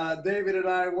that David and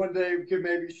I one day could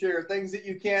maybe share, things that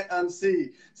you can't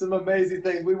unsee, some amazing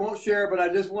things. We won't share, but I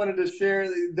just wanted to share.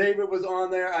 David was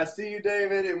on there. I see you,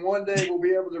 David, and one day we'll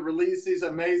be able to release these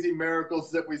amazing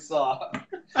miracles that we saw.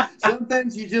 Some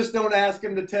things you just don't ask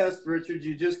him to test, Richard.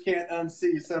 You just can't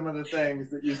unsee some of the things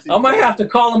that you see. I might have to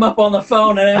call him up on the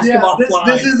phone and ask him offline.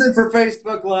 This isn't for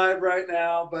Facebook Live right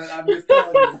now, but I'm just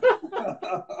telling you.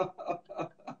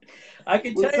 I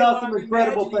can tell you what I'm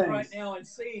incredible things right now and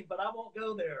see, but I won't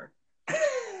go there.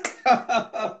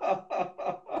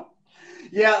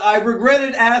 Yeah, I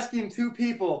regretted asking 2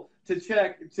 people to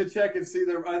check and see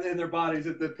in their bodies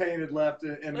if the pain had left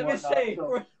and Let whatnot. me see.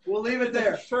 So we'll leave it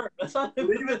there. Sure.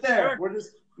 Leave it there.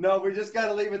 We just got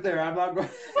to leave it there. I'm not going.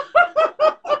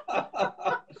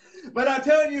 But I'm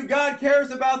telling you, God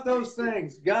cares about those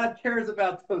things. God cares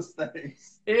about those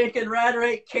things. It can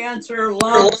eradicate cancer,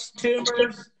 lumps,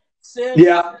 tumors, cysts.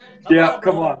 Yeah.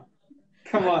 Come on.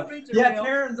 Yeah, real.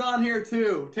 Taryn's on here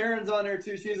too.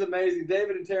 She's amazing.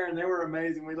 David and Taryn, they were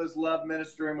amazing. We just loved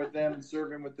ministering with them and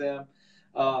serving with them.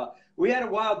 We had a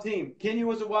wild team. Kenya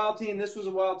was a wild team. This was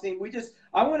a wild team.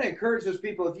 I want to encourage those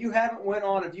people. If you haven't went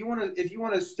on, if you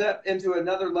want to step into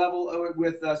another level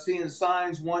with seeing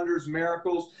signs, wonders,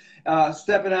 miracles,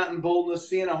 stepping out in boldness,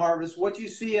 seeing a harvest, what you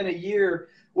see in a year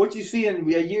or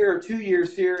 2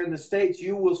 years here in the States,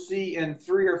 you will see in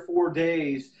 3 or 4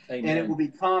 days. Amen. And it will be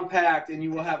compact, and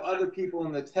you will have other people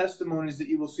in the testimonies that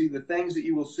you will see, the things that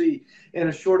you will see in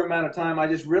a short amount of time. I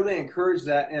just really encourage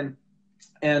that.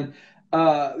 And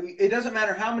it doesn't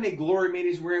matter how many glory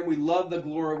meetings we're in. We love the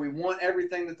glory. We want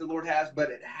everything that the Lord has, but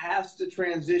it has to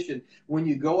transition. When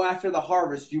you go after the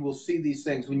harvest, you will see these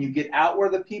things. When you get out where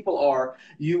the people are,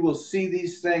 you will see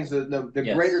these things, the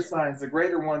yes. greater signs, the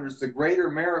greater wonders, the greater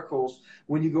miracles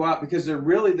when you go out, because they're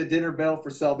really the dinner bell for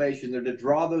salvation. They're to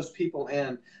draw those people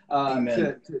in,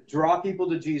 to draw people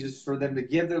to Jesus, for them to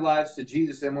give their lives to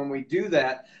Jesus. And when we do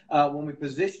that, when we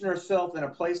position ourselves in a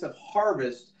place of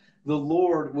harvest, the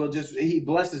Lord will he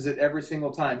blesses it every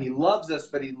single time. He loves us,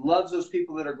 but he loves those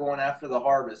people that are going after the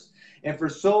harvest. And for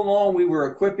so long, we were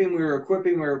equipping,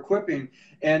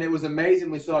 and it was amazing.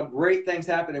 We saw great things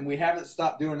happen, and we haven't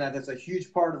stopped doing that. That's a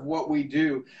huge part of what we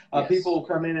do. Yes. People will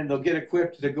come in and they'll get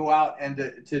equipped to go out and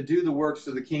to do the works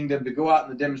of the kingdom, to go out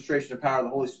in the demonstration of power of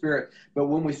the Holy Spirit. But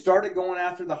when we started going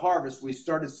after the harvest, we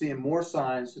started seeing more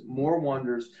signs, more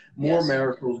wonders, more yes.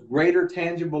 miracles, greater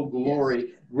tangible glory, yes.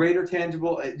 greater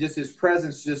tangible, just his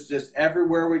presence, just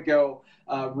everywhere we go.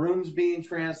 Rooms being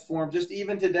transformed. Just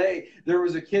even today, there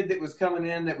was a kid that was coming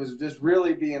in that was just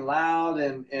really being loud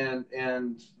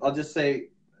and I'll just say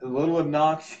a little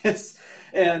obnoxious,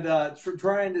 and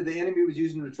the enemy was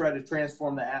using to try to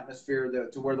transform the atmosphere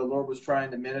to where the Lord was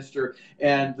trying to minister.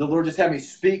 And the Lord just had me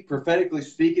prophetically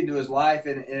speak into his life,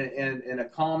 and a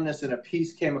calmness and a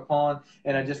peace came upon,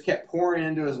 and I just kept pouring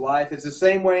into his life. It's the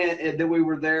same way that we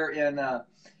were there in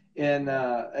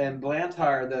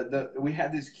Blantyre. We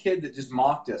had this kid that just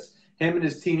mocked us. Him and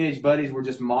his teenage buddies were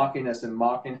just mocking us. We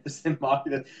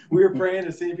were praying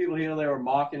and seeing people heal. They were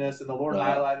mocking us, and the Lord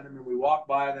highlighted them. And we walked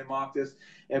by, and they mocked us.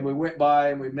 And we went by,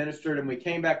 and we ministered, and we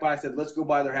came back by and said, let's go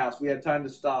by their house. We had time to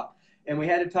stop. And we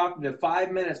had to talk to them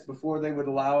 5 minutes before they would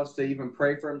allow us to even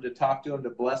pray for them, to talk to them, to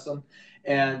bless them.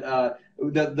 And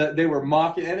they were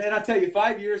mocking. And I tell you,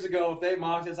 5 years ago, if they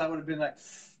mocked us, I would have been like,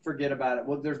 forget about it.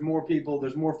 Well, there's more people,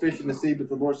 there's more fish in the sea, but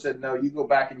the Lord said, no, you go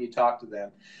back and you talk to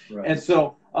them. Right. And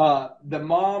so the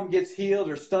mom gets healed,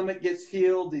 her stomach gets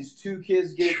healed, these 2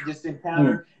 kids get just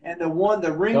encountered, and the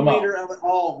ringleader of it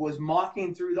all was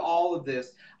mocking through all of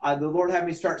this. The Lord had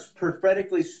me start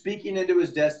prophetically speaking into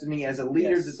his destiny as a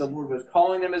leader, yes. that the Lord was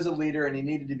calling him as a leader, and he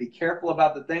needed to be careful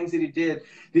about the things that he did,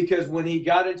 because when he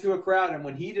got into a crowd and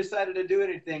when he decided to do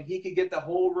anything, he could get the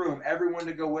whole room, everyone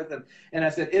to go with him. And I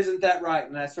said, isn't that right?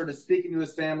 And I started speaking to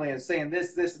his family and saying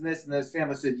this, and this, and his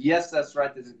family said, yes, that's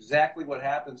right. That's exactly what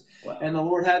happens. Wow. And the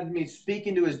Lord had me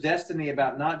speaking to his destiny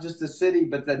about not just the city,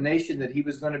 but the nation, that he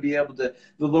was going to be able to,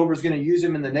 the Lord was going to use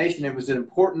him in the nation. It was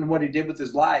important what he did with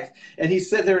his life. And he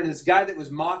sat there, and this guy that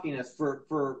was mocking us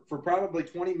for probably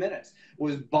 20 minutes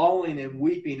was bawling and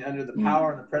weeping under the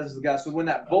power and the presence of God. So when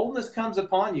that boldness comes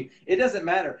upon you, it doesn't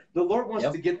matter. The Lord wants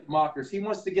to get the mockers. He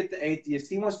wants to get the atheists.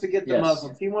 He wants to get the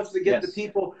Muslims. He wants to get the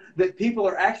people that people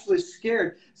are actually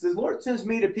scared. So the Lord sends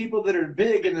me to people that are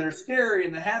big and that are scary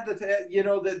and that have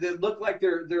that look like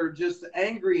they're just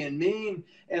angry and mean.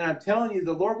 And I'm telling you,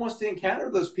 the Lord wants to encounter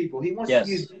those people. He wants to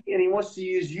use me, and he wants to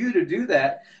use you to do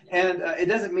that. And it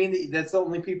doesn't mean that that's the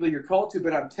only people you're called to,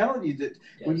 but I'm telling you that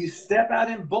when you step out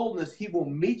in boldness, he will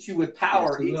meet you with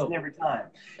power each and every time.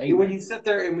 And when you sit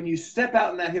there and when you step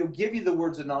out in that, he'll give you the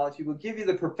words of knowledge. He will give you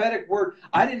the prophetic word.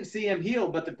 I didn't see him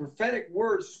healed, but the prophetic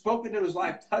word spoken to his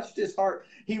life touched his heart.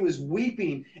 He was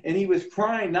weeping and he was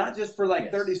crying, not just for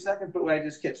 30 seconds, but I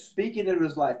just kept speaking into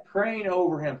his life, praying over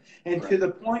over him. And to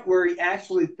the point where he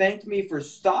actually thanked me for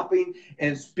stopping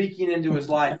and speaking into his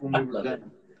life when we were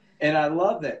done. And I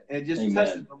love that. It just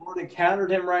touched him. The Lord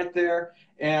encountered him right there.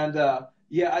 And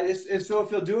and so if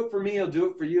he'll do it for me, he'll do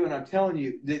it for you. And I'm telling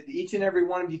you that each and every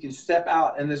one of you can step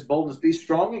out in this boldness. Be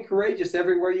strong and courageous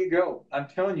everywhere you go. I'm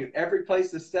telling you, every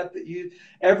place the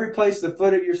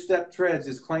foot of your step treads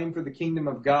is claimed for the kingdom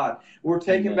of God. We're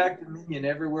taking back dominion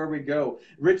everywhere we go.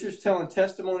 Richard's telling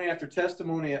testimony after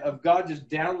testimony of God just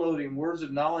downloading words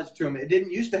of knowledge to him. It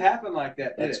didn't used to happen like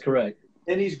that, did it? That's correct.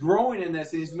 And he's growing in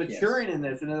this, and he's maturing in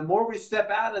this. And the more we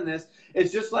step out in this,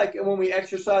 it's just like when we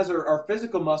exercise our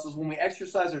physical muscles, when we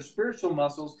exercise our spiritual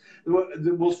muscles,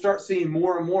 we'll start seeing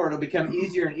more and more. It'll become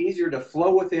easier and easier to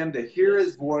flow with him, to hear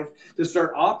his voice, to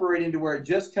start operating to where it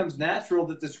just comes natural,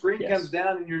 that the screen comes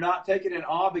down and you're not taking in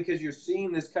awe because you're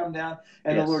seeing this come down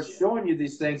and the Lord's showing you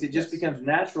these things. It just becomes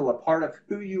natural, a part of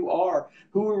who you are,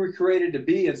 who we were created to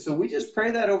be. And so we just pray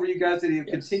that over you guys, that you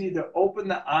continue to open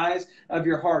the eyes of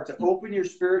your heart, to open your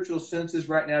spiritual senses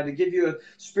right now, to give you a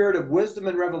spirit of wisdom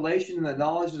and revelation and the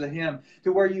knowledge of him,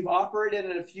 to where you've operated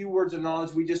in a few words of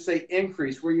knowledge, we just say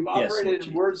increase, where you've operated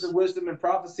in words of wisdom and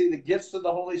prophecy, the gifts of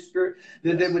the Holy Spirit,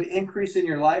 that they would increase in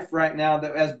your life right now,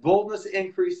 that as boldness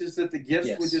increases, that the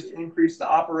gifts would just increase the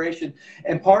operation.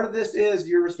 And part of this is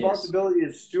your responsibility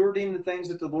is stewarding the things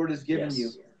that the Lord has given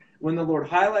you. When the Lord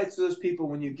highlights those people,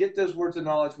 when you get those words of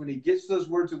knowledge, when he gets those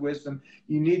words of wisdom,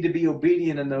 you need to be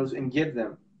obedient in those and give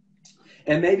them.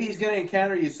 And maybe he's going to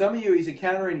encounter you. Some of you, he's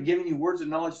encountering and giving you words of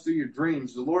knowledge through your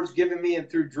dreams. The Lord's given me them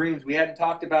through dreams. We hadn't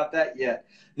talked about that yet.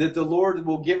 That the Lord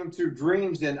will give them through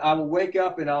dreams, and I will wake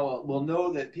up and I will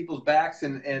know that people's backs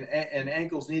and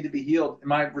ankles need to be healed. And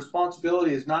my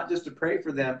responsibility is not just to pray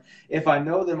for them. If I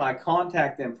know them, I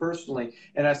contact them personally,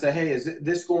 and I say, hey, is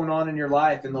this going on in your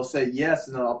life? And they'll say yes,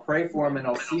 and then I'll pray for them, and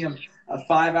I'll see them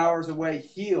 5 hours away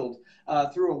healed.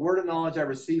 Through a word of knowledge I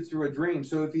received through a dream.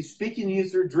 So if he's speaking to you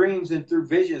through dreams and through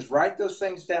visions, write those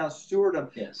things down, steward them,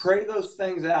 pray those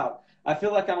things out. I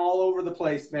feel like I'm all over the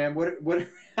place, man.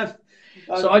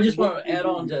 So I just want to add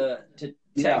on to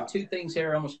tag two things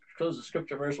here. I'm going to close the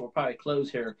scripture verse. We'll probably close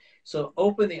here. So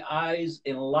open the eyes,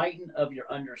 enlighten of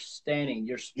your understanding,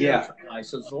 your spiritual eyes.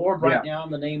 So Lord, right now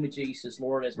in the name of Jesus,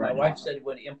 Lord, as my wife said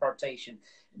when impartation,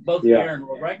 both Aaron,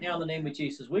 Lord, right now in the name of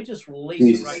Jesus, we just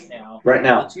release it right now. Right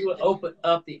now. That you would open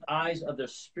up the eyes of their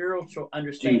spiritual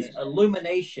understanding,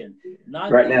 illumination,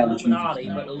 not Illuminati,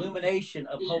 but illumination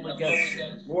of Holy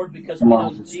Ghost. Lord, because we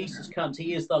know Jesus comes.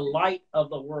 He is the light of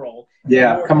the world.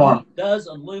 Yeah, Lord, come on. He does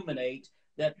illuminate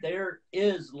that there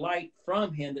is light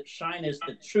from him that shineth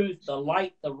the truth, the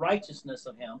light, the righteousness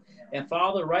of him. And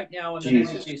Father, right now in the name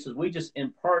of Jesus, we just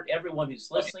impart everyone who's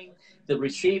listening to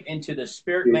receive into the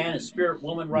spirit man and spirit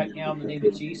woman right now in the name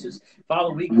of Jesus.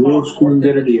 Father, we call forth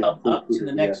them to come up to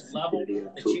the next level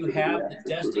that you have, the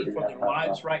destiny for their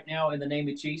lives right now in the name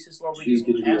of Jesus. Lord, we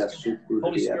just ask you,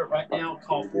 Holy Spirit, right now,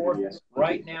 call forth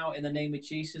right now in the name of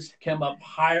Jesus to come up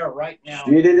higher right now.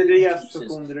 We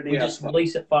just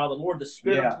release it, Father. Lord, the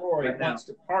Spirit of glory wants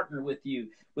to partner with you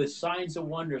with signs and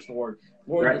wonders, Lord.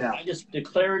 Lord, I just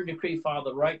declare and decree,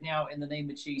 Father, right now in the name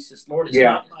of Jesus. Lord, it's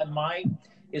not by might,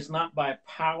 it's not by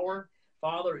power.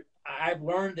 Father, I've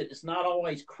learned that it's not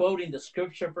always quoting the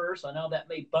scripture verse. I know that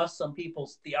may bust some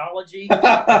people's theology. Lord,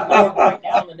 right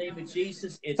now in the name of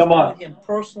Jesus, it's knowing him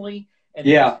personally and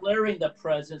declaring the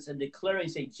presence and declaring,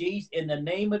 say, Jesus, in the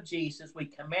name of Jesus, we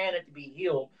command it to be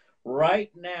healed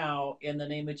right now in the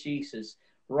name of Jesus.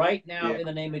 Right now in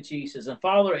the name of Jesus. And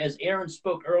Father, as Aaron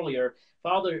spoke earlier,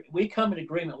 Father, we come in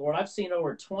agreement, Lord. I've seen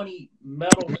over 20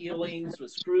 metal healings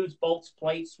with screws, bolts,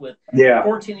 plates with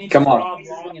 14 inches rod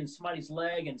long in somebody's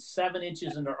leg and 7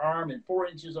 inches in their arm and 4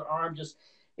 inches of arm just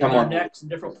in their necks in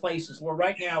different places. Lord,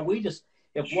 right now, we just,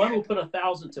 if one will put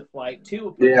 1,000 to flight, two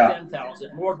will put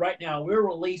 10,000. Lord, right now, we're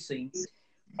releasing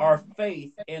our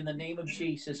faith in the name of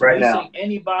Jesus. We say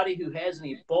anybody who has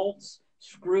any bolts,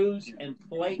 screws and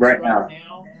plates right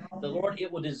now, the Lord,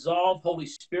 it will dissolve. Holy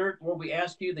Spirit, Lord, we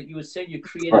ask you that you would send your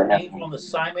creative angel on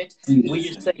assignment. We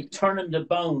just say turn them to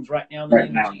bones right now in the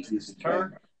name of Jesus.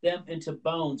 Turn them into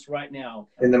bones right now.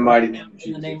 In the mighty name of Jesus.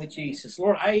 In the name of Jesus.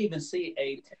 Lord, I even see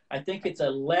I think it's a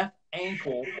left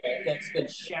ankle that's been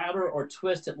shattered or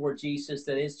twisted, Lord Jesus,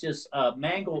 that it's just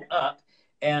mangled up.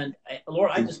 And Lord,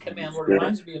 I just command, Lord, it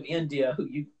reminds me of India, who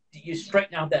you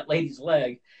straighten out that lady's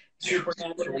leg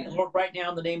supernaturally. Lord, right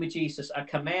now in the name of Jesus, I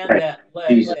command that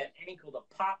leg, that ankle to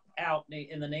pop out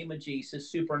in the name of Jesus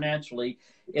supernaturally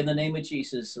in the name of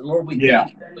Jesus. Lord, we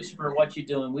thank you, Holy Spirit, what you're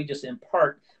doing. We just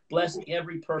impart, bless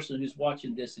every person who's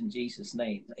watching this in Jesus'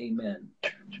 name. Amen.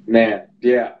 Man,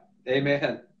 yeah.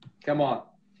 Amen. Come on.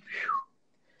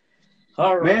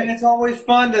 All right. Man, it's always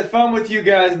fun with you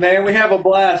guys, man. We have a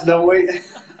blast, don't we?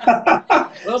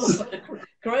 Well, the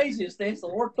craziest thing is the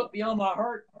Lord put me on my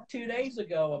heart 2 days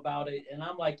ago about it, and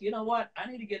I'm like, you know what? I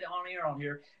need to get on air on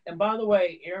here. And by the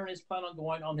way, Aaron is planning on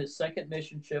going on his second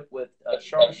mission trip with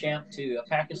Charlie Shamp to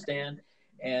Pakistan,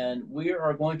 and we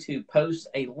are going to post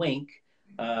a link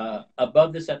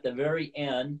above this at the very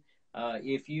end.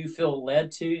 If you feel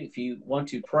led to, if you want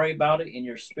to pray about it in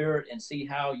your spirit and see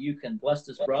how you can bless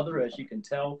this brother, as you can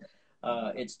tell,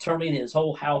 it's turning his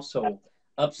whole household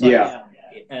upside down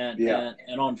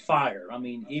and on fire. I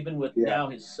mean, even with now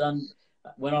his son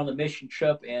went on the mission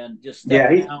trip and just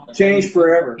stepped out and changed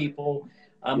forever. People.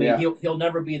 I mean, he'll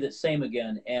never be the same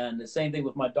again. And the same thing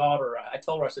with my daughter. I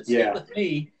told her, I said, stay with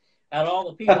me. Out of all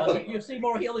the people, I said, you see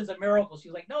more healings and miracles.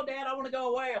 She's like, no, Dad, I want to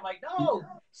go away. I'm like, no,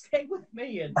 stay with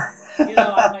me. And,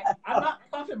 I'm like, I'm not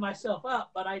puffing myself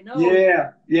up, but I know.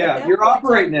 Yeah. You're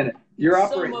operating in it. You're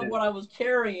operating some of what I was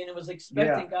carrying and was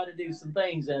expecting God to do some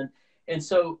things. And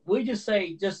so we just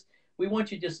say, we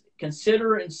want you to just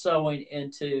consider and sowing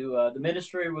into the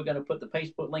ministry. We're going to put the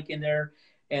Facebook link in there.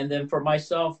 And then for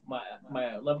myself,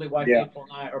 my lovely wife, April,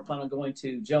 and I are planning on going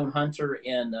to Joan Hunter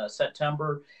in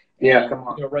September. Come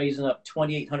on. We're raising up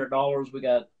 $2,800. We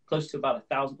got close to about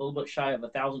a little bit shy of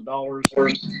 $1,000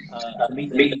 to meet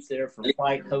the needs there for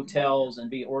flight, hotels, and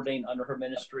be ordained under her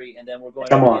ministry. And then we're going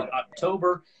in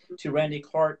October to Randy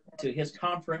Clark to his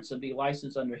conference and be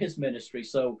licensed under his ministry.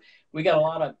 So we got a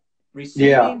lot of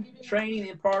receiving, training,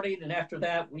 and partying. And after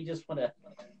that, we just want to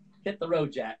hit the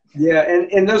road, Jack. Yeah,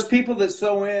 and those people that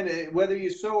sow in, whether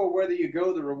you sow or whether you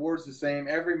go, the reward's the same.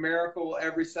 Every miracle,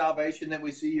 every salvation that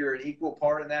we see, you're an equal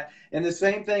part in that. And the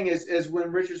same thing is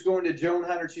when Richard's going to Joan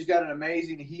Hunter, she's got an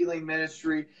amazing healing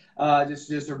ministry,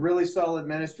 just a really solid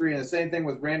ministry. And the same thing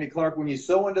with Randy Clark. When you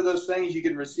sow into those things, you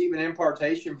can receive an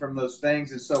impartation from those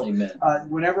things. And so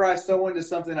whenever I sow into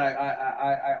something,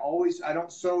 I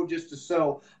don't sow just to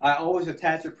sow. I always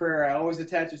attach a prayer. I always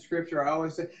attach a scripture. I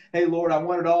always say, hey, Lord, I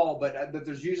want it all. But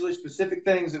there's usually specific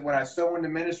things that when I sow into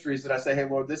ministries that I say, hey,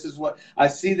 Lord, this is what I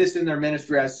see this in their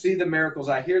ministry. I see the miracles.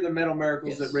 I hear the mental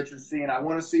miracles that Richard's seeing. I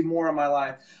want to see more in my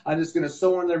life. I'm just going to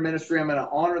sow in their ministry. I'm going to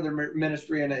honor their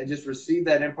ministry and just receive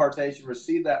that impartation,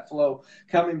 receive that flow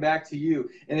coming back to you.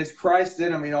 And it's Christ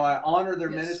in them. I honor their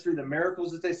ministry, the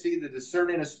miracles that they see, the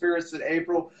discerning of spirits that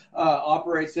April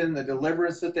operates in, the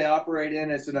deliverance that they operate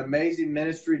in. It's an amazing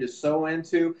ministry to sow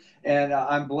into. And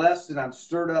I'm blessed and I'm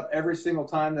stirred up every single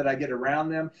time that I get around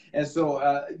them. And so,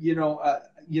 I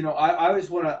just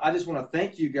want to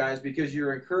thank you guys because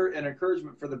you're an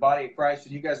encouragement for the body of Christ,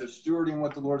 and you guys are stewarding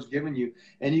what the Lord's given you,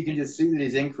 and you can just see that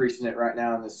He's increasing it right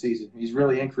now in this season. He's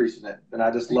really increasing it, and I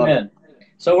just love it.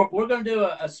 So we're going to do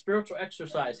a spiritual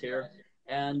exercise here,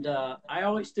 and I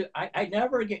always do. I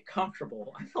never get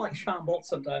comfortable. I feel like Sean Bolt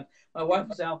sometimes. My wife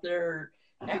was out there.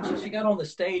 Actually, she got on the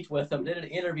stage with him, did an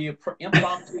interview,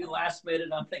 impromptu, last minute.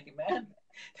 I'm thinking, man,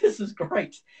 this is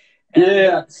great.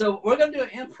 And, so we're going to do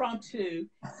an impromptu.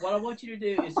 What I want you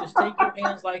to do is just take your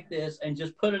hands like this and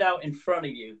just put it out in front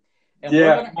of you. And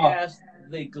we're going to ask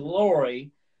the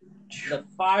glory, the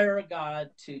fire of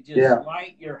God to just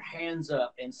light your hands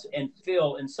up and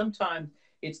feel. And sometimes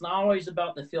it's not always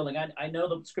about the feeling. I know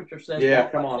the scripture says,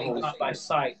 not by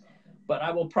sight. But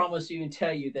I will promise you and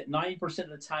tell you that 90%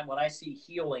 of the time when I see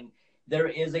healing, there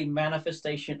is a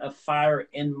manifestation of fire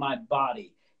in my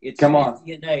body. It's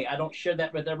DNA. I don't share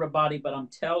that with everybody, but I'm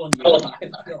telling you, I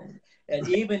feel. And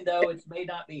even though it may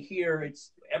not be here,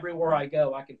 it's everywhere I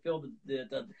go. I can feel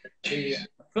the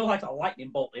feel like a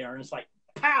lightning bolt there, and it's like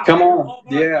pow. Come on,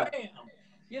 bam.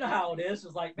 You know how it is.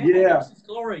 It's like, man, this is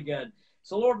glory good.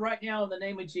 So, Lord, right now in the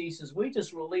name of Jesus, we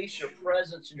just release your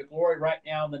presence and your glory right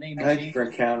now in the name of Jesus. Thank you for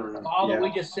encountering them. Father,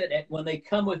 we just said that when they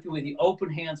come with you with the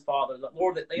open hands, Father, that,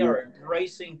 Lord, that they are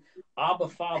embracing Abba,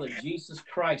 Father, Jesus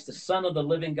Christ, the Son of the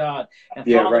living God.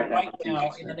 And Father, right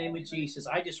now, in the name of Jesus,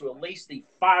 I just release the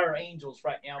fire angels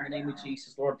right now in the name of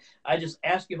Jesus, Lord. I just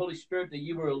ask you, Holy Spirit, that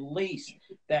you release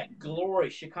that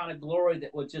glory, Shekinah glory,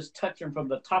 that would just touch them from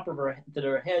the top of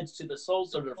their heads to the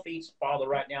soles of their feet, Father,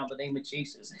 right now in the name of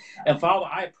Jesus. And Father,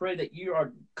 I pray that you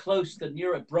are close to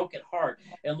near a broken heart.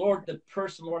 And Lord, the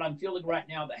person, Lord, I'm feeling right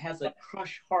now that has a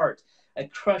crushed heart, a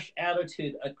crushed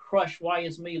attitude, a crushed, why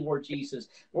is me, Lord Jesus.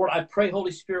 Lord, I pray,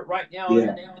 Holy Spirit, right now in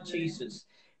the name of Jesus,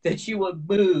 that you would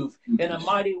move in a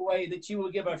mighty way, that you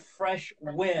would give a fresh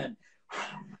wind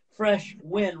fresh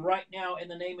wind right now in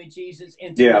the name of Jesus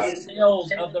into the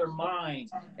cells of their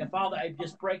minds. And Father, I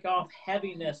just break off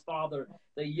heaviness, Father,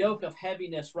 the yoke of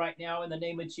heaviness right now in the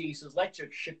name of Jesus. Let your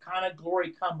Shekinah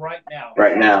glory come right now.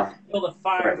 Right now. Feel the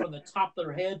fire from the top of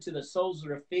their head to the soles of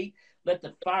their feet. Let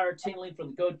the fire tingling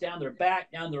from go down their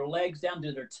back, down their legs, down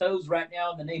to their toes right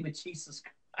now in the name of Jesus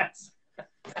Christ.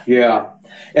 Yeah.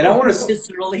 And I want to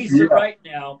just release it right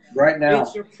now. Right now.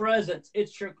 It's your presence.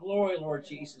 It's your glory, Lord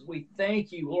Jesus. We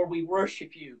thank you, Lord. We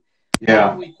worship you. Yeah.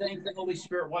 Lord, we thank the Holy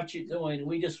Spirit what you're doing.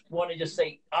 We just want to just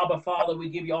say, Abba, Father, we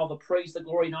give you all the praise, the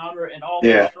glory, and honor, and all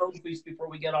the trophies before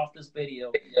we get off this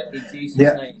video. In Jesus'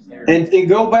 name. And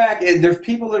go back. And there's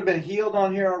people that have been healed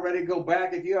on here already. Go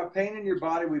back. If you have pain in your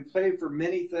body, we pray for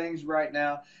many things right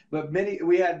now. But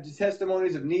we had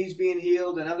testimonies of knees being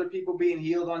healed and other people being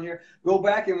healed on here. Go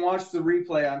back and watch the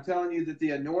replay. I'm telling you that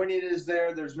the anointing is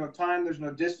there. There's no time. There's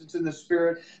no distance in the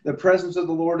spirit. The presence of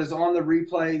the Lord is on the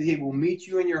replay. He will meet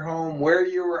you in your home, where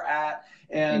you were at.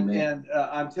 And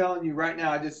I'm telling you right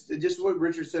now, I just what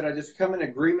Richard said, I just come in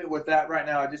agreement with that right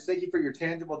now. I just thank you for your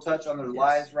tangible touch on their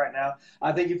lives right now.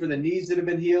 I thank you for the knees that have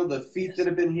been healed, the feet that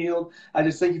have been healed. I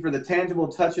just thank you for the tangible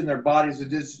touch in their bodies. So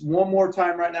just one more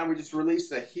time right now, we just release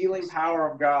the healing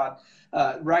power of God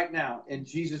right now in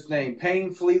Jesus' name.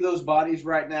 Pain, flee those bodies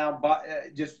right now.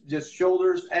 Just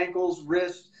shoulders, ankles,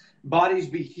 wrists. Bodies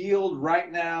be healed right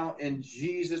now in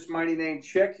Jesus' mighty name.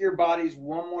 Check your bodies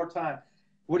one more time.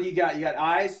 What do you got? You got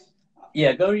eyes?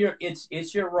 Yeah, go to your.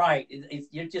 It's your right.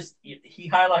 He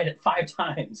highlighted 5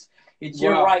 times. It's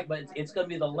your right, but it's going to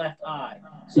be the left eye.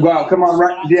 So wow, come on,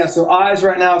 right? Yeah, so eyes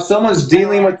right now. If someone's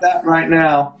dealing with that right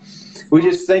now, we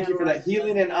just thank you for that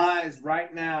healing in eyes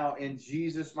right now in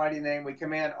Jesus' mighty name. We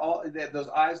command all those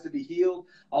eyes to be healed.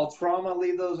 All trauma,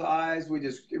 leave those eyes. We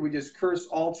just curse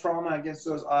all trauma against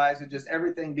those eyes, and just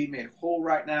everything be made whole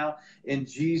right now in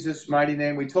Jesus' mighty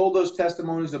name. We told those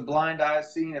testimonies of blind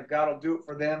eyes seeing. If God will do it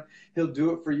for them, He'll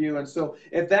do it for you. And so,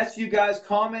 if that's you guys,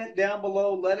 comment down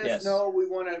below. Let us know. We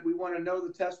want to know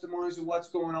the testimonies of what's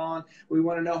going on. We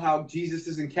want to know how Jesus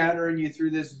is encountering you through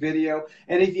this video.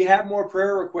 And if you have more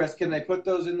prayer requests, can they put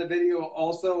those in the video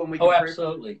also? And we can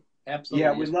absolutely. Absolutely.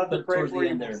 Yeah, we'd love to pray for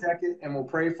you. We'll check it, and we'll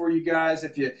pray for you guys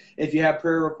if you have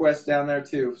prayer requests down there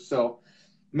too. So,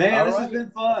 man, this has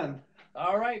been fun.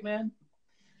 All right, man.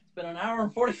 It's been an hour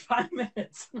and 45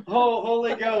 minutes. Oh,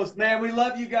 Holy Ghost, man, we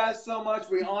love you guys so much.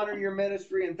 We honor your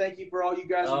ministry, and thank you for all you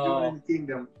guys are doing in the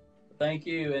kingdom. Thank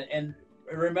you, and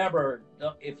remember,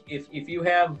 if you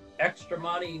have extra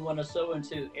money you want to sow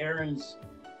into Aaron's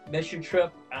mission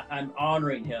trip, I'm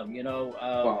honoring him,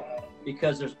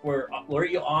 because where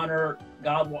you honor,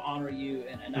 God will honor you.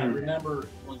 And I remember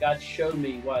when God showed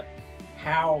me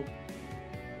how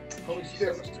Holy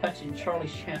Spirit was touching Charlie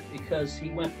Shamp, because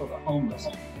he went for the homeless,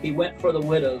 he went for the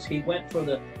widows, he went for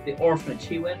the orphanage,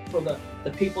 he went for the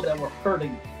people that were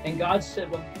hurting. And God said,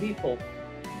 when people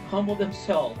humble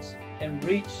themselves and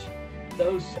reach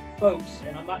those folks,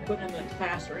 and I'm not putting them in a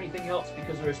class or anything else,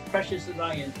 because they're as precious as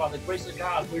I am. By the grace of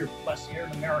God, we're blessed here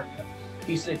in America.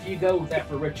 He said, if you go with that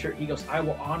for Richard, he goes, I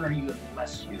will honor you and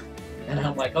bless you. And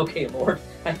I'm like, okay, Lord,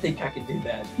 I think I can do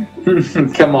that.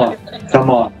 Come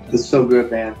on. It's so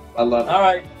good, man. I love it. All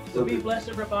right. So be blessed,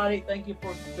 everybody. Thank you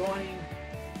for joining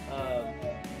I'm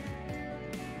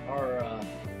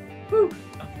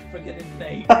forgetting the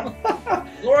name.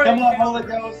 Glory. Come on, Holy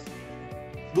Ghost.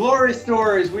 Glory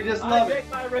stories. We just love it. I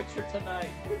take my Richard tonight.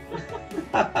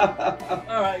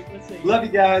 All right. Let's see. Love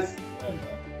you guys.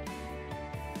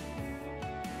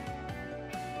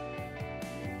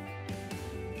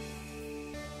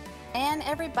 And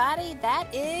everybody,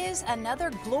 that is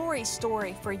another glory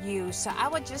story for you. So I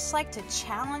would just like to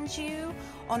challenge you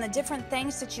on the different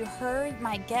things that you heard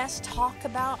my guest talk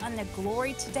about on the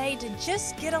glory today, to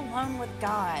just get alone with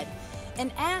God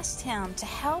and ask Him to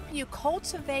help you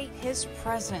cultivate His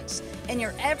presence in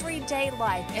your everyday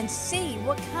life, and see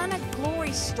what kind of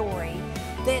glory story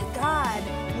that God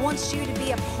wants you to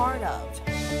be a part of.